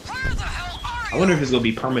 Where the hell are you? I wonder if it's gonna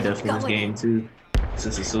be permadeath in this game too.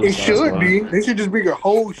 Since it's Suicide It should Squad. be. They should just bring a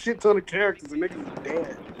whole shit ton of characters and niggas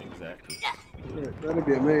dead. Exactly. Yeah, that'd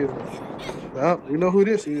be amazing. Well, we know who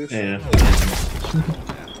this is. Yeah.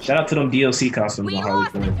 Shout out to them DLC costumes on Harley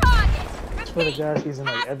Quinn. I swear to God, she's in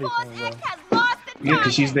like everything, bro. Yeah,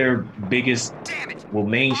 because she's their biggest,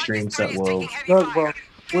 mainstream set. Well, Look, bro.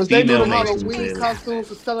 Once they do Female the mainstream Halloween set. costumes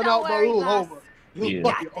for selling out, bro, it was over. It was Yeah.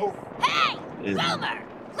 fucking over. Hey, It's- Boomer,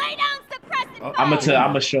 lay down suppressant. I'm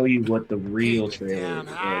gonna show you what the real trailer.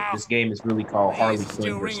 This game is really called Harley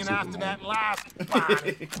Quinn vs. Superman,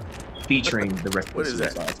 featuring the rest of the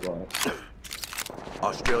Suicide Squad.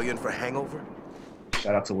 Australian for hangover?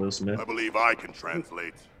 Shout out to Will Smith. I believe I can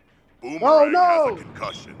translate. Boomerang Oh, no! has a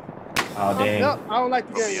concussion. Oh No, damn! I don't like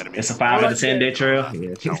the game. It's a 5 out of 10 day trail.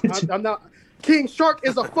 Yeah. I'm not. King Shark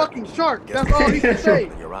is a fucking shark. That's all he should say.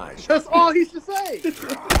 Your eyes. That's all he should say.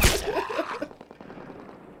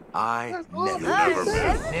 I That's all never, he never should say.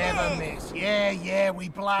 miss. Never miss. Yeah, we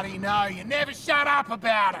bloody know. You never shut up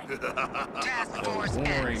about it. Task Force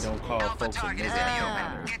Boomerang ends. don't call Alpha folks a target is nigga.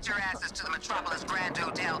 inhuman. Get your asses to the Metropolis Grand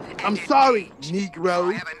Hotel. and I'm engage. sorry, I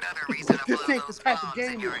Negro. have another reason to This blow ain't the those type of bombs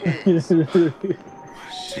game in your you're head.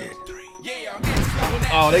 Shit.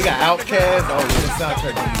 Oh, they got Outkast. Oh, the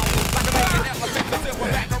soundtrack.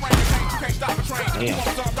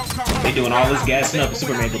 Damn. They doing all this gassing up.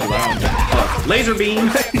 Superman goes around. Laser beam.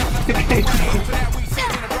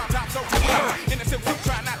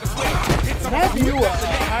 Imagine you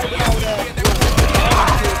high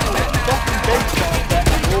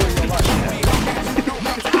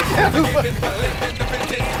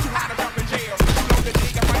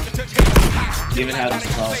Given how this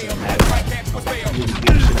is also a matter of really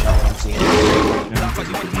give a shit about what I'm seeing right now, because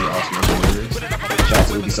it could be awesome murders. Shout out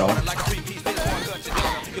to Ubisoft.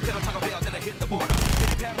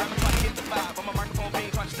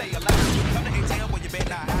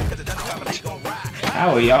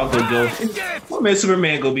 How are y'all gonna go? What man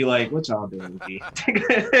Superman gonna be like? What y'all doing, G?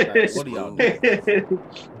 What are y'all doing?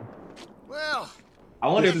 Well, I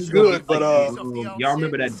wonder if This it's is good, good, but but, y'all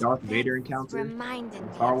remember that Darth Vader encounter in Reminding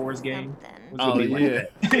me Star of Wars game? something. What's gonna be yeah.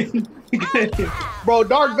 like that? Bro,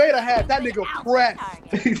 Darth Vader had that nigga pressed.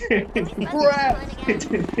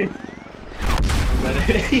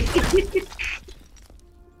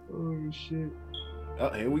 Oh shit! Oh,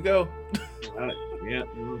 here we go. Yeah.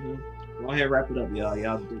 Go ahead, wrap it up, y'all.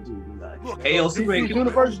 Y'all do like, hey, yo, Superman.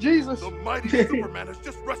 Universe Jesus. The mighty Superman has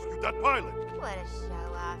just rescued that pilot. What a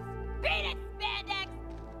show off. Beat it, spandex!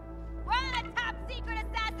 We're on a top secret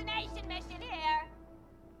assassination mission here.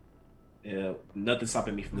 Yeah, nothing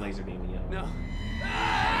stopping me from laser beaming, yo. No.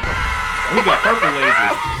 We got purple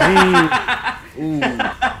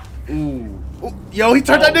lasers. Ooh. Yo, he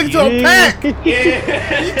turned that nigga to a pack.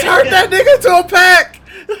 Yeah. He turned that nigga to a pack.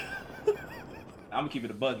 I'm gonna keep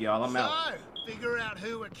it a bug, y'all. I'm out. so, figure out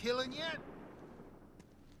who we're killing yet?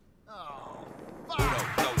 Oh,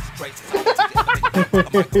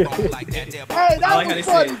 Hey, that like how they was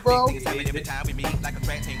funny, said- bro.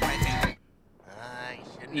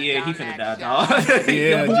 Yeah, he finna die, dog.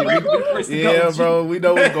 Yeah, G. Yeah, bro. We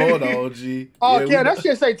know what's going on, G. Oh, yeah, yeah, that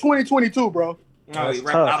shit say 2022, bro. No, That's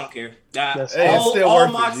right, tough. I don't care. That's Hey, it's still all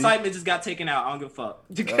worth my it, G. excitement just got taken out. I don't give a fuck.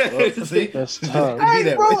 See? That's tough. Be Hey,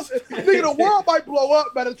 that bro, way. nigga, the world might blow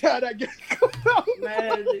up by the time that game comes out.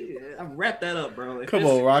 Man, I wrap that up, bro. If Come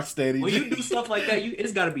it's- on, Rocksteady. When you do stuff like that,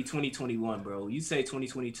 it's got to be 2021, bro. You say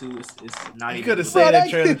 2022, it's not You even. could have Bro, said that that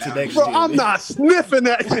trailer shit- to next Bro, year. I'm not sniffing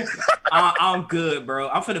that. I'm good, bro.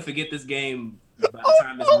 I'm finna forget this game by the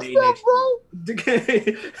time it's made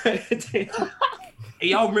next year. Hey,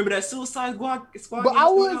 y'all remember that Suicide Squad? But I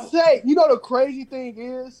would say, the crazy thing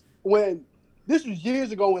is when this was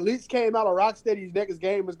years ago when leaks came out of Rocksteady's next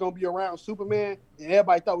game was gonna be around Superman, and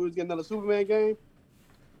everybody thought we was getting another Superman game.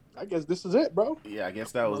 I guess this is it, bro. Yeah, I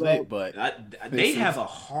guess that was it. But they have a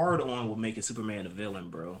hard on with making Superman a villain,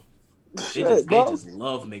 bro. They just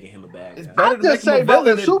love making him a bad guy. It's better to make him a bro,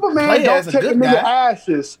 villain if Superman don't take a nigga guy.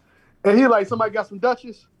 ashes, and he like, somebody got some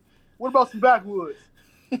Dutchess? What about some backwoods?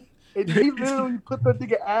 And he literally put the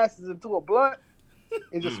nigga asses into a blunt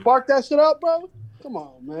and just spark that shit up, bro. Come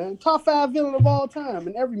on, man. Top 5 villain of all time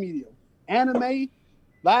in every medium. Anime,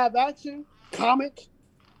 live action, comic.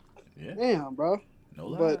 Yeah. Damn, bro. No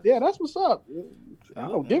lie. But yeah, that's what's up. I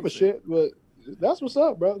don't give a shit, but that's what's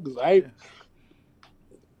up, bro. Because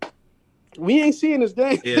we ain't seeing this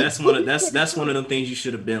game. Yeah, that's one of them things you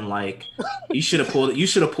should have been like. You should have pulled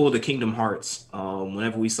the Kingdom Hearts.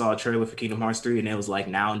 Whenever we saw a trailer for Kingdom Hearts 3 and it was like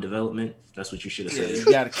now in development, that's what you should have said. You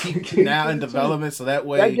gotta keep now in development so that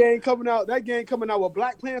way that game coming out with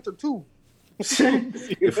Black Panther 2.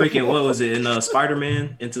 Freaking what was it in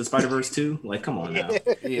Spider-Man Into the Spider-Verse 2? Like, come on now.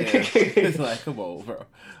 Yeah, it's like, come on, bro.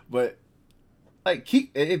 But like,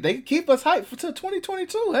 if they keep us hyped for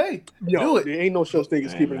 2022, hey, do it. There ain't no such thing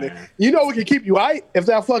as keeping it. You know what can keep you hyped? If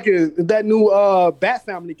that new Bat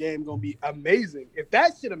Family game gonna be amazing. If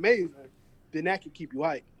that shit amazing, then that can keep you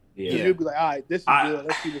hyped. Yeah, you'll be like, all right, this is good.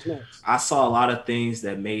 Let's see what's next. I saw a lot of things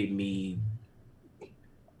that made me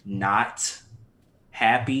not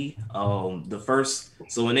happy.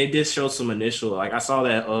 So when they did show some initial, like I saw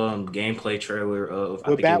that gameplay trailer of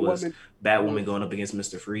it was Batwoman going up against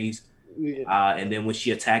Mr. Freeze. Yeah. And then when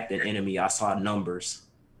she attacked an enemy, I saw numbers.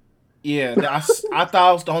 Yeah, I thought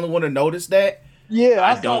I was the only one to notice that. Yeah,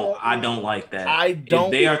 I don't like that.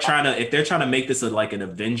 If they're trying to make this like an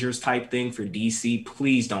Avengers type thing for DC,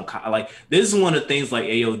 please don't this is one of the things like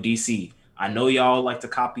DC. I know y'all like to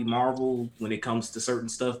copy Marvel when it comes to certain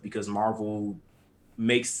stuff because Marvel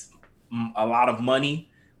makes a lot of money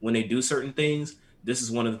when they do certain things. This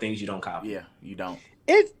is one of the things you don't copy. Yeah, you don't.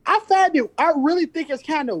 I really think it's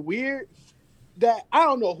kind of weird that I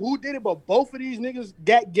don't know who did it, but both of these niggas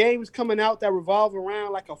got games coming out that revolve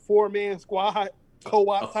around like a 4-man squad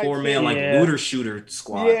co-op type. 4-man like looter shooter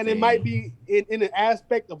squad. Yeah, and it might be in an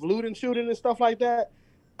aspect of loot and shooting and stuff like that.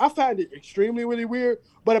 I find it extremely really weird,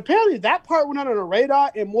 but apparently that part went under the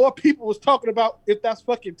radar, and more people was talking about if that's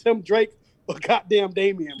fucking Tim Drake or goddamn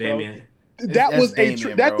Damien, bro. That was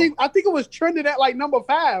Damien, that thing. I think it was trending at like number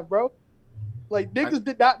 5, bro. Like niggas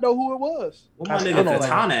did not know who it was. What my nigga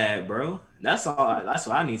Katana at, bro? That's all. That's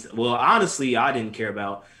what I need. Well, honestly, I didn't care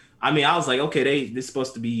about. I mean, I was like, okay, this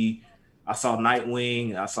supposed to be. I saw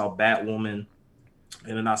Nightwing, I saw Batwoman,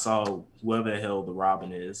 and then I saw whoever the hell the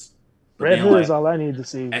Robin is. But Red Hood is all I need to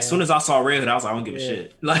see. As soon as I saw Red Hood, I was like, I don't give a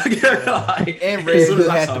shit. And Red Hood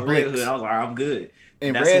has the Red Hood, I was like, I'm good.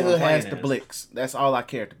 And Red Hood has the Blix. That's all I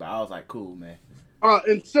cared about. I was like, cool, man.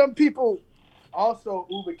 And some people also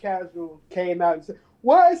uber casual came out and said,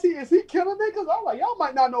 "Why is he killing niggas?" I'm like, y'all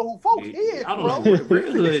might not know who folks is, I don't bro.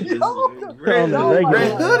 know.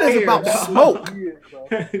 Red Hood is about smoke.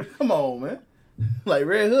 Come on, man. Like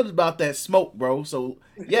Red Hood is about that smoke, bro. So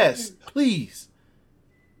yes, please.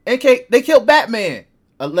 And they killed Batman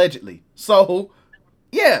allegedly. So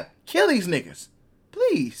yeah, kill these niggas,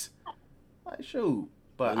 please. Like shoot.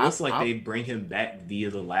 But it looks like they bring him back via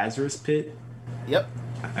the Lazarus Pit. Yep.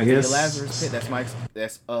 I guess the Lazarus Pit.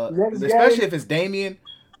 That's especially if it's Damien.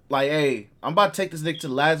 Like, hey, I'm about to take this nigga to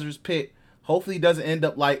the Lazarus Pit. Hopefully, he doesn't end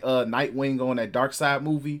up like Nightwing on that Dark Side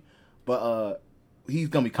movie. But he's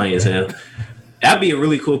gonna be funny as hell. That'd be a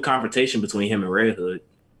really cool confrontation between him and Red Hood.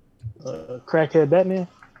 Crackhead Batman.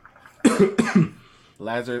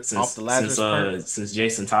 Lazarus since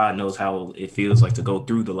Jason Todd knows how it feels like to go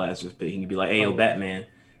through the Lazarus Pit, he can be like, "Hey, yo, Batman,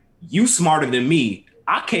 you smarter than me.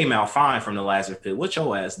 I came out fine from the Lazarus Pit. What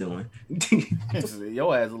your ass doing?"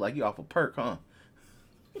 Your ass look like you off a perk, huh?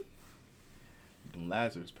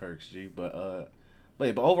 Lazarus perks, G. But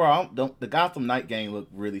overall, the Gotham Knight game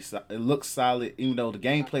looks solid, even though the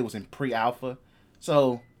gameplay was in pre-alpha.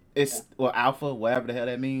 So it's alpha, whatever the hell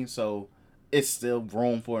that means. So it's still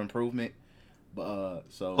room for improvement. But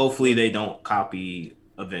so hopefully they don't copy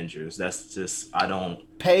Avengers. That's just I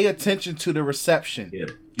don't pay attention to the reception. Yeah.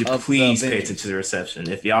 Please pay attention to the reception.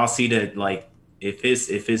 If y'all see that, like, if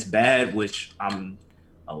it's bad, which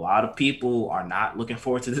a lot of people are not looking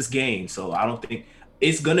forward to this game, so I don't think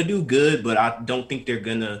it's gonna do good. But I don't think they're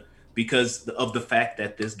gonna, because of the fact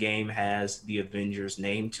that this game has the Avengers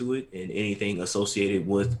name to it and anything associated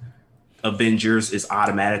with Avengers is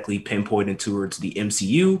automatically pinpointed towards the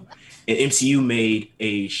MCU, and MCU made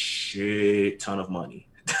a shit ton of money.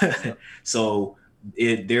 So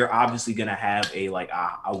they're obviously going to have a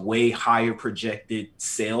way higher projected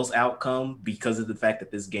sales outcome because of the fact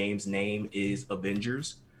that this game's name is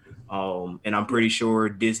Avengers. And I'm pretty sure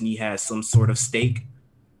Disney has some sort of stake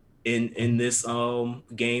in this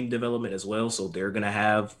game development as well. So they're going to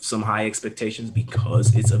have some high expectations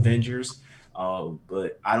because it's Avengers.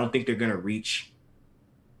 But I don't think they're going to reach.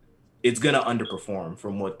 It's going to underperform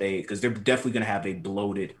from what because they're definitely going to have a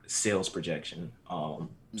bloated sales projection.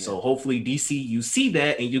 So hopefully DC, you see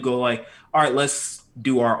that and you go like, all right, let's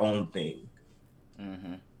do our own thing.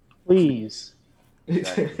 Mm-hmm. Please.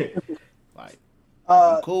 Exactly.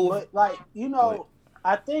 Cool. But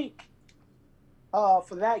I think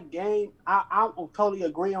for that game, I'm totally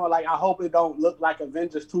agreeing with I hope it don't look like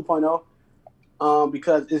Avengers 2.0.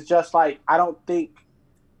 Because it's just I don't think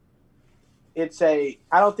it's a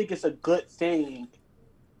good thing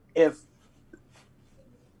if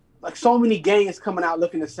so many games coming out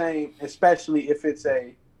looking the same, especially if it's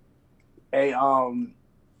a whatchamacallit,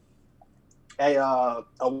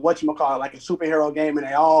 like a superhero game and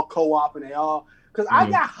they all co-op and they all because I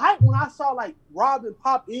got hyped when I saw Robin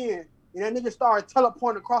pop in and that nigga started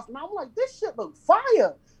teleporting across and I'm like, this shit look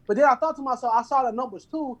fire. But then I thought to myself, I saw the numbers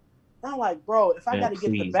too. And I'm like, bro, if I got to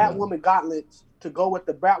get the Batwoman gauntlets to go with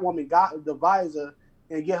the Batwoman the visor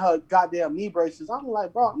and get her goddamn knee braces, I'm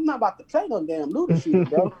like, bro, I'm not about to play no damn looter shooter,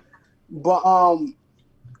 bro. But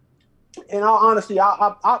in all honesty,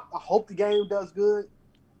 I hope the game does good.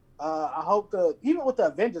 I hope even with the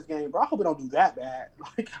Avengers game, bro, I hope it don't do that bad.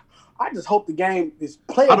 I just hope the game is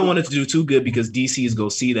playable. I don't want it to do too good because DC is go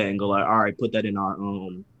see that and go like, all right, put that in our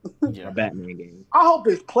our Batman game. I hope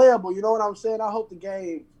it's playable. You know what I'm saying? I hope the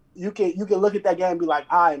game you can look at that game and be like,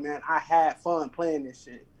 all right, man, I had fun playing this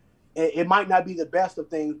shit. It might not be the best of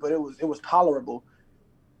things, but it was tolerable.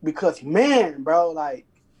 Because man, bro,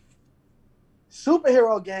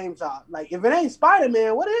 superhero games are if it ain't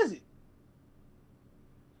Spider-Man, what is it?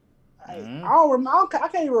 I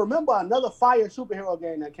can't even remember another fire superhero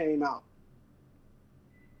game that came out.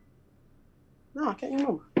 No, I can't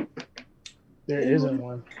remember. There isn't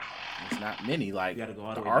one. It's not many. You gotta go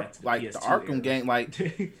all the way back to the the Arkham game.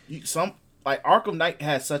 Arkham Knight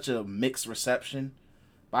has such a mixed reception,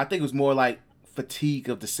 but I think it was more fatigue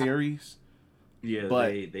of the series. Yeah,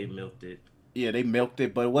 but they milked it. Yeah, they milked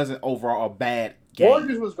it, but it wasn't overall a bad game.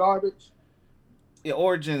 Origins was garbage. Yeah,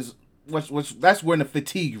 Origins, which that's when the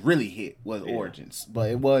fatigue really hit was Origins, but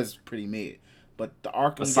it was pretty mid. But the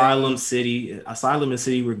Arkham Asylum and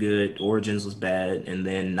City were good. Origins was bad, and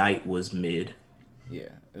then Night was mid. Yeah,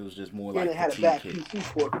 it was just more it had a bad PC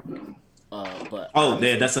port.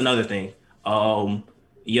 That's another thing.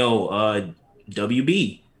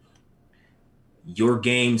 WB, your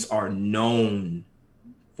games are known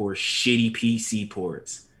for shitty PC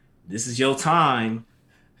ports. This is your time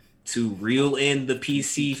to reel in the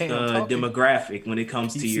PC demographic when it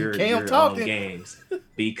comes to your games.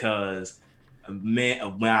 Because,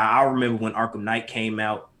 man, I remember when Arkham Knight came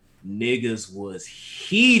out, niggas was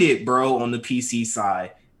heated, bro, on the PC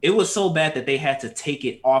side. It was so bad that they had to take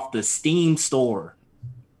it off the Steam store.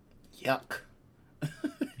 Yuck.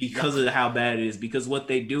 Because of how bad it is. Because what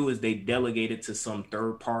they do is they delegate it to some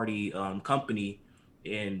third-party company,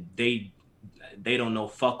 and they don't know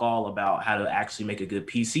fuck all about how to actually make a good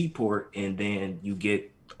PC port, and then you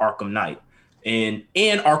get Arkham Knight and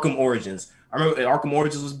Arkham Origins. I remember Arkham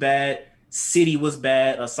Origins was bad, City was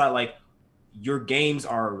bad. Aside, your games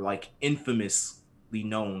are infamously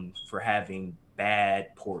known for having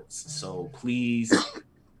bad ports. So please,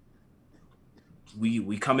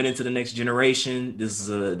 we coming into the next generation. This is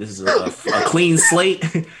a clean slate.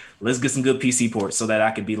 Let's get some good PC ports so that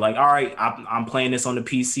I could be like, all right, I'm playing this on the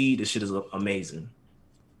PC. This shit is amazing.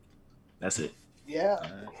 That's it. Yeah.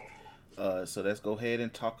 So let's go ahead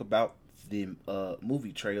and talk about the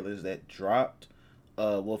movie trailers that dropped.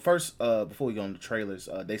 Well, first, before we go on the trailers,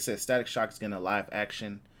 they said Static Shock is getting a live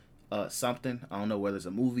action something. I don't know whether it's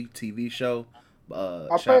a movie, TV show. I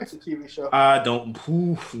played it's a TV show. I don't.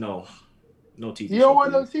 No TV show. You don't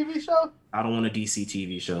want no TV show? I don't want a DC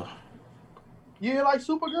TV show. You ain't like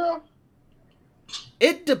Supergirl?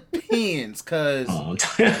 It depends, cause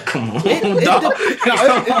come on,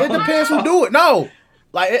 it depends who do it. No,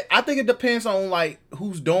 I think it depends on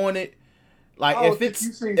who's doing it. If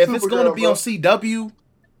it's going to be on CW,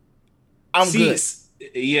 I'm good.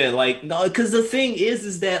 Yeah, no, because the thing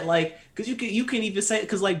is that because you can even say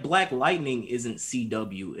because Black Lightning isn't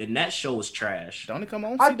CW and that show is trash. Don't it come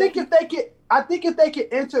on? I think if they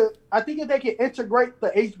can integrate the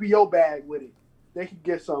HBO bag with it, they could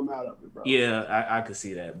get something out of it, bro. Yeah, I could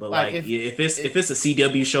see that. But Like, like, if it's a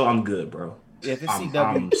CW show, I'm good, bro. If it's I'm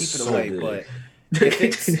CW, keep it so away. good. But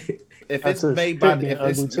if it's made by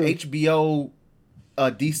if it's HBO,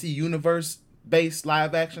 DC Universe based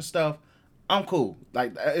live action stuff, I'm cool.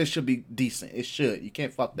 Like, it should be decent. It should. You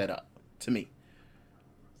can't fuck that up. To me.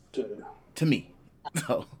 To me.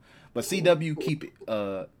 So, but CW, keep it.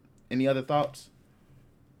 Any other thoughts?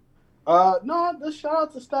 No, just shout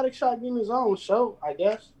out to Static Shock getting his own show, I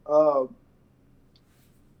guess.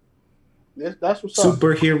 That's what's up.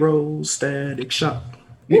 Superhero Static Shock.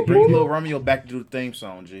 Hey, bring Lil Romeo back to do the theme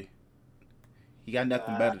song, G. He got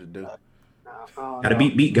nothing better to do. Gotta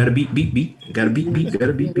beat. Gotta beat. Gotta beat.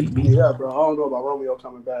 Yeah, bro. I don't know about Romeo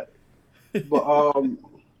coming back, but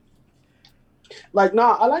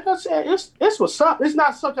like I said, it's what's up. It's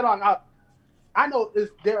not something I know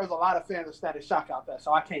there is a lot of fans of Static Shock out there,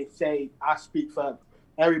 so I can't say I speak for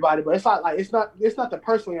everybody. But it's not the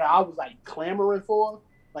person that I was like clamoring for.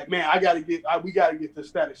 Like, man, we gotta get the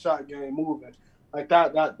Static Shock game moving. Like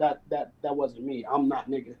that wasn't me. I'm not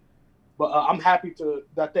nigga. But I'm happy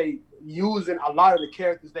that they using a lot of the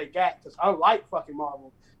characters they got, because unlike fucking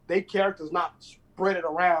Marvel, they characters not spread it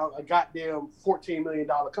around a goddamn $14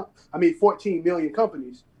 million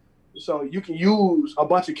companies. So you can use a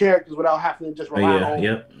bunch of characters without having to just rely on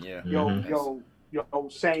your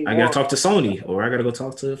same. I gotta talk to Sony, or I gotta go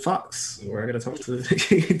talk to Fox, or I gotta talk to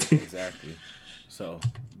exactly. So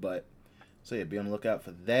yeah, be on the lookout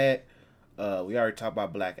for that. We already talked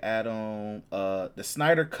about Black Adam. The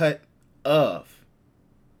Snyder cut of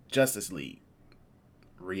Justice League.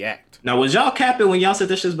 React. Now, was y'all capping when y'all said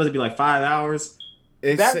this shit's supposed to be like 5 hours?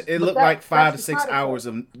 It looked like 5 to 6 hours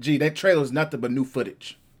of. Gee, that trailer's nothing but new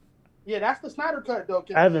footage. Yeah, that's the Snyder cut though.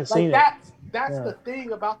 I haven't seen it. That's the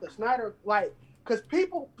thing about the Snyder, like, because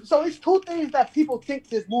people. So it's two things that people think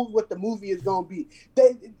what the movie is gonna be.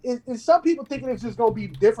 Some people thinking it's just gonna be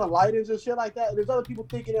different lightings and shit like that. And there's other people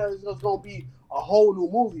thinking that it's just gonna be a whole new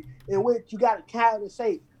movie in which you got to kind of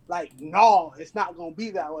say, like, no, it's not gonna be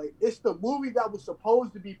that way. It's the movie that was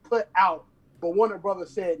supposed to be put out, but Warner Brothers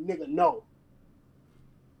said, nigga, no.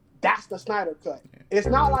 That's the Snyder cut. It's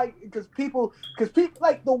not like because people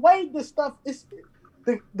like the way this stuff is.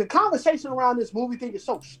 The conversation around this movie thing is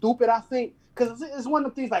so stupid. I think because it's one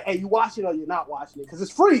of the things like, hey, you watch it or you're not watching it, because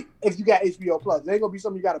it's free if you got HBO Plus. It ain't gonna be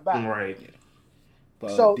something you got to buy. Right.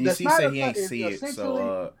 But so DC said he ain't see it,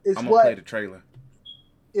 so I'm gonna play the trailer.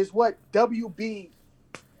 Is what WB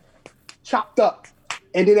chopped up,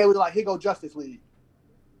 and then they were like, "Here go Justice League."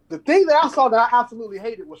 The thing that I saw that I absolutely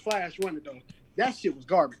hated was Flash running though. That shit was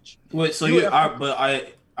garbage. Wait, so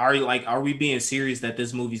are we being serious that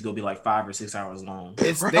this movie's gonna be like 5 or 6 hours long?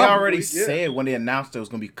 They already said when they announced it was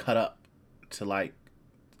gonna be cut up to like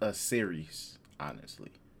a series,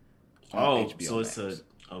 honestly. HBO so Max. It's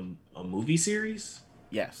a movie series?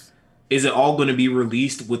 Yes. Is it all gonna be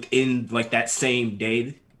released within like that same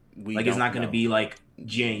day? It's not gonna be like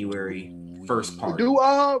January first part.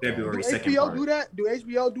 February second part. Do that? Do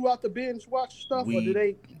HBO do out the binge watch stuff, or do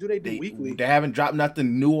they do weekly? They haven't dropped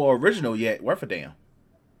nothing new or original yet. Worth a damn.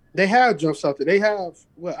 They have jumped something. They have.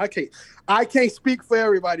 Well, I can't speak for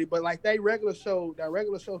everybody, but like that regular show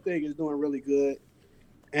thing is doing really good.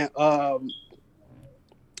 And I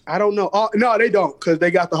don't know. No, they don't, because they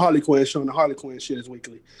got the Harley Quinn show, and the Harley Quinn shit is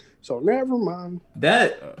weekly. So never mind.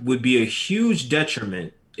 That would be a huge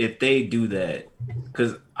detriment if they do that,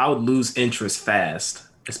 because I would lose interest fast,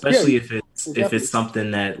 especially if it's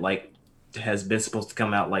something that like has been supposed to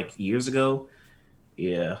come out like years ago.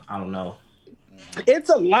 Yeah, I don't know. It's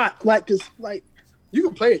a lot, like, cause like you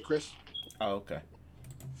can play it, Chris. Oh, okay.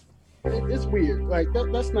 It's weird. Like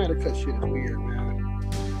that Snyder cut shit is weird, man.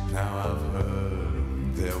 Now I've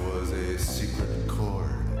heard there was a secret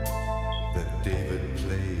chord that David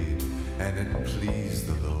played, and it pleased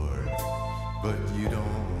the Lord. But you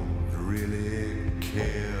don't really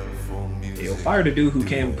care for music. Yo, fire the dude who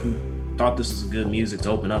thought this was good music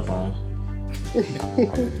to open up on.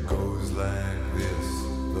 It goes like this: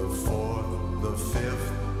 the fourth, the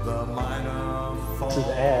fifth, the minor fall. To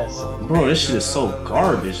the ass. Bro, this shit is so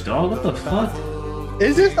garbage, dog. What the fuck?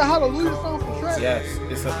 Is this the Hallelujah song from Shrek? Yes,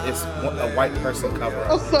 it's a white person cover.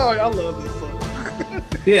 I'm sorry, I love this song.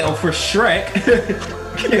 Yeah, for Shrek.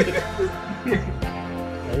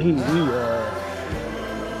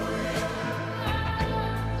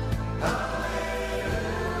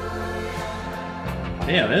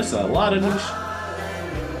 Damn, that's a lot of new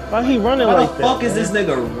Why he running like that? Why the fuck is this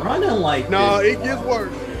nigga running like this? No, it gets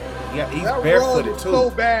worse. Yeah, he's that barefooted too. So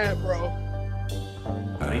bad, bro.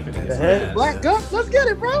 The heck? Black Guts, let's get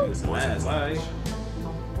it, bro. I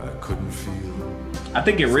couldn't feel I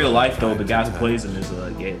think in real life though, the guy who plays him is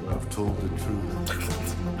gay. I've told the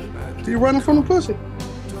truth. He running from the pussy.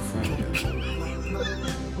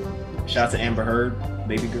 Shout out to Amber Heard,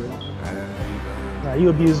 baby girl. Nah, you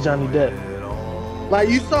abused Johnny Depp. Like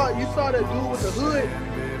you saw that dude with the hood.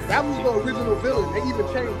 That was the original villain. They even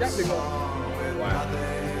changed that nigga. Wow.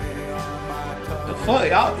 The fuck,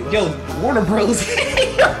 y'all, yo, Warner Bros.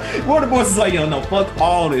 Warner Bros. Is like, yo, no, fuck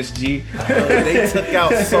all this, G. They took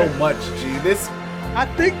out so much, G. This. I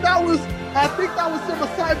think that was some of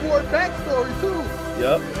Cyborg backstory too.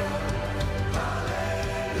 Yep.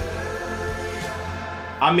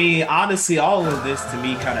 I mean, honestly, all of this to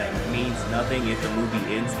me kind of means nothing if the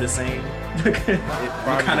movie ends the same. You're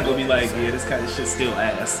kind of gonna be like, yeah, this kind of shit still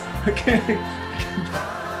ass.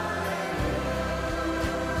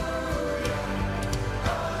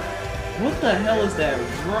 What the hell is that?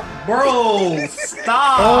 Bro,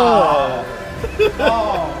 stop!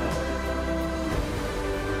 Oh.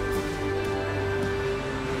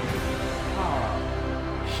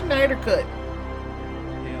 Snyder cut.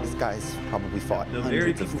 This guy's probably fought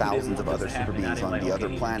hundreds of thousands of other super beings on the other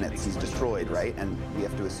planets he's destroyed, right? And we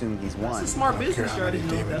have to assume he's won. It's a smart business strategy.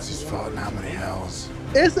 Demons he's fought and how many hells.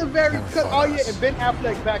 It's a very oh yeah, and Ben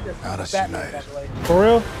Affleck back as Batman, by the way. For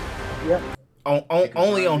real? Yep.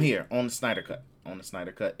 Only on here, on the Snyder cut. On the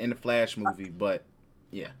Snyder cut. In the Flash movie, but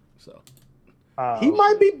yeah, so. He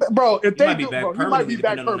might be, bro. If they do, bro, he might be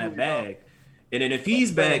back on that bag. And then if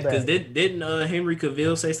he's back, because didn't Henry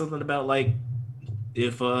Cavill say something about like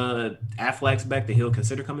if Affleck's back, that he'll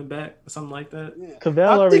consider coming back or something like that? Yeah.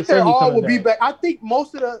 Cavill I think they all will be back. back. I think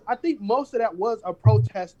most of that was a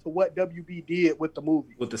protest to what WB did with the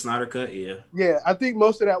movie. With the Snyder cut, yeah. Yeah, I think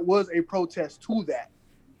most of that was a protest to that.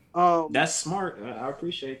 That's smart. I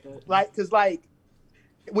appreciate that. Like, cause like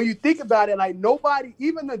when you think about it, like nobody,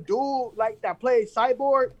 even the dude like that played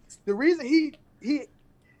Cyborg, the reason he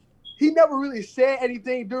never really said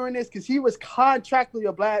anything during this because he was contractually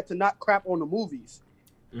obliged to not crap on the movies.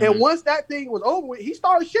 Mm-hmm. And once that thing was over with, he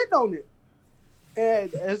started shitting on it.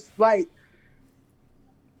 And it's like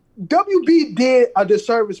WB did a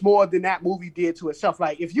disservice more than that movie did to itself.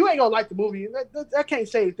 Like, if you ain't gonna like the movie, I can't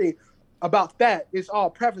say anything about that. It's all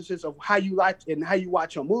preferences of how you like and how you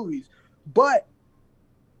watch your movies. But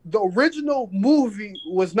the original movie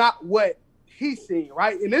was not what he's seen,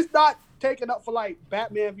 right? And it's not taken up for like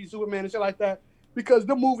Batman v Superman and shit like that because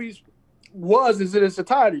the movies was in its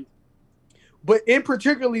entirety. But in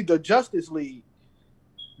particularly the Justice League,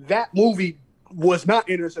 that movie was not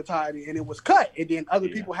in its entirety and it was cut. And then other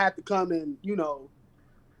people had to come and, you know,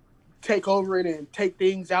 take over it and take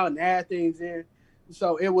things out and add things in.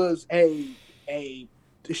 So it was a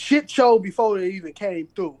shit show before it even came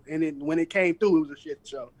through. And then when it came through, it was a shit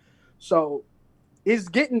show. So it's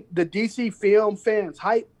getting the DC film fans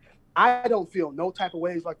hype. I don't feel no type of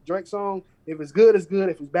ways like the Drake song. If it's good, it's good.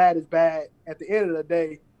 If it's bad, it's bad. At the end of the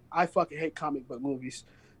day, I fucking hate comic book movies.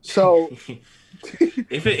 So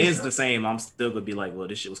if it is the same, I'm still gonna be like, well,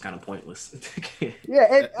 this shit was kind of pointless.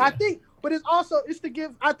 Yeah, and I think, but it's also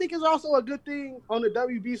I think it's also a good thing on the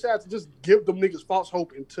WB side to just give them niggas false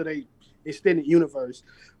hope into their extended universe.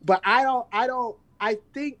 But I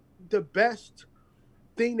think the best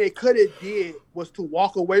thing they could have did was to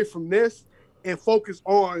walk away from this and focus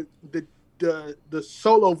on the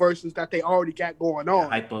solo versions that they already got going on.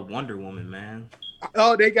 Hype up Wonder Woman, man.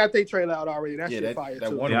 Oh, they got their trailer out already. That shit fire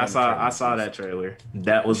too. Yeah, I saw that trailer.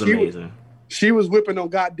 That was amazing. She was whipping on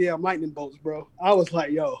goddamn lightning bolts, bro. I was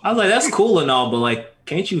like, yo. I was like, that's cool and all, but like,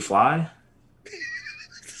 can't you fly?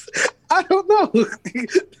 I don't know.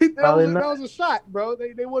 that was a shot, bro.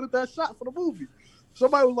 They wanted that shot for the movie.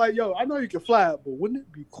 Somebody was like, yo, I know you can fly, but wouldn't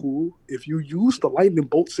it be cool if you used the lightning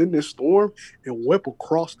bolts in this storm and whip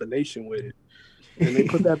across the nation with it? And they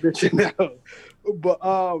put that bitch in there. But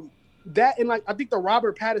that and like I think the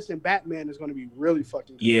Robert Pattinson Batman is going to be really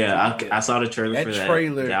fucking good. Yeah, I saw the trailer for that.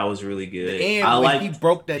 Trailer, that was really good. And he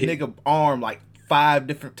broke that nigga arm like 5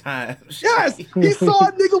 different times. Yes, he saw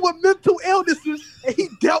a nigga with mental illnesses and he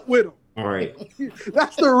dealt with him. All right,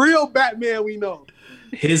 that's the real Batman we know.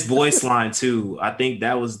 His voice line too. I think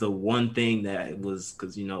that was the one thing that was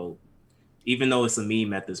because even though it's a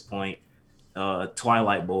meme at this point,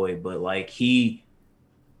 Twilight Boy, but like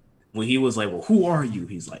when he was like, well, who are you?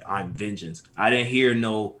 He's like, I'm vengeance. I didn't hear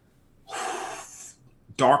no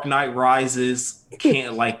Dark Knight Rises,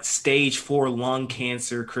 can't like stage 4 lung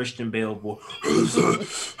cancer, Christian Bale boy. None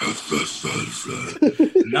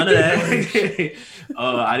of that.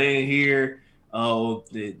 I didn't hear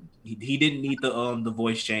he didn't need the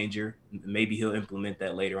voice changer. Maybe he'll implement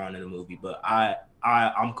that later on in the movie, but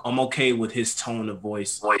I'm okay with his tone of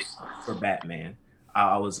voice for Batman.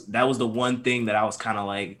 that was the one thing that I was kind of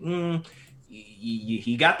like,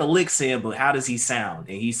 he got the licks in, but how does he sound?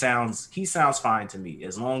 And he sounds fine to me,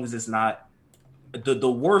 as long as it's not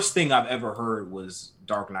the worst thing I've ever heard was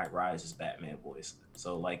Dark Knight Rises Batman voice.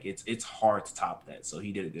 So like it's hard to top that. So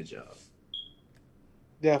he did a good job.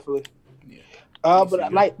 Definitely. Yeah.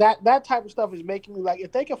 But like that type of stuff is making me like,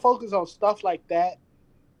 if they can focus on stuff like that,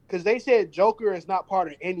 because they said Joker is not part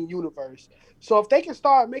of any universe. So if they can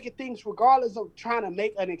start making things regardless of trying to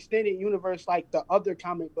make an extended universe like the other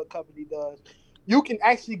comic book company does, you can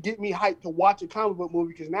actually get me hyped to watch a comic book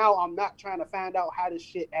movie, because now I'm not trying to find out how this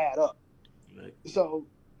shit add up. Right. So,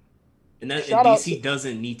 and DC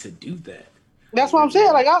doesn't need to do that. That's what I'm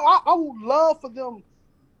saying. Like I would love for them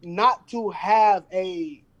not to have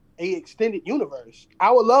a extended universe.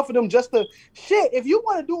 I would love for them just to shit. If you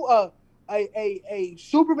want to do a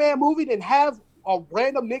Superman movie, then have a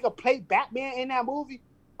random nigga play Batman in that movie.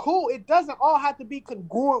 Cool. It doesn't all have to be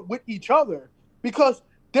congruent with each other, because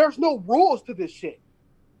there's no rules to this shit.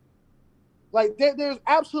 Like there's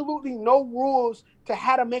absolutely no rules to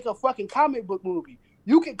how to make a fucking comic book movie.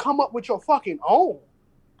 You can come up with your fucking own.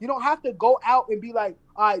 You don't have to go out and be like,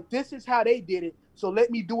 all right, this is how they did it, so let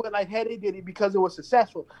me do it like how they did it because it was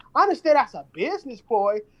successful. I understand that's a business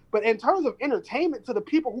ploy, but in terms of entertainment to the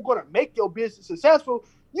people who are going to make your business successful,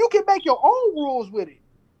 you can make your own rules with it.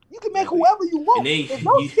 You can make whoever you want. If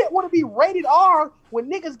your shit want to be rated R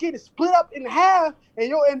when niggas getting split up in half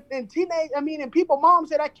and people mom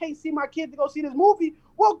said, I can't see my kid to go see this movie,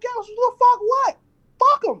 well, guess what?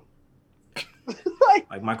 Fuck them.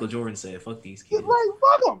 like Michael Jordan said, fuck these kids. Like,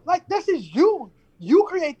 fuck them. Like, this is you. You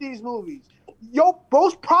create these movies. Your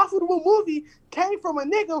most profitable movie came from a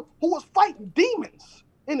nigga who was fighting demons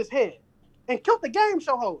in his head and killed the game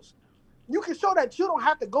show host. You can show that you don't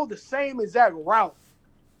have to go the same exact route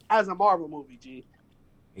as a Marvel movie, G.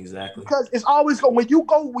 Exactly. Because it's always when you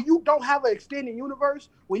don't have an extended universe,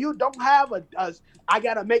 when you don't have I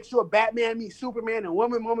gotta make sure Batman meets Superman and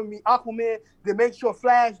Wonder Woman meet Aquaman, then make sure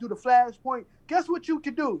Flash do the Flashpoint. Guess what you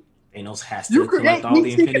can do? Thanos has to collect all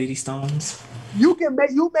the Infinity Stones. You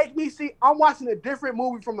make me see. I'm watching a different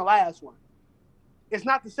movie from the last one. It's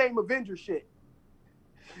not the same Avengers shit.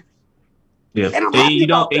 Yeah, and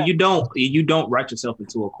you don't write yourself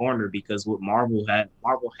into a corner, because what Marvel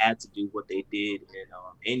had to do what they did in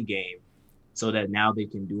Endgame, so that now they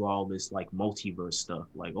can do all this like multiverse stuff.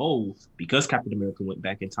 Like, because Captain America went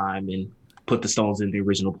back in time and put the stones in the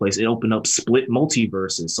original place, it opened up split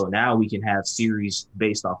multiverses. So now we can have series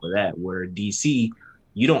based off of that. Where DC,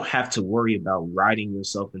 you don't have to worry about writing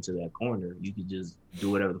yourself into that corner. You can just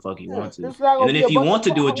do whatever the fuck you want to. And then if you want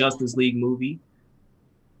to do a Justice League movie,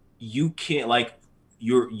 you can't, like,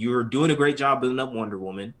 you're doing a great job building up Wonder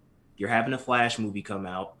Woman. You're having a Flash movie come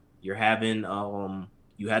out. You're having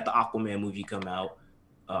you had the Aquaman movie come out.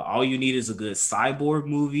 All you need is a good Cyborg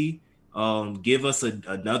movie. Give us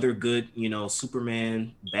another good,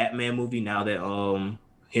 Superman, Batman movie now that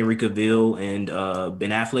Henry Cavill and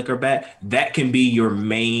Ben Affleck are back. That can be your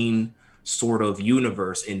main sort of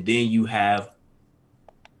universe, and then you have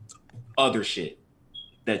other shit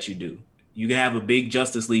that you do. You can have a big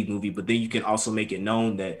Justice League movie, but then you can also make it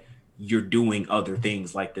known that you're doing other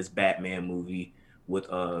things, like this Batman movie with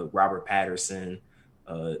Robert Pattinson,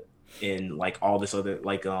 and like all this other,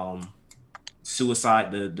 like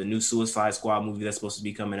Suicide, the new Suicide Squad movie that's supposed to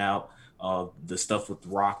be coming out, the stuff with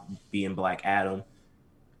Rock being Black Adam.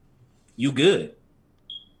 You good.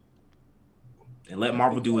 And let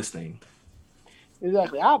Marvel do its thing.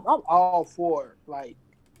 Exactly. I'm all for, like,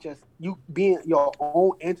 just you being your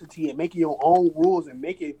own entity and making your own rules and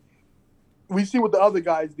making. We see what the other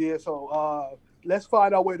guys did, so let's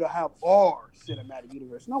find our way to have our cinematic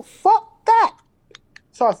universe. No, fuck that.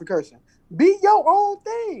 Sorry for cursing. Be your own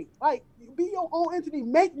thing. Like, be your own entity.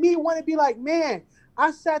 Make me want to be like, man,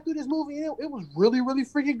 I sat through this movie and it was really, really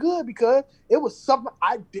freaking good, because it was something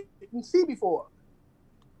I didn't see before.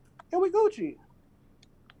 And we Gucci.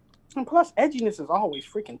 And plus, edginess is always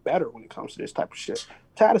freaking better when it comes to this type of shit.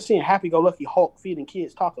 Tired of seeing happy-go-lucky Hulk feeding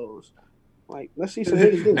kids tacos. Like, let's see some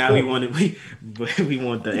niggas do. Now we want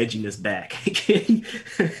the edginess back.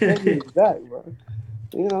 Edginess back, bro.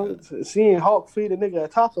 Seeing Hulk feed a nigga a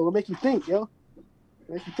taco will make you think, yo.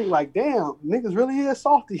 Make you think like, damn, niggas really is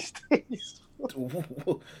soft these days.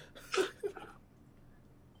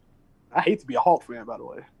 I hate to be a Hulk fan, by the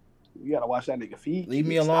way. You gotta watch that nigga feed. Leave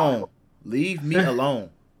me alone. Leave me alone.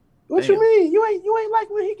 What you mean? You ain't like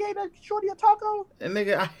when he gave that shorty a taco? And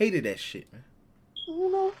nigga, I hated that shit, man.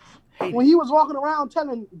 When he was walking around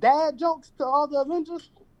telling dad jokes to all the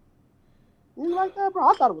Avengers. You like that, bro?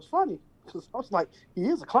 I thought it was funny. Cause I was like, he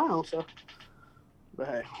is a clown, so. But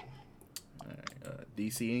hey. All right.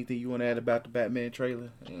 DC, anything you want to add about the Batman trailer?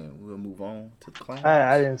 And we'll move on to the clowns.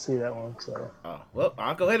 I didn't see that one, so. Oh, well,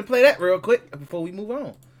 I'll go ahead and play that real quick before we move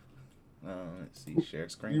on. Let's see, share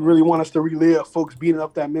screen. You really want us to relive folks beating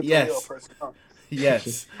up that mental ill person? Huh?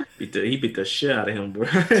 Yes. He beat the shit out of him, bro.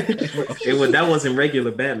 That wasn't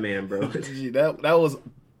regular Batman, bro. That was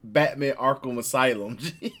Batman Arkham Asylum.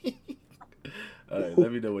 All right,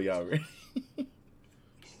 let me know when y'all ready.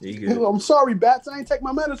 I'm sorry, Bats. I ain't take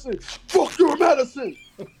my medicine. Fuck your medicine.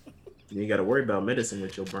 You got to worry about medicine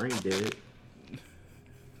with your brain dead.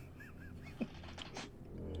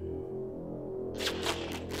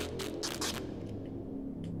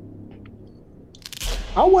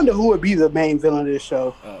 I wonder who would be the main villain of this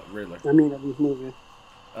show. Riddler. I mean, of this movie.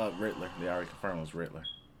 Riddler. They already confirmed it was Riddler.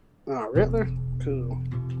 Riddler? Cool.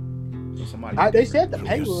 So somebody. They said the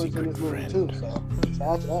Penguin's in this movie too, so shout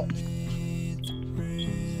out to that.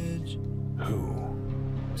 Who?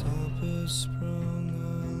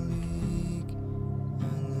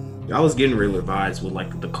 I was getting Riddler vibes with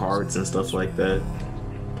like the cards and stuff like that.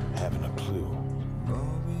 Having a clue.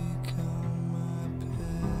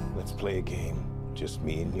 Let's play a game. Just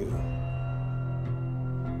me and you.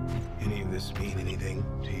 Any of this mean anything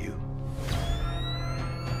to you?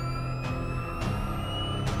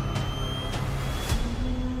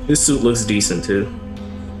 This suit looks decent too.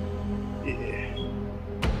 Yeah.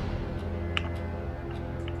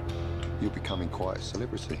 You're becoming quite a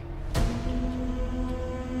celebrity.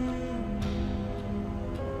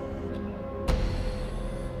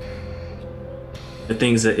 The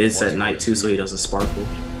things that it's at night too, so he doesn't sparkle.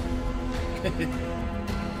 If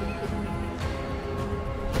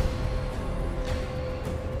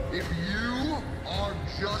you are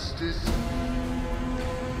justice,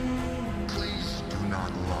 please do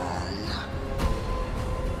not lie.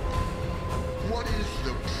 What is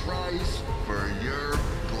the price for your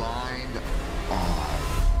blind eye?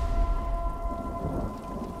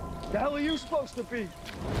 The hell are you supposed to be?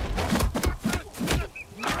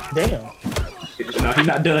 Damn. No, he's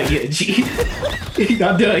not done yet, G. He's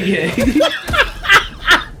not done yet.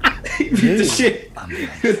 He beat the shit.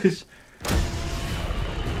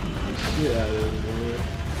 Yeah,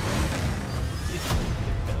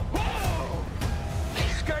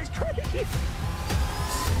 This guy's crazy.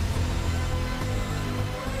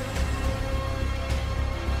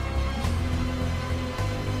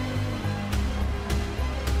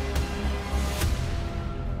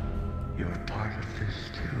 You're part of this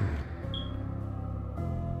too.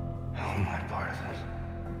 How am I part of it?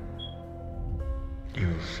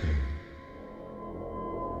 You'll see.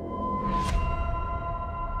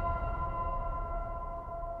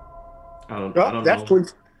 I don't know.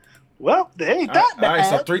 Well, they ain't that bad. All right,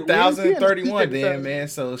 so 3031 then, man.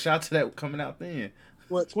 So shout out to that coming out then.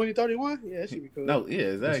 What, 2031? Yeah, that should be cool. No, yeah,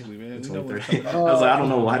 exactly, man. I was like, I don't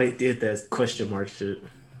know why they did that question mark shit.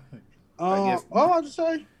 I was to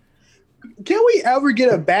say, can we ever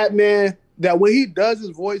get a Batman that when he does his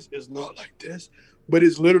voice is not like this, but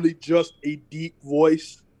it's literally just a deep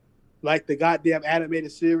voice, like the goddamn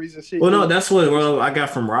animated series and shit? Well, no, that's what I got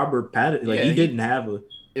from Robert Pattinson. Like he didn't have a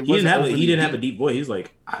deep voice. He was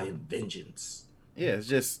like, I am vengeance. Yeah, it's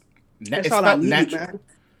just that's it's all I need, natural. man.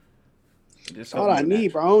 That's all I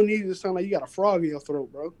need, bro. I don't need it to sound like you got a frog in your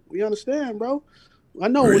throat, bro. We understand, bro. I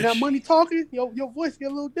know when that money talking, your voice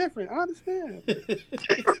get a little different. I understand.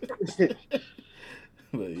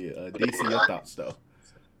 But yeah, DC, your thoughts though.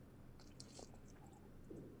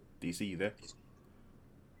 DC, you there?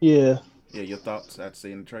 Yeah. Yeah, your thoughts I'd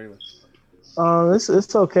say in the trailer.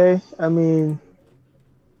 It's okay. I mean,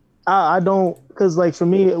 I don't, because like for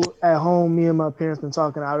me at home, me and my parents been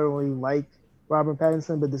talking. I don't really like Robert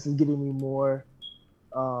Pattinson, but this is getting me more,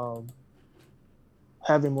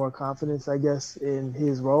 having more confidence, I guess, in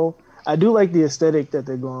his role. I do like the aesthetic that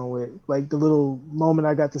they're going with. Like the little moment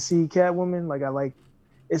I got to see Catwoman, like I like.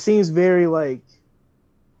 It seems very like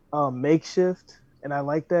makeshift, and I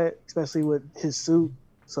like that, especially with his suit.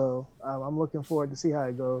 So I'm looking forward to see how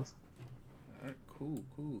it goes. All right, cool.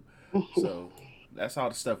 So that's all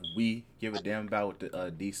the stuff we give a damn about with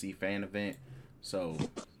the DC fan event. So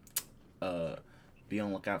be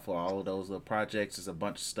on the lookout for all of those little projects. There's a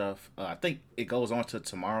bunch of stuff. I think it goes on to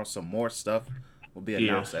tomorrow. Some more stuff will be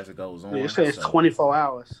announced as it goes on. Yeah, it says 24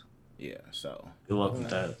 hours. Yeah, so good luck with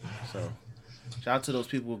that. So shout out to those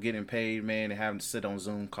people getting paid, man, and having to sit on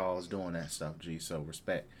Zoom calls doing that stuff, G. So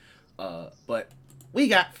respect. But we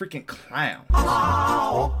got freaking clowns.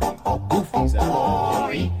 Goofies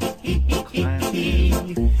out there.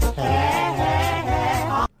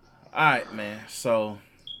 Alright, man. So,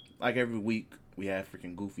 like every week, we have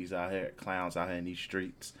freaking goofies out here, clowns out here in these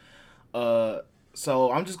streets.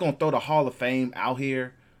 So I'm just gonna throw the Hall of Fame out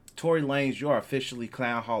here. Tory Lanez, you're officially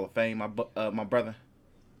Clown Hall of Fame, my brother.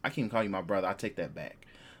 I can't even call you my brother. I take that back.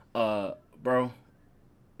 Bro,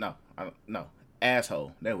 no,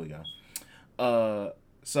 asshole. There we go.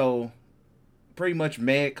 So pretty much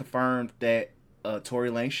Meg confirmed that Tory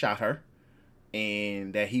Lanez shot her,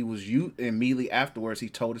 and that he was immediately afterwards. He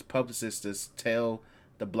told his publicist to tell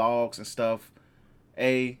the blogs and stuff,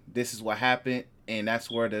 "Hey, this is what happened," and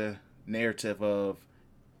that's where the narrative of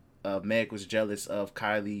Meg was jealous of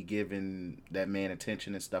Kylie giving that man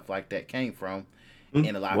attention and stuff like that came from,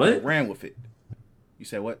 and a lot of people ran with it. You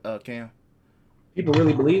said what, Cam? People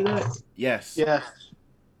really believe that? Yes. Yes.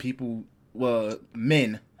 People, well,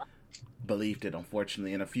 men believed it,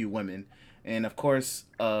 unfortunately, and a few women. And of course,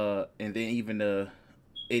 and then even the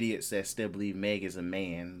idiots that still believe Meg is a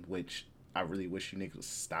man, which I really wish you niggas would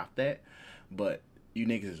stop that. But you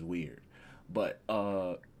niggas is weird. But,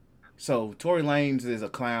 so Tory Lanez is a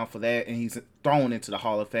clown for that, and he's thrown into the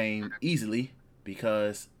Hall of Fame easily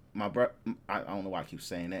because I don't know why I keep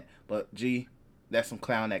saying that, but G, that's some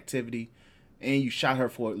clown activity. And you shot her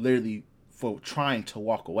for literally for trying to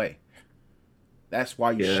walk away. That's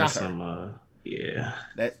why you shot her.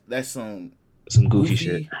 That's some goofy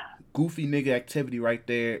shit. Goofy nigga activity right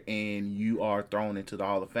there, and you are thrown into the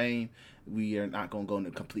Hall of Fame. We are not going to go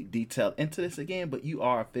into complete detail into this again, but you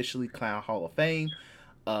are officially Clown Hall of Fame.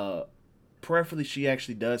 Preferably she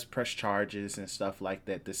actually does press charges and stuff like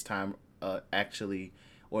that this time, actually,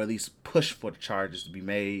 or at least push for the charges to be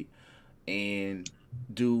made, and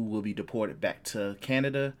dude will be deported back to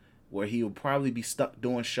Canada, where he will probably be stuck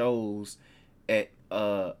doing shows at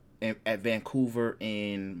Vancouver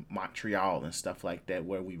and Montreal and stuff like that,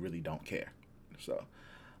 where we really don't care. So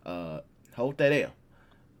hold that L.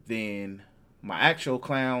 Then my actual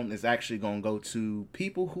clown is actually going to go to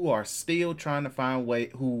people who are still trying to find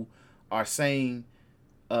who are saying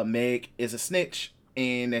Meg is a snitch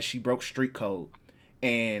and that she broke street code.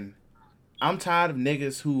 And I'm tired of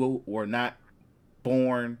niggas who were not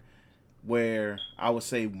born where I would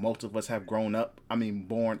say most of us have grown up. I mean,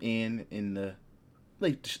 born in the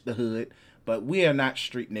hood, but we are not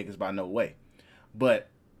street niggas by no way. But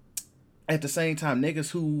at the same time,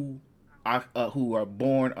 niggas who are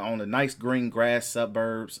born on the nice green grass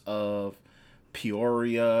suburbs of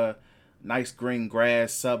Peoria, nice green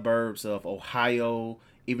grass suburbs of Ohio,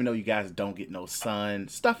 even though you guys don't get no sun,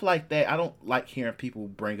 stuff like that. I don't like hearing people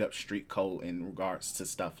bring up street code in regards to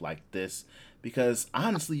stuff like this, because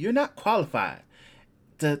honestly, you're not qualified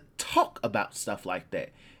to talk about stuff like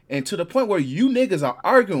that. And to the point where you niggas are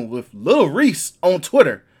arguing with Lil Reese on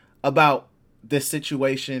Twitter about this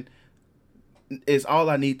situation is all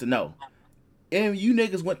I need to know. And you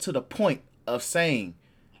niggas went to the point of saying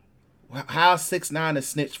how 6ix9ine is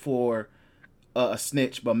snitch for a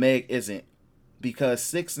snitch, but Meg isn't, because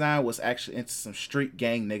 6ix9ine was actually into some street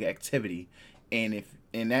gang nigga activity, and if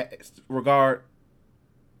in that regard,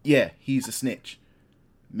 yeah, he's a snitch.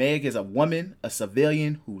 Meg is a woman, a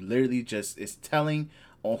civilian who literally just is telling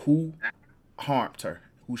on who harmed her,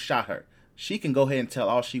 who shot her. She can go ahead and tell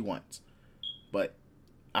all she wants, but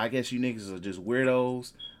I guess you niggas are just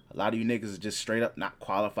weirdos. A lot of you niggas are just straight up not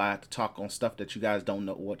qualified to talk on stuff that you guys don't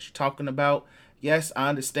know what you're talking about. Yes, I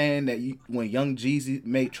understand that when Young Jeezy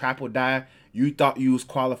made Trap or Die, you thought you was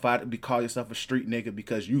qualified to call yourself a street nigga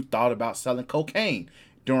because you thought about selling cocaine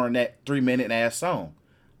during that 3-minute ass song.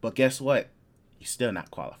 But guess what? You still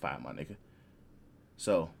not qualified, my nigga.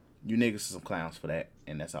 So you niggas are some clowns for that,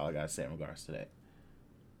 and that's all I gotta say in regards to that.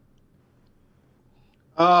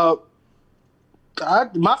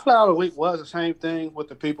 My flower of the week was the same thing with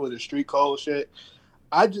the people with the street code shit.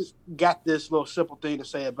 I just got this little simple thing to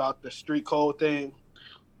say about the street code thing.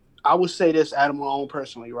 I would say this, Adam Malone,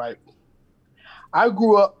 personally, right? I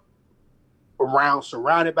grew up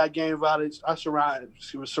surrounded by gang violence. I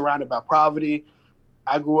was surrounded by poverty.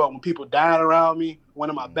 I grew up when people died around me. One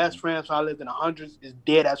of my best friends, when I lived in the hundreds, is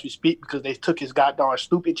dead as we speak because they took his goddamn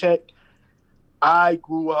stupid check. I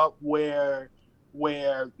grew up where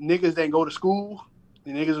niggas didn't go to school.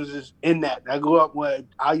 The niggas was just in that. I grew up where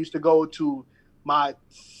I used to go to my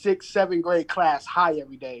 6th, 7th grade class high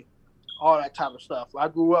every day. All that type of stuff. I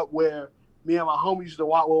grew up where me and my homies used to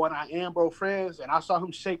walk with one of our Ambro friends, and I saw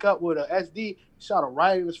him shake up with a SD, shot him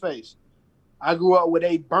right in his face. I grew up where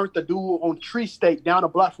they burnt the dude on tree stake down the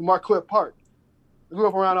block from Marquette Park. I grew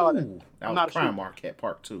up around all that. That was prime Marquette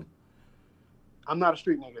Park, too. I'm not a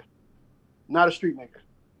street nigga. Not a street nigga.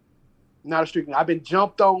 Not a street nigga. I've been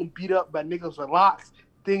jumped on, beat up by niggas with locks,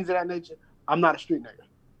 things of that nature. I'm not a street nigga.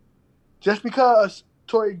 Just because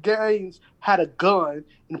Tory Lanez had a gun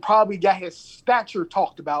and probably got his stature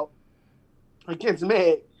talked about against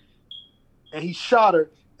Meg, and he shot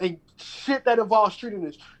her and shit that involves street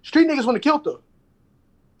niggas. Street niggas want to kill her.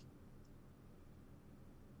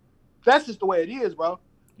 That's just the way it is, bro.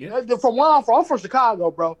 Yeah. I'm from Chicago,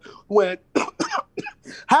 bro. When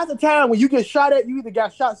half the time when you get shot at, you either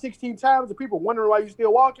got shot 16 times and people wondering why you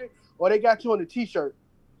still walking, or they got you on a t-shirt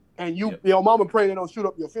and your mama praying they don't shoot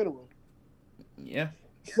up your funeral. Yeah.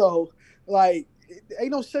 So, like,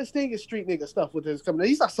 ain't no such thing as street nigga stuff with this coming.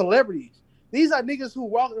 These are celebrities. These are niggas who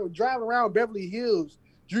driving around Beverly Hills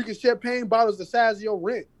drinking champagne bottles the size of your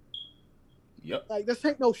rent. Yep. Like, this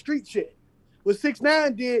ain't no street shit. What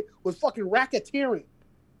 6ix9ine did was fucking racketeering.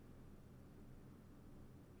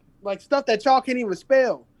 Like, stuff that y'all can't even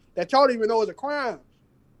spell, that y'all don't even know is a crime.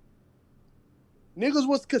 Niggas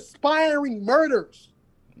was conspiring murders.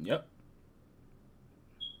 Yep.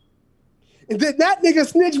 And then that nigga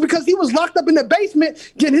snitched because he was locked up in the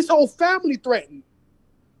basement getting his whole family threatened.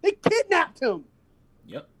 They kidnapped him.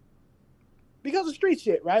 Yep. Because of street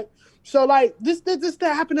shit, right? So, like, this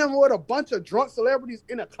happened to him with a bunch of drunk celebrities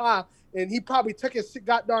in a car, and he probably took his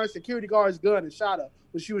goddamn security guard's gun and shot her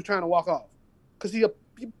when she was trying to walk off. Because he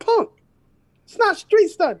punk. It's not street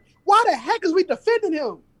stunt. Why the heck is we defending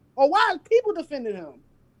him? Or why are people defending him?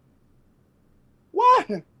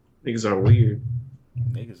 Why? Niggas are weird.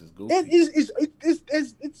 Niggas is goofy.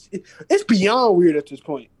 It's beyond weird at this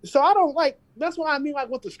point. So I don't like. That's what I mean. Like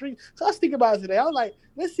with the street. So I was thinking about it today. I was like,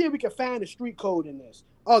 let's see if we can find a street code in this.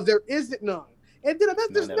 Oh, there isn't none. And then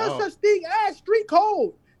there's no such thing as street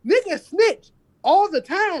code. Niggas snitch all the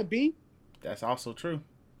time, B. That's also true.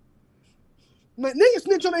 Like, niggas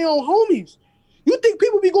snitch on their own homies. You think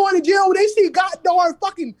people be going to jail when they see goddamn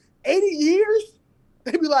fucking 80 years?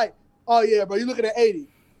 They be like, oh yeah, bro, you looking at 80.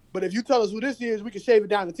 But if you tell us who this is, we can shave it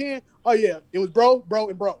down to 10. Oh yeah, it was bro,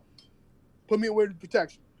 and bro. Put me in word of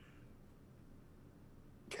protection.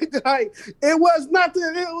 Like, it was nothing.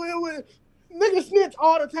 It was niggas snitch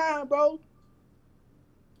all the time, bro.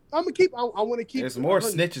 I want to keep. There's more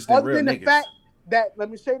snitches than real niggas. Other than the fact that, let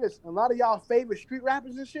me say this, a lot of y'all favorite street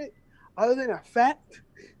rappers and shit, other than the fact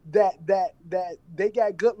that they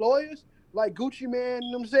got good lawyers, like Gucci Man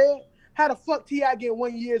and them said, how the fuck T.I. get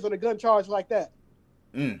 1 year on a gun charge like that?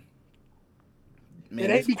 Man, it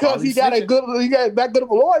ain't because he got that good of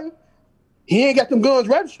a lawyer. He ain't got them guns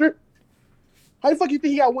registered. How the fuck you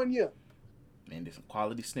think he got 1 year? Man, there's some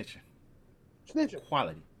quality snitching.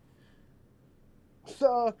 Quality.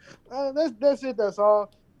 So that's it. That's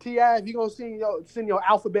all. T.I., if you gonna send your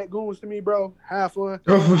alphabet goons to me, bro, have fun.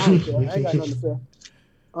 I ain't got nothing to say.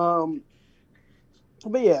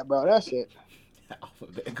 But yeah, bro, that's it.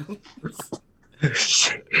 Alphabet goons.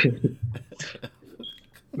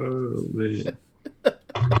 Oh man.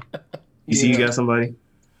 You see, you got somebody?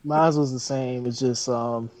 Mine was the same. It's just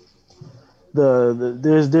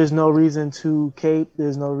there's no reason to cape.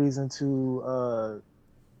 There's no reason to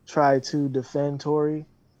try to defend Tory.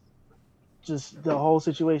 Just the whole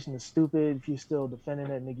situation is stupid. If you're still defending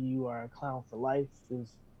that nigga, you are a clown for life. It's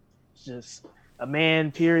just a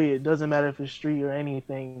man, period. Doesn't matter if it's street or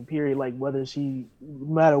anything, period. Like no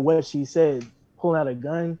matter what she said, pulling out a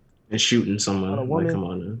gun and shooting someone. A woman, like, come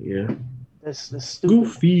on now. Yeah. That's stupid.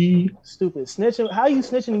 Goofy. Stupid. Snitching. How are you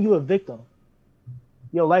snitching and you a victim?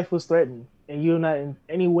 Your life was threatened and you're not in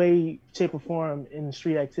any way, shape, or form in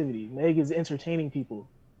street activity. Meg is entertaining people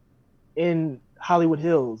in Hollywood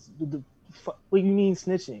Hills. What do you mean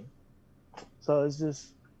snitching? So it's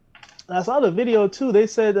just. I saw the video too. They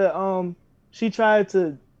said that she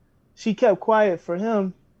kept quiet for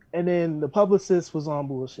him, and then the publicist was on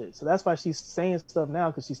bullshit. So that's why she's saying stuff now,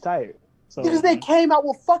 because she's tired. So, because they came out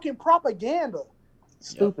with fucking propaganda.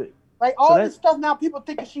 Stupid. Yep. Like all this stuff now, people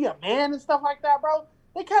thinking she a man and stuff like that, bro.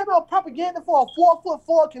 They came out with propaganda for a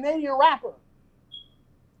 4'4" Canadian rapper.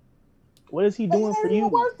 What is he doing for you?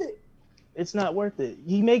 Worth it. It's not worth it.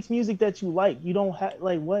 He makes music that you like. You don't have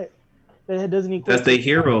what? That doesn't equal. That's the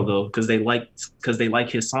hero though, because they like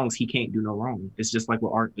his songs. He can't do no wrong. It's just like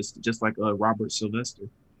with art. It's just like Robert Sylvester.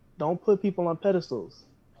 Don't put people on pedestals.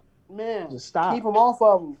 Man, just stop. Keep them off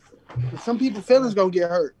of them. Some people's feelings gonna get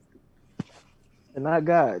hurt. And not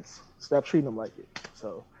God's. Stop treating them like it.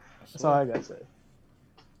 So that's all I gotta say.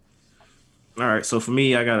 All right. So for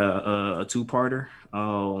me, I got a two-parter.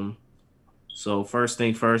 So first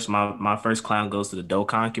thing first, my first clown goes to the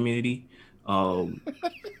Dokkan community.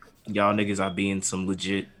 Y'all niggas are being some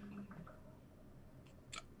legit,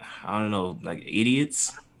 I don't know, like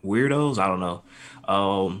idiots, weirdos. I don't know.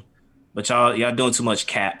 But y'all doing too much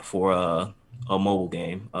cap for a mobile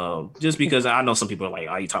game. Just because I know some people are like,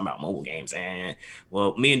 "Oh, you talking about mobile games?" And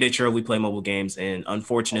well, me and Detroit, we play mobile games, and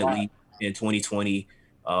unfortunately, in 2020,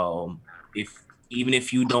 if even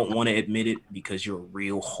if you don't want to admit it because you're a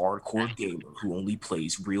real hardcore gamer who only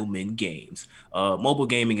plays real men games, mobile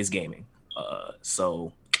gaming is gaming.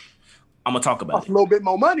 So I'm gonna talk about Costs a little bit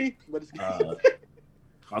more money, but it's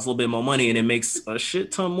costs a little bit more money, and it makes a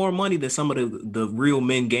shit ton more money than some of the real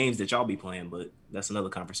men games that y'all be playing. But that's another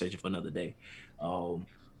conversation for another day.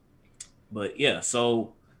 But yeah,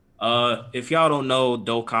 so if y'all don't know,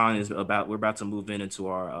 Dokkan is we're about to move into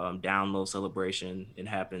our download celebration. It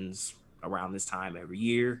happens around this time every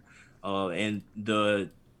year. And the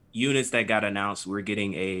units that got announced, we're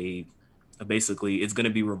getting basically it's gonna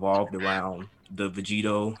be revolved around the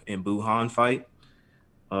Vegito and Buhan fight,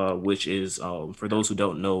 which is for those who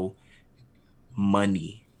don't know,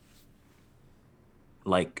 money.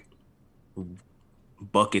 Like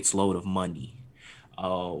buckets load of money.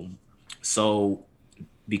 So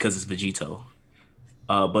because it's Vegito.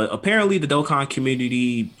 But apparently the Dokkan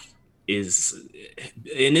community is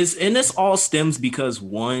and this all stems because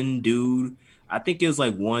one dude, I think it was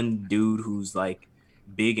like one dude who's like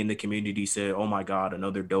big in the community said, "Oh my god,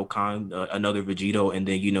 another Dokkan, another Vegito." And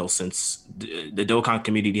then since the Dokkan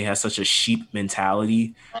community has such a sheep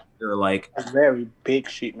mentality, they're like a very big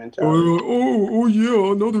sheep mentality. Oh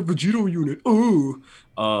yeah, another Vegito unit.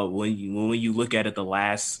 When you look at it, the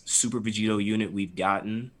last Super Vegito unit we've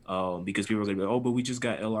gotten, because people are gonna be, oh, but we just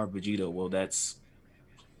got LR Vegito. Well, that's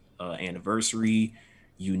anniversary.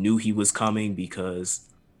 You knew he was coming because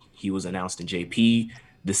he was announced in JP.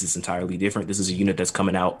 This is entirely different. This is a unit that's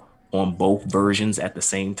coming out on both versions at the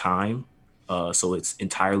same time. So it's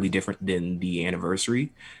entirely different than the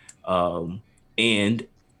anniversary. And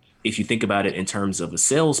if you think about it in terms of a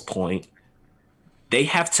sales point, they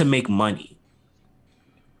have to make money.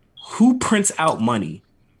 Who prints out money?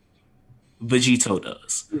 Vegito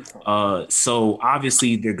does. So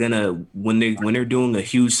obviously they're gonna when they're doing a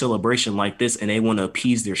huge celebration like this and they want to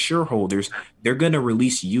appease their shareholders, they're gonna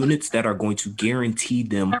release units that are going to guarantee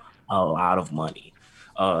them a lot of money.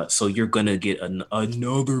 So you're gonna get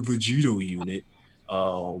another Vegito unit.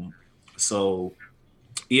 So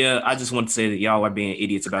yeah, I just want to say that y'all are being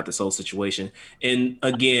idiots about this whole situation. And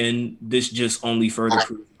again, this just only further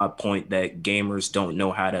proves my point that gamers don't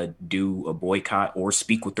know how to do a boycott or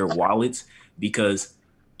speak with their wallets. Because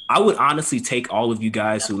I would honestly take all of you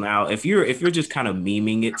guys who now, if you're just kind of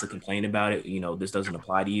memeing it to complain about it, this doesn't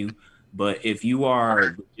apply to you. But if you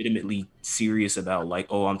are legitimately serious about like,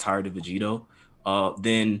 oh, I'm tired of Vegito,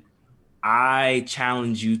 then I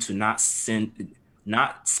challenge you to not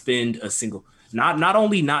spend a single not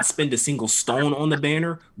only not spend a single stone on the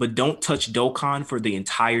banner, but don't touch Dokkan for the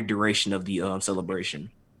entire duration of the celebration.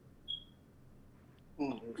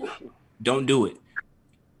 Don't do it.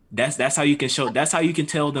 That's how you can show. That's how you can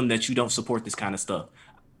tell them that you don't support this kind of stuff.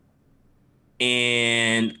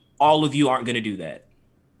 And all of you aren't going to do that.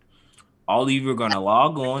 All of you are going to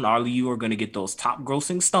log on. All of you are going to get those top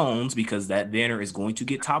grossing stones because that banner is going to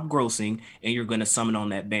get top grossing, and you're going to summon on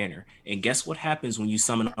that banner. And guess what happens when you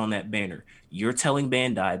summon on that banner? You're telling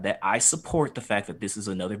Bandai that I support the fact that this is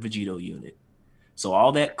another Vegito unit. So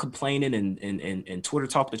all that complaining and Twitter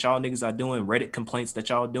talk that y'all niggas are doing, Reddit complaints that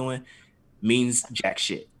y'all doing, means jack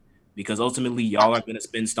shit. Because ultimately y'all are going to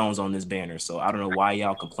spend stones on this banner. So I don't know why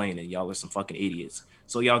y'all complaining. Y'all are some fucking idiots.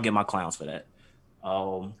 So y'all get my clowns for that.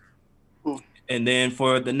 And then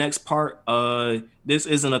for the next part, this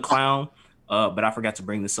isn't a clown, but I forgot to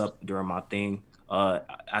bring this up during my thing.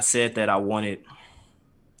 I said that I wanted.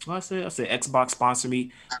 Well, I said Xbox sponsor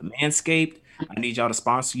me. Manscaped, I need y'all to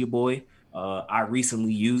sponsor your boy. I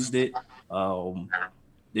recently used it.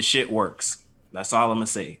 The shit works. That's all I'm gonna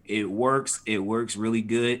say. It works. It works really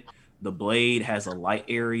good. The blade has a light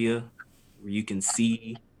area where you can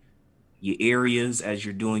see your areas as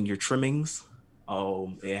you're doing your trimmings.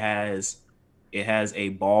 It has a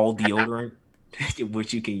ball deodorant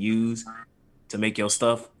which you can use to make your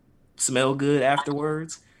stuff smell good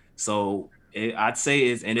afterwards. So I'd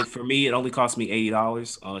say for me, it only cost me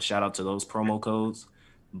 $80. Shout out to those promo codes,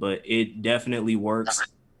 but it definitely works.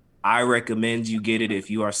 I recommend you get it if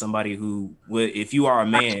you are somebody if you are a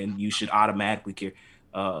man, you should automatically care.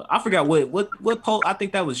 I forgot what post. I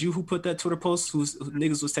think that was you who put that Twitter post. Who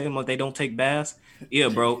niggas was saying like they don't take baths. Yeah,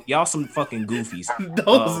 bro, y'all some fucking goofies.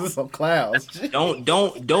 Those are some clowns.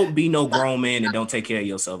 Don't be no grown man and don't take care of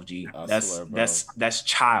yourself, G. That's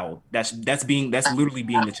child. That's literally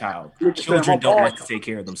being a child. Children don't like to take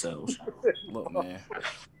care of themselves. Look, man.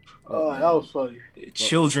 Oh, that was funny.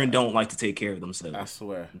 Children don't like to take care of themselves. I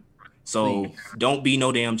swear. So don't be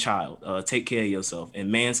no damn child. Take care of yourself.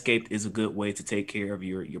 And Manscaped is a good way to take care of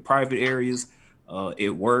your private areas. It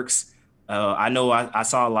works. I know I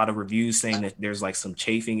saw a lot of reviews saying that there's like some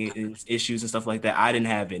chafing issues and stuff like that. I didn't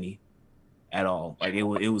have any. at all. Like it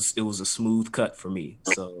was a smooth cut for me.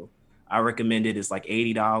 So I recommend it. It's like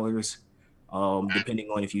 $80, depending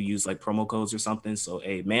on if you use like promo codes or something. So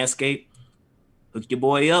hey, Manscaped, hook your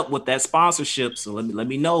boy up with that sponsorship. So let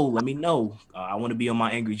me know. I want to be on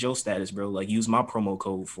my Angry Joe status, bro. Like use my promo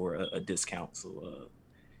code for a discount. So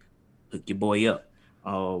hook your boy up.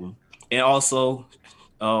 And also,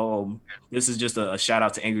 this is just a shout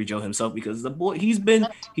out to Angry Joe himself because the boy he's been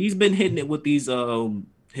hitting it with these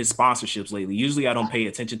his sponsorships lately. Usually I don't pay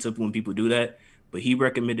attention to when people do that, but he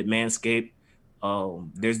recommended Manscaped.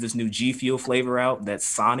 There's this new G Fuel flavor out that's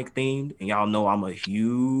Sonic themed, and y'all know I'm a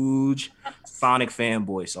huge Sonic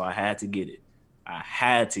fanboy, so I had to get it.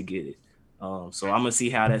 So I'm gonna see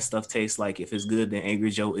how that stuff tastes like. If it's good, then Angry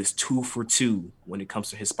Joe is 2 for 2 when it comes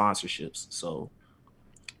to his sponsorships. So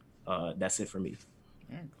that's it for me.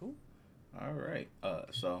 Cool. All right.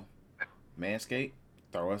 So Manscaped,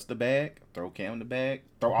 throw us the bag, throw Cam the bag,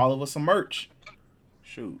 throw all of us some merch.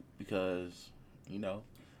 Shoot, because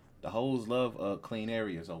the hoes love clean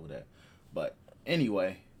areas over there. But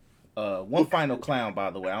anyway, one final clown,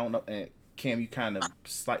 by the way. I don't know, and Cam, you kind of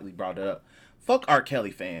slightly brought it up. Fuck R.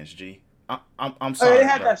 Kelly fans, G. I'm sorry. They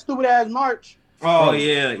had that stupid ass march. Oh bro,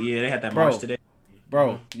 yeah, they had that march today.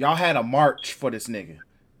 Bro, y'all had a march for this nigga,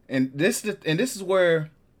 and this is where,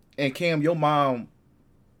 and Cam, your mom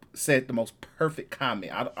said the most perfect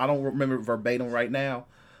comment. I don't remember verbatim right now,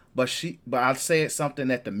 but I said something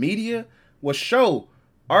that the media will show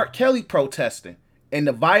R. Kelly protesting and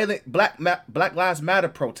the violent Black Lives Matter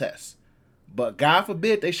protests, but God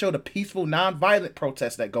forbid they show the peaceful, non-violent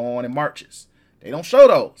protests that go on in marches. They don't show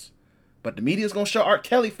those, but the media's gonna show R.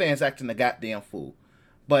 Kelly fans acting the goddamn fool,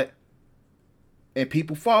 and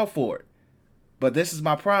people fall for it. But this is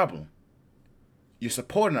my problem. You're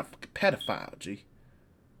supporting a pedophile, G.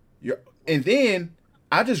 And then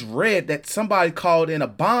I just read that somebody called in a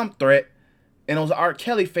bomb threat, and it was an R.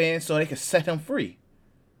 Kelly fan, so they could set him free.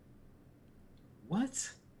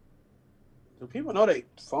 What? Do people know they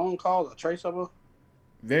phone calls are traceable?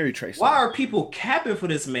 Very traceable. Why are people capping for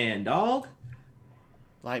this man, dog?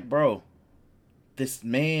 Like, bro, this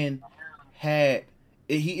man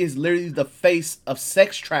he is literally the face of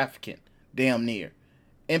sex trafficking, damn near.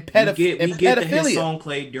 And pedophilia. We get that his song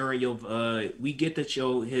played during your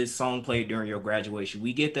his song played during your graduation.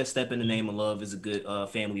 We get that Step in the Name of Love is a good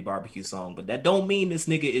family barbecue song, but that don't mean this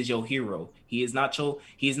nigga is your hero. He is not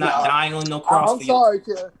dying on no cross. I'm sorry,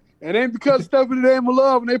 kid. It ain't because Step in the Name of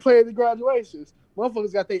Love when they play at the graduations.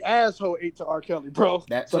 Motherfuckers got their asshole ate to R. Kelly, bro.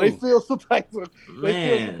 They feel some type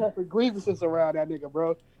of grievances around that nigga,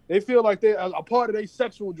 bro. They feel like a part of their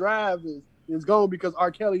sexual drive is gone because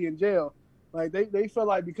R. Kelly in jail. Like they feel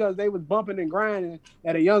like because they was bumping and grinding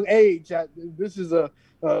at a young age, that this is a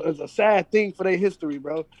sad thing for their history,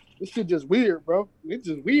 bro. This shit just weird, bro. It's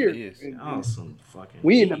just weird. It is. Awesome, fucking.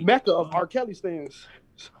 We in the mecca of R. Kelly stands.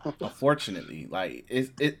 Unfortunately, like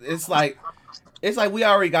it's like we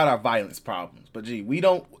already got our violence problems, but gee, we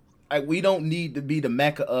don't need to be the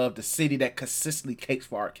mecca of the city that consistently cakes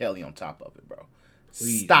for R. Kelly on top of it, bro.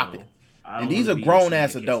 Please, stop it. And these are grown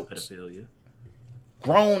ass adults.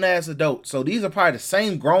 Grown ass adults. So these are probably the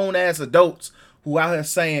same grown ass adults who out here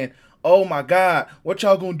saying, "Oh my God, what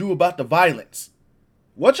y'all gonna do about the violence?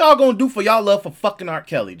 What y'all gonna do for y'all love for fucking R.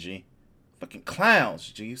 Kelly, G? Fucking clowns,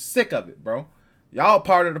 G. Sick of it, bro. Y'all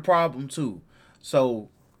part of the problem too." So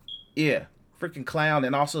yeah, freaking clown,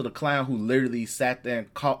 and also the clown who literally sat there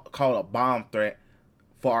and called a bomb threat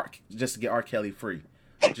just to get R. Kelly free.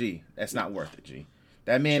 G, that's not worth it, G.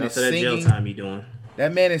 That man is singing. Jail time you doing?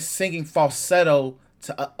 That man is singing falsetto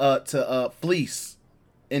to Fleece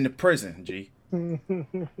in the prison, G.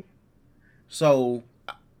 So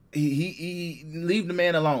he leave the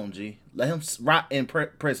man alone, G. Let him rot in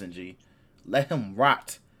prison, G. Let him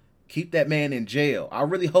rot. Keep that man in jail. I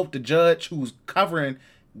really hope the judge who's covering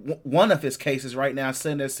one of his cases right now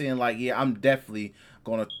sitting there saying like, yeah, I'm definitely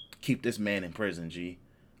gonna keep this man in prison, G.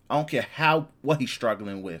 I don't care what he's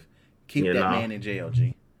struggling with. Keep man in jail,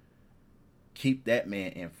 G. Keep that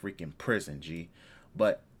man in freaking prison, G.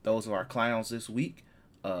 But those are our clowns this week.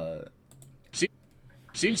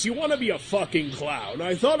 Since you want to be a fucking clown,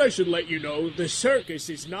 I thought I should let you know the circus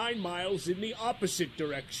is 9 miles in the opposite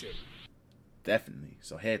direction. Definitely.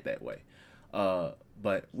 So head that way.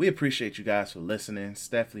 But we appreciate you guys for listening.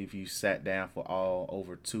 Definitely if you sat down for all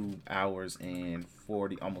over 2 hours and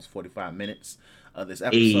almost 45 minutes of this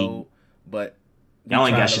episode. But y'all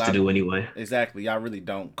ain't got shit to do anyway. Exactly. Y'all really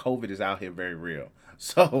don't. COVID is out here very real.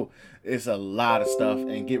 So it's a lot of stuff.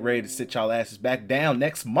 And get ready to sit y'all asses back down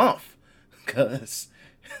next month. Because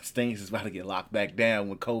things is about to get locked back down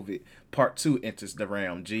when COVID Part 2 enters the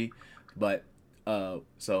realm, G. But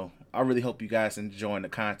so I really hope you guys enjoying the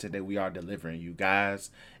content that we are delivering you guys.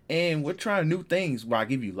 And we're trying new things where I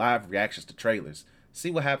give you live reactions to trailers.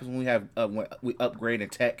 See what happens when we have when we upgrade in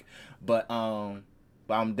tech. But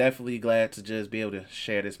I'm definitely glad to just be able to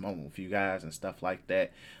share this moment with you guys and stuff like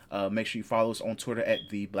that. Make sure you follow us on Twitter at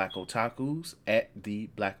the Black Otakus,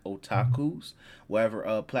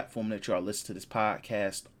 wherever platform that you are listening to this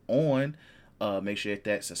podcast on. Make sure you hit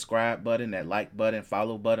that subscribe button, that like button,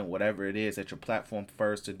 follow button, whatever it is that your platform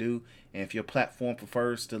prefers to do. And if your platform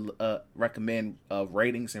prefers to recommend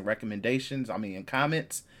ratings and recommendations, and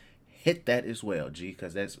comments, hit that as well, G,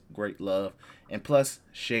 because that's great love. And plus,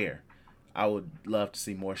 share. I would love to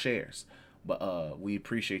see more shares. But we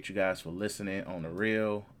appreciate you guys for listening on the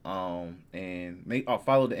real. And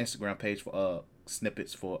follow the Instagram page for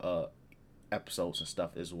snippets for episodes and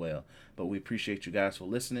stuff as well. But we appreciate you guys for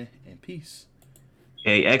listening, and peace.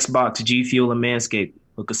 Hey, Xbox, G Fuel, and Manscaped,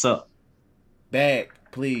 hook us up. Bag,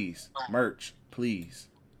 please. Merch, please.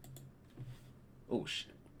 Oh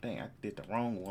shit! Dang, I did the wrong one.